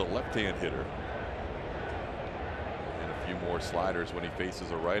faces a left-hand hitter. And a few more sliders when he faces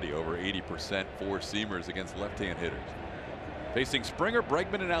a righty. Over 80% four-seamers against left-hand hitters. Facing Springer,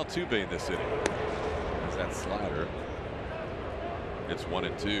 Bregman, and Altuve in this inning. There's that slider. It's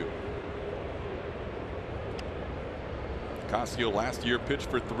 1-2. Casio last year pitched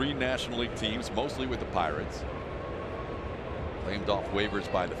for 3 National League teams, mostly with the Pirates. Claimed off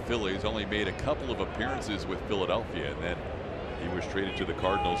waivers by the Phillies, only made a couple of appearances with Philadelphia, and then he was traded to the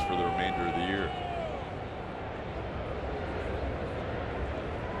Cardinals for the remainder of the year.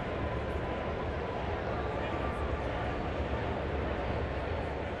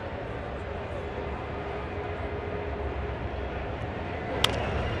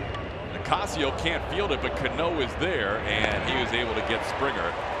 Casio can't field it, but Cano is there, and he was able to get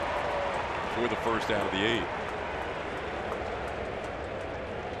Springer for the first out of the 8th.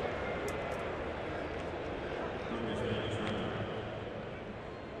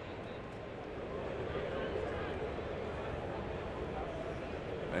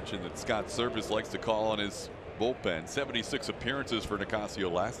 Mentioned that Scott Servais likes to call on his bullpen. 76 appearances for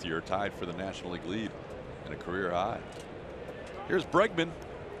Nicasio last year, tied for the National League lead and a career high. Here's Bregman.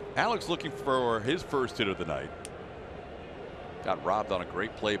 Alex looking for his first hit of the night. Got robbed on a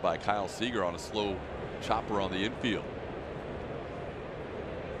great play by Kyle Seager on a slow chopper on the infield.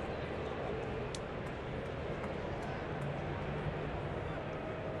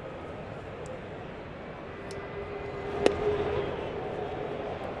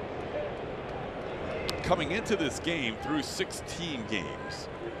 Coming into this game through 16 games,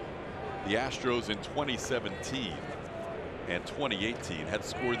 the Astros in 2017 and 2018 had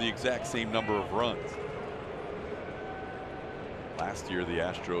scored the exact same number of runs. Last year the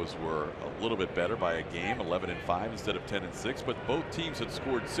Astros were a little bit better by a game, 11-5 instead of 10-6, but both teams had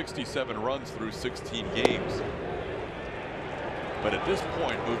scored 67 runs through 16 games. But at this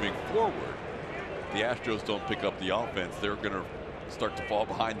point moving forward, the Astros don't pick up the offense, they're going to start to fall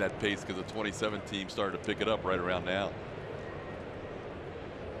behind that pace because the 27 team started to pick it up right around now.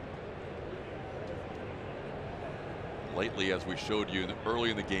 Lately, as we showed you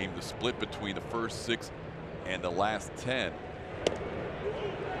early in the game, the split between the first 6 and the last 10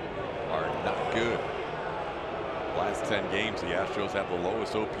 are not good. Last 10 games, the Astros have the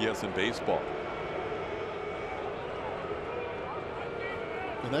lowest OPS in baseball.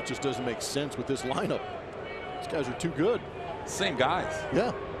 And that just doesn't make sense with this lineup. These guys are too good. Same guys.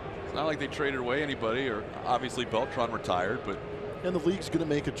 Yeah. It's not like they traded away anybody, or obviously Beltran retired, but. And the league's going to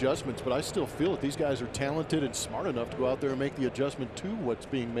make adjustments, but I still feel that these guys are talented and smart enough to go out there and make the adjustment to what's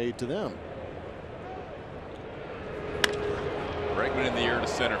being made to them. Bregman in the air to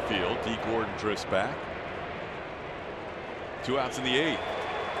center field. D. Gordon drifts back. 2 outs in the 8th.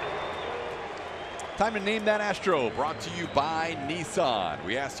 Time to name that Astro, brought to you by Nissan.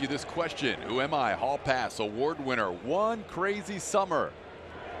 We asked you this question: who am I? Hall Pass award winner, one crazy summer.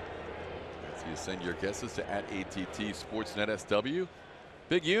 So you send your guesses to @ATT Sportsnet SW.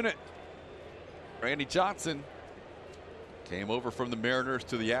 Big unit. Randy Johnson came over from the Mariners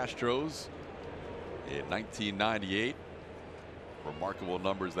to the Astros in 1998. Remarkable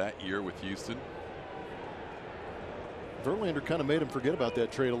numbers that year with Houston. Verlander kind of made him forget about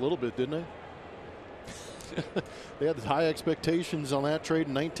that trade a little bit, didn't they? They had the high expectations on that trade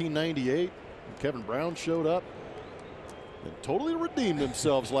in 1998. Kevin Brown showed up and totally redeemed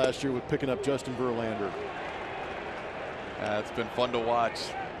themselves last year with picking up Justin Verlander. It's been fun to watch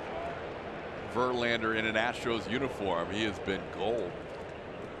Verlander in an Astros uniform. He has been gold.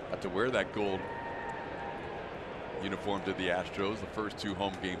 Got to wear that gold uniform to the Astros the first 2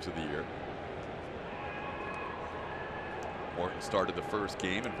 home games of the year. Morton started the first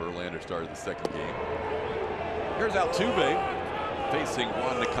game and Verlander started the second game. Here's Altuve facing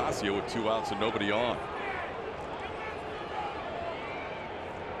Juan Nicasio with 2 outs and nobody on.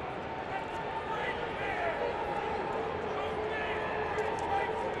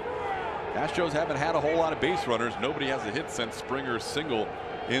 Astros haven't had a whole lot of base runners. Nobody has a hit since Springer's single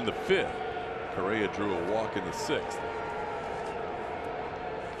in the 5th. Correa drew a walk in the 6th.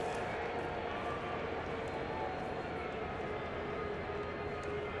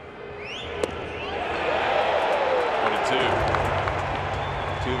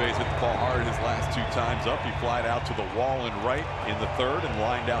 Altuve's hit the ball hard his last 2 times comes up. He flied out to the wall and right in the third and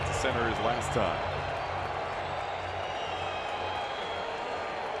lined out to center his last time.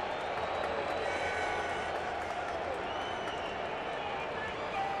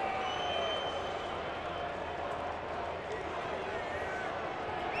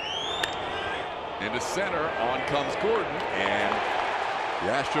 Into center, on comes Gordon, and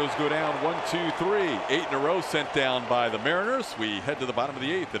the Astros go down 1-2-3. 8 in a row sent down by the Mariners. We head to the bottom of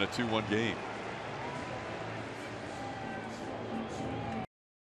the 8th in a 2-1 game.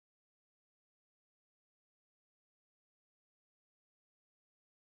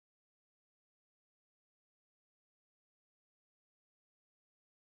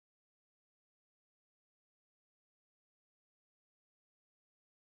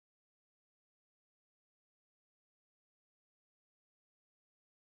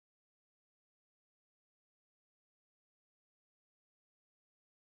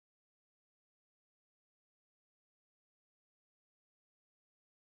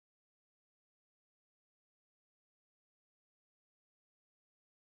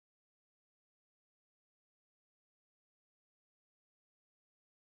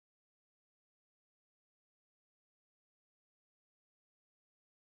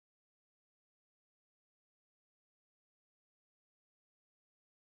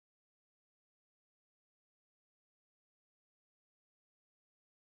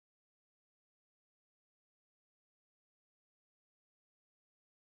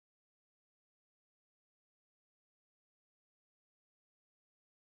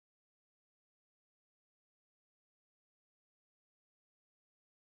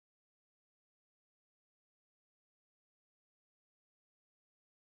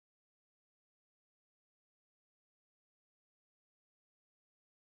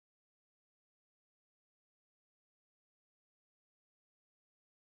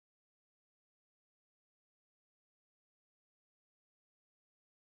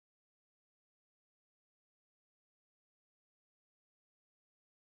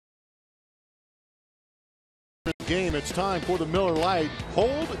 Game, it's time for the Miller Lite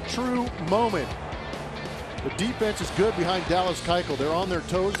Hold True moment. The defense is good behind Dallas Keuchel. They're on their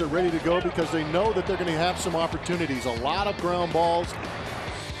toes. They're ready to go because they know that they're going to have some opportunities. A lot of ground balls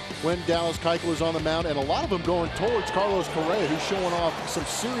when Dallas Keuchel is on the mound, and a lot of them going towards Carlos Correa, who's showing off some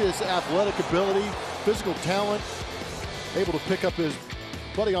serious athletic ability, physical talent, able to pick up his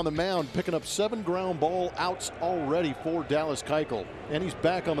buddy on the mound, picking up 7 ground ball outs already for Dallas Keuchel, and he's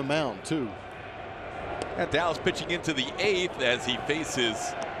back on the mound too. And Dallas pitching into the 8th as he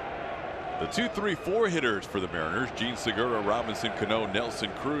faces the 2-3-4 hitters for the Mariners. Gene Segura, Robinson Cano, Nelson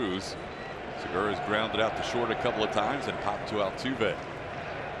Cruz. Segura's grounded out to short a couple of times and popped to Altuve.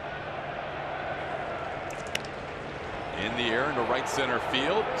 In the air into right center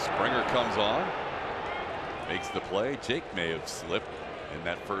field. Springer comes on. Makes the play. Jake may have slipped in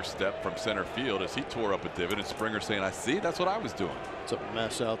that first step from center field as he tore up a divot, and Springer saying, I see, that's what I was doing. It's a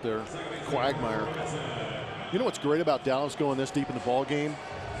mess out there. Quagmire. You know what's great about Dallas going this deep in the ball game,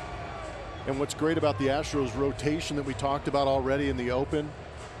 and what's great about the Astros rotation that we talked about already in the open,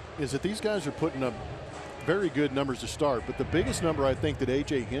 is that these guys are putting up very good numbers to start. But the biggest number I think that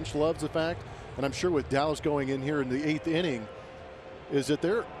AJ Hinch loves the fact, and I'm sure with Dallas going in here in the 8th inning, is that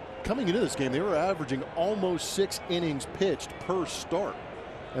they're coming into this game, they were averaging almost 6 innings pitched per start.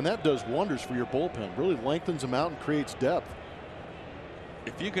 And that does wonders for your bullpen. Really lengthens them out and creates depth.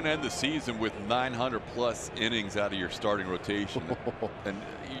 If you can end the season with 900+ innings out of your starting rotation, and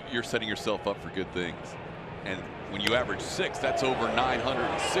you're setting yourself up for good things. And when you average 6, that's over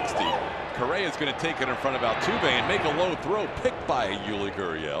 960. Correa is going to take it in front of Altuve and make a low throw, picked by Yuli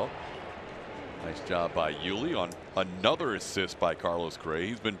Gurriel. Nice job by Yuli on another assist by Carlos Correa.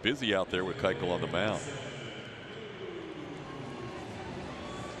 He's been busy out there with Keuchel on the mound.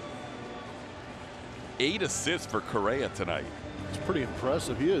 Eight assists for Correa tonight. It's pretty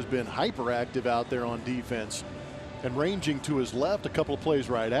impressive. He has been hyperactive out there on defense and ranging to his left, a couple of plays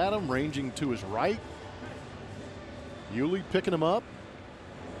right at him, ranging to his right. Yuli picking him up.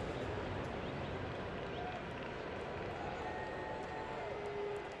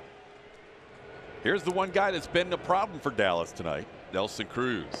 Here's the one guy that's been a problem for Dallas tonight, Nelson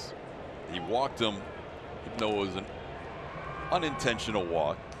Cruz. He walked him, even though it was an unintentional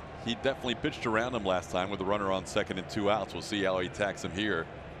walk. He definitely pitched around him last time with a runner on second and 2 outs. We'll see how he attacks him here.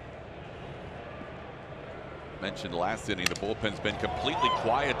 Mentioned last inning, the bullpen's been completely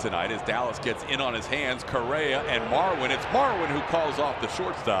quiet tonight as Dallas gets in on his hands. Correa and Marwin. It's Marwin who calls off the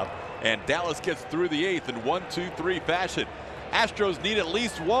shortstop, and Dallas gets through the 8th in 1-2-3 fashion. Astros need at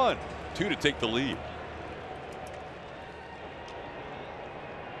least 1, 2 to take the lead.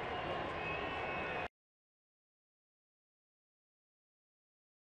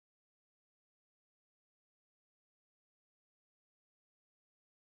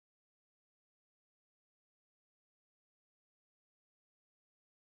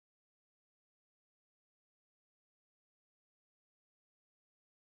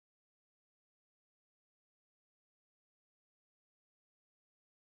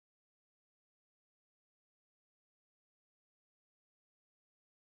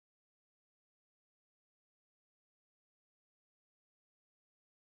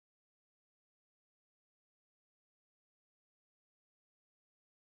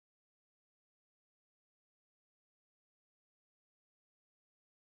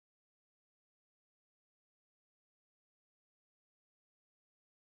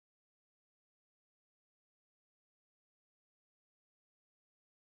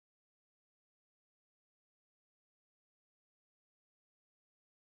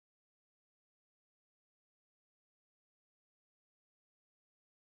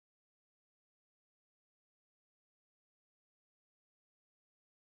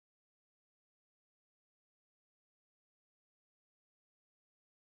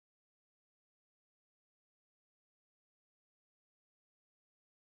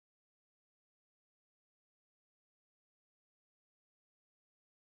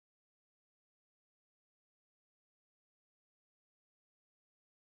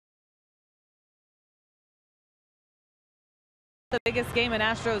 the biggest game in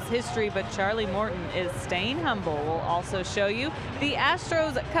Astros history, but Charlie Morton is staying humble. We'll also show you the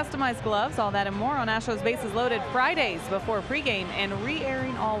Astros customized gloves, all that and more on Astros Bases Loaded Fridays before pregame and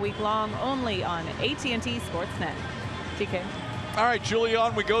re-airing all week long only on AT&T Sportsnet. TK. All right, Julie,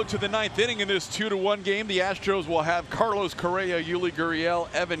 on we go to the 9th inning in this 2-1 game. The Astros will have Carlos Correa, Yuli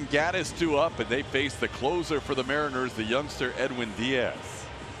Gurriel, Evan Gattis due up, and they face the closer for the Mariners, the youngster Edwin Diaz.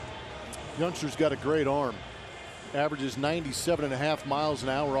 Youngster's got a great arm. Averages 97.5 miles an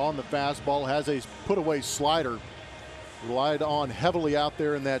hour on the fastball, has a put-away slider. Relied on heavily out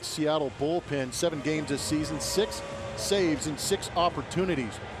there in that Seattle bullpen. 7 games this season, 6 saves in 6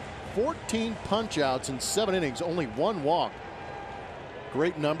 opportunities. 14 punch-outs in 7 innings, only 1 walk.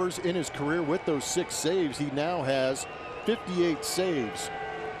 Great numbers in his career with those 6 saves. He now has 58 saves.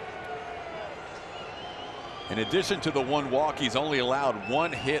 In addition to the 1 walk, he's only allowed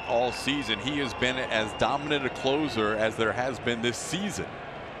 1 hit all season. He has been as dominant a closer as there has been this season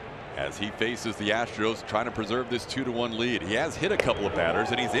as he faces the Astros trying to preserve this 2-1 lead. He has hit a couple of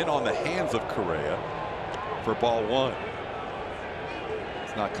batters, and he's in on the hands of Correa for ball 1.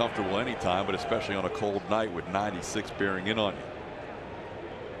 It's not comfortable anytime, but especially on a cold night with 96 bearing in on you.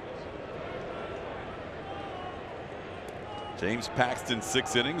 James Paxton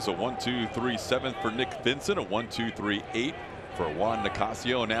 6 innings, a 1-2-3-7 for Nick Vincent, a 1-2-3-8 for Juan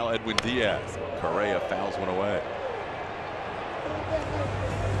Nicasio, and now Edwin Diaz. Correa fouls one away.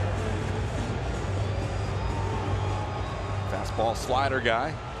 Fastball slider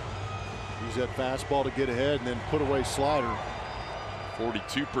guy. Use that fastball to get ahead and then put away slider.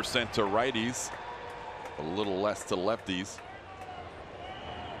 42% to righties, a little less to lefties.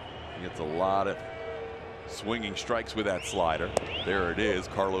 He gets a lot of swinging strikes with that slider. There it is.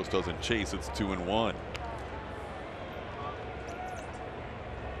 Carlos doesn't chase. It's 2-1.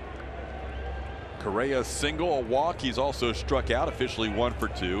 Correa single, a walk. He's also struck out, officially 1 for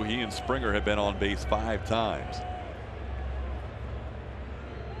 2. He and Springer have been on base 5 times.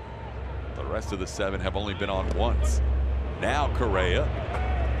 The rest of the 7 have only been on once. Now Correa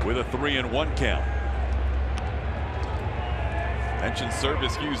with a 3-1 count. Mentioned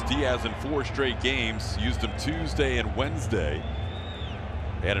service used Diaz in 4 straight games. Used him Tuesday and Wednesday.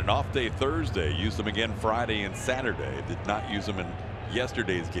 Had an off day Thursday. Used him again Friday and Saturday. Did not use him in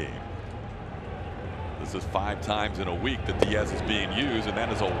yesterday's game. This is 5 times in a week that Diaz is being used, and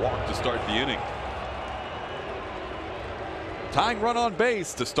that is a walk to start the inning. Tying run on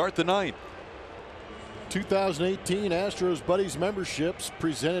base to start the 9th. 2018 Astros Buddies memberships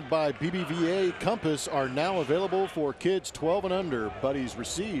presented by BBVA Compass are now available for kids 12 and under. Buddies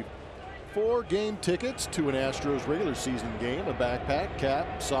receive 4 game tickets to an Astros regular season game, a backpack,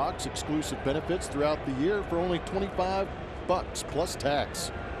 cap, socks, exclusive benefits throughout the year for only $25 plus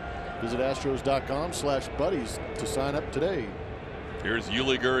tax. Visit astros.com/buddies to sign up today. Here's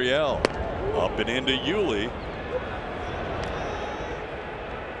Yuli Gurriel. Up and into Yuli.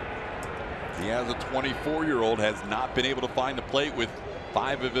 He has a 24-year-old, has not been able to find the plate with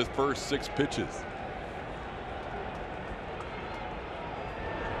 5 of his first 6 pitches.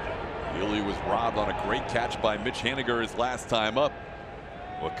 Yuli was robbed on a great catch by Mitch Haniger his last time up.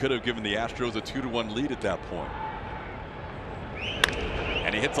 What could have given the Astros a 2-1 lead at that point.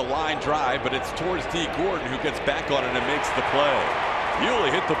 And he hits a line drive, but it's towards D. Gordon, who gets back on it and makes the play. Yuli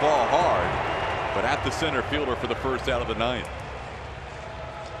hit the ball hard, but at the center fielder for the first out of the 9th.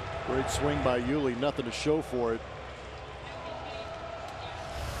 Great swing by Yuli, nothing to show for it.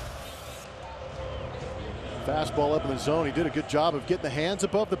 Fastball up in the zone. He did a good job of getting the hands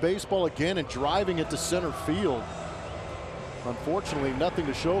above the baseball again and driving it to center field. Unfortunately, nothing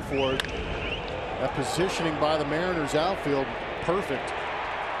to show for it. That positioning by the Mariners outfield, perfect.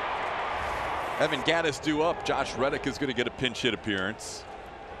 Evan Gattis due up. Josh Reddick is going to get a pinch hit appearance.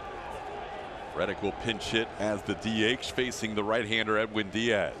 Reddick will pinch hit as the DH facing the right-hander Edwin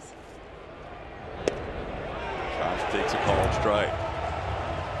Diaz. Josh takes a called strike.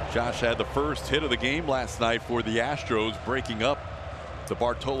 Josh had the first hit of the game last night for the Astros, breaking up the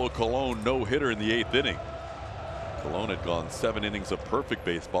Bartolo Colon no-hitter in the 8th inning. Colon had gone 7 innings of perfect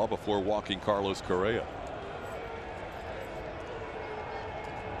baseball before walking Carlos Correa.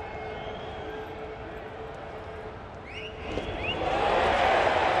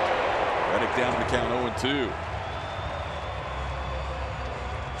 Down to count 0-2.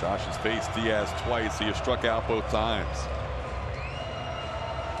 Josh has faced Diaz twice. He has struck out both times.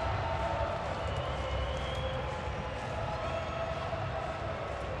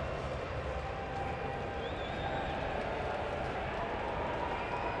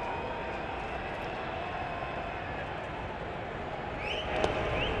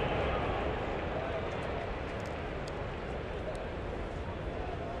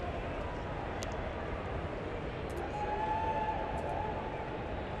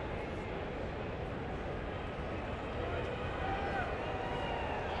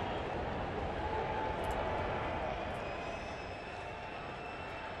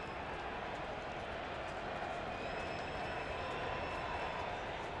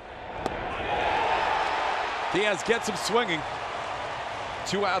 Diaz gets him swinging.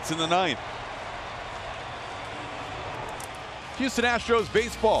 2 outs in the 9th. Houston Astros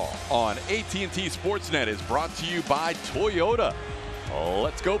baseball on AT&T Sportsnet is brought to you by Toyota.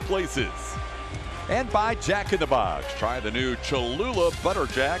 Let's go places. And by Jack in the Box. Try the new Cholula Butter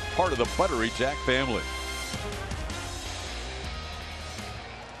Jack, part of the Buttery Jack family.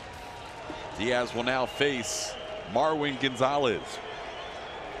 Diaz will now face Marwin Gonzalez.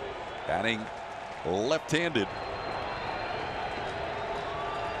 Batting left-handed.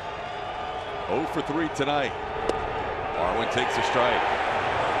 0 for 3 tonight. Marwin takes a strike.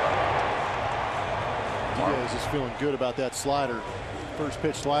 Diaz is feeling good about that slider. First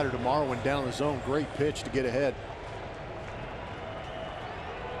pitch slider to Marwin down the zone. Great pitch to get ahead.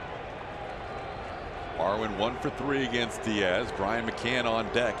 Marwin 1 for 3 against Diaz. Brian McCann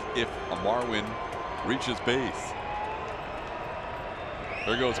on deck if a Marwin reaches base.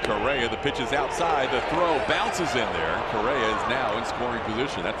 There goes Correa. The pitch is outside. The throw bounces in there. Correa is now in scoring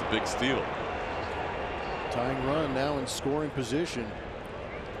position. That's a big steal. Tying run now in scoring position.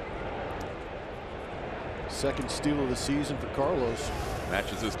 Second steal of the season for Carlos.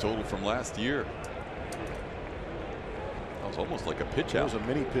 Matches his total from last year. That was almost like a pitch out. That was a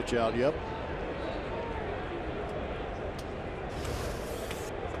mini pitch out, yep.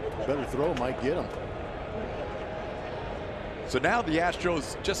 Better throw might get him. So now the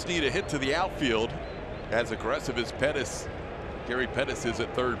Astros just need a hit to the outfield. As aggressive as Pettis, Gary Pettis is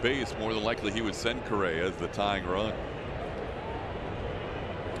at third base, more than likely he would send Correa as the tying run.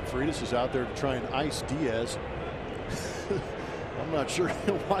 Freitas is out there to try and ice Diaz. I'm not sure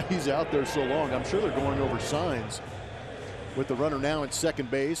why he's out there so long. I'm sure they're going over signs with the runner now at second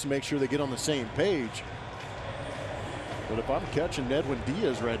base, make sure they get on the same page. But if I'm catching Edwin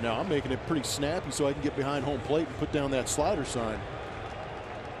Diaz right now, I'm making it pretty snappy so I can get behind home plate and put down that slider sign.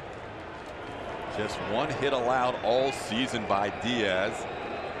 Just 1 hit allowed all season by Diaz.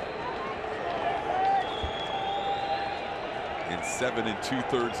 In 7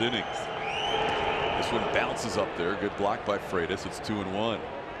 2/3 innings. This one bounces up there. Good block by Freitas. It's 2-1.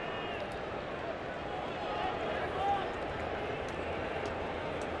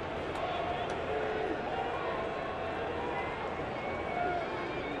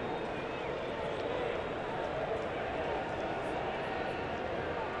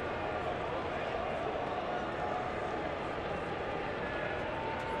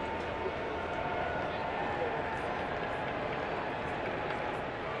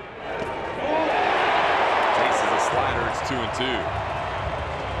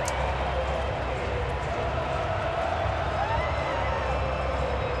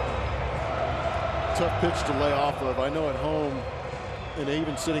 Tough pitch to lay off of. I know at home and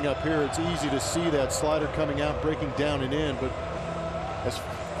even sitting up here it's easy to see that slider coming out, breaking down and in, but as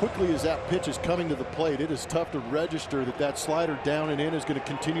quickly as that pitch is coming to the plate, it is tough to register that that slider down and in is going to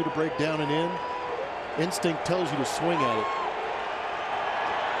continue to break down and in. Instinct tells you to swing at it.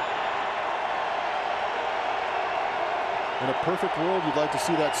 In a perfect world, you'd like to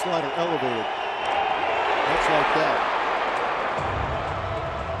see that slider elevated. That's like that.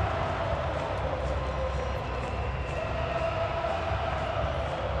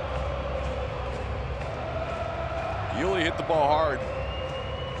 Yuli hit the ball hard.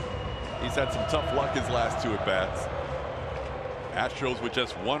 He's had some tough luck his last 2 at-bats. Astros with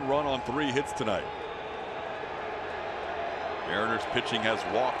just 1 run on 3 hits tonight. Mariners pitching has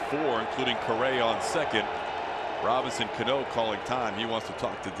walked 4, including Correa on second. Robinson Cano calling time. He wants to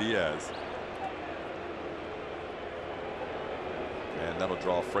talk to Diaz. And that'll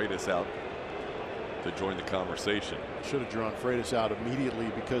draw Freitas out to join the conversation. Should have drawn Freitas out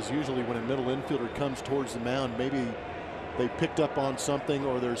immediately, because usually when a middle infielder comes towards the mound, maybe they picked up on something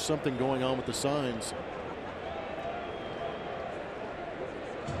or there's something going on with the signs.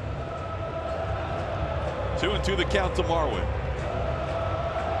 Two and two the count to Marwin.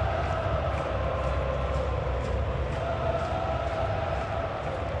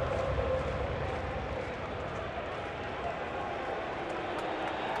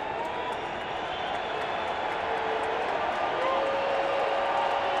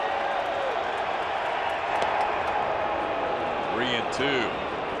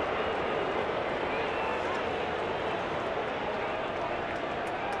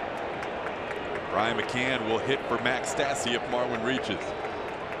 Brian McCann will hit for Max Stassi if Marwin reaches.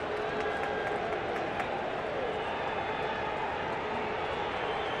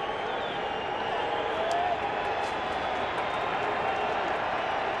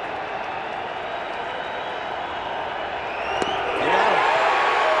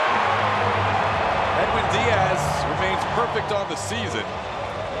 Edwin Diaz remains perfect on the season.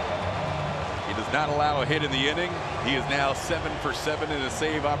 He does not allow a hit in the inning. He is now 7 for 7 in his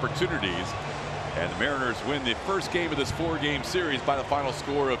save opportunities. And the Mariners win the first game of this 4-game series by the final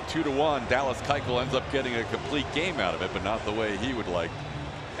score of 2-1. Dallas Keuchel ends up getting a complete game out of it, but not the way he would like,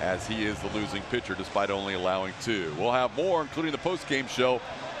 as he is the losing pitcher despite only allowing 2. We'll have more, including the post-game show,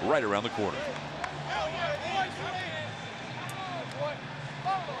 right around the corner.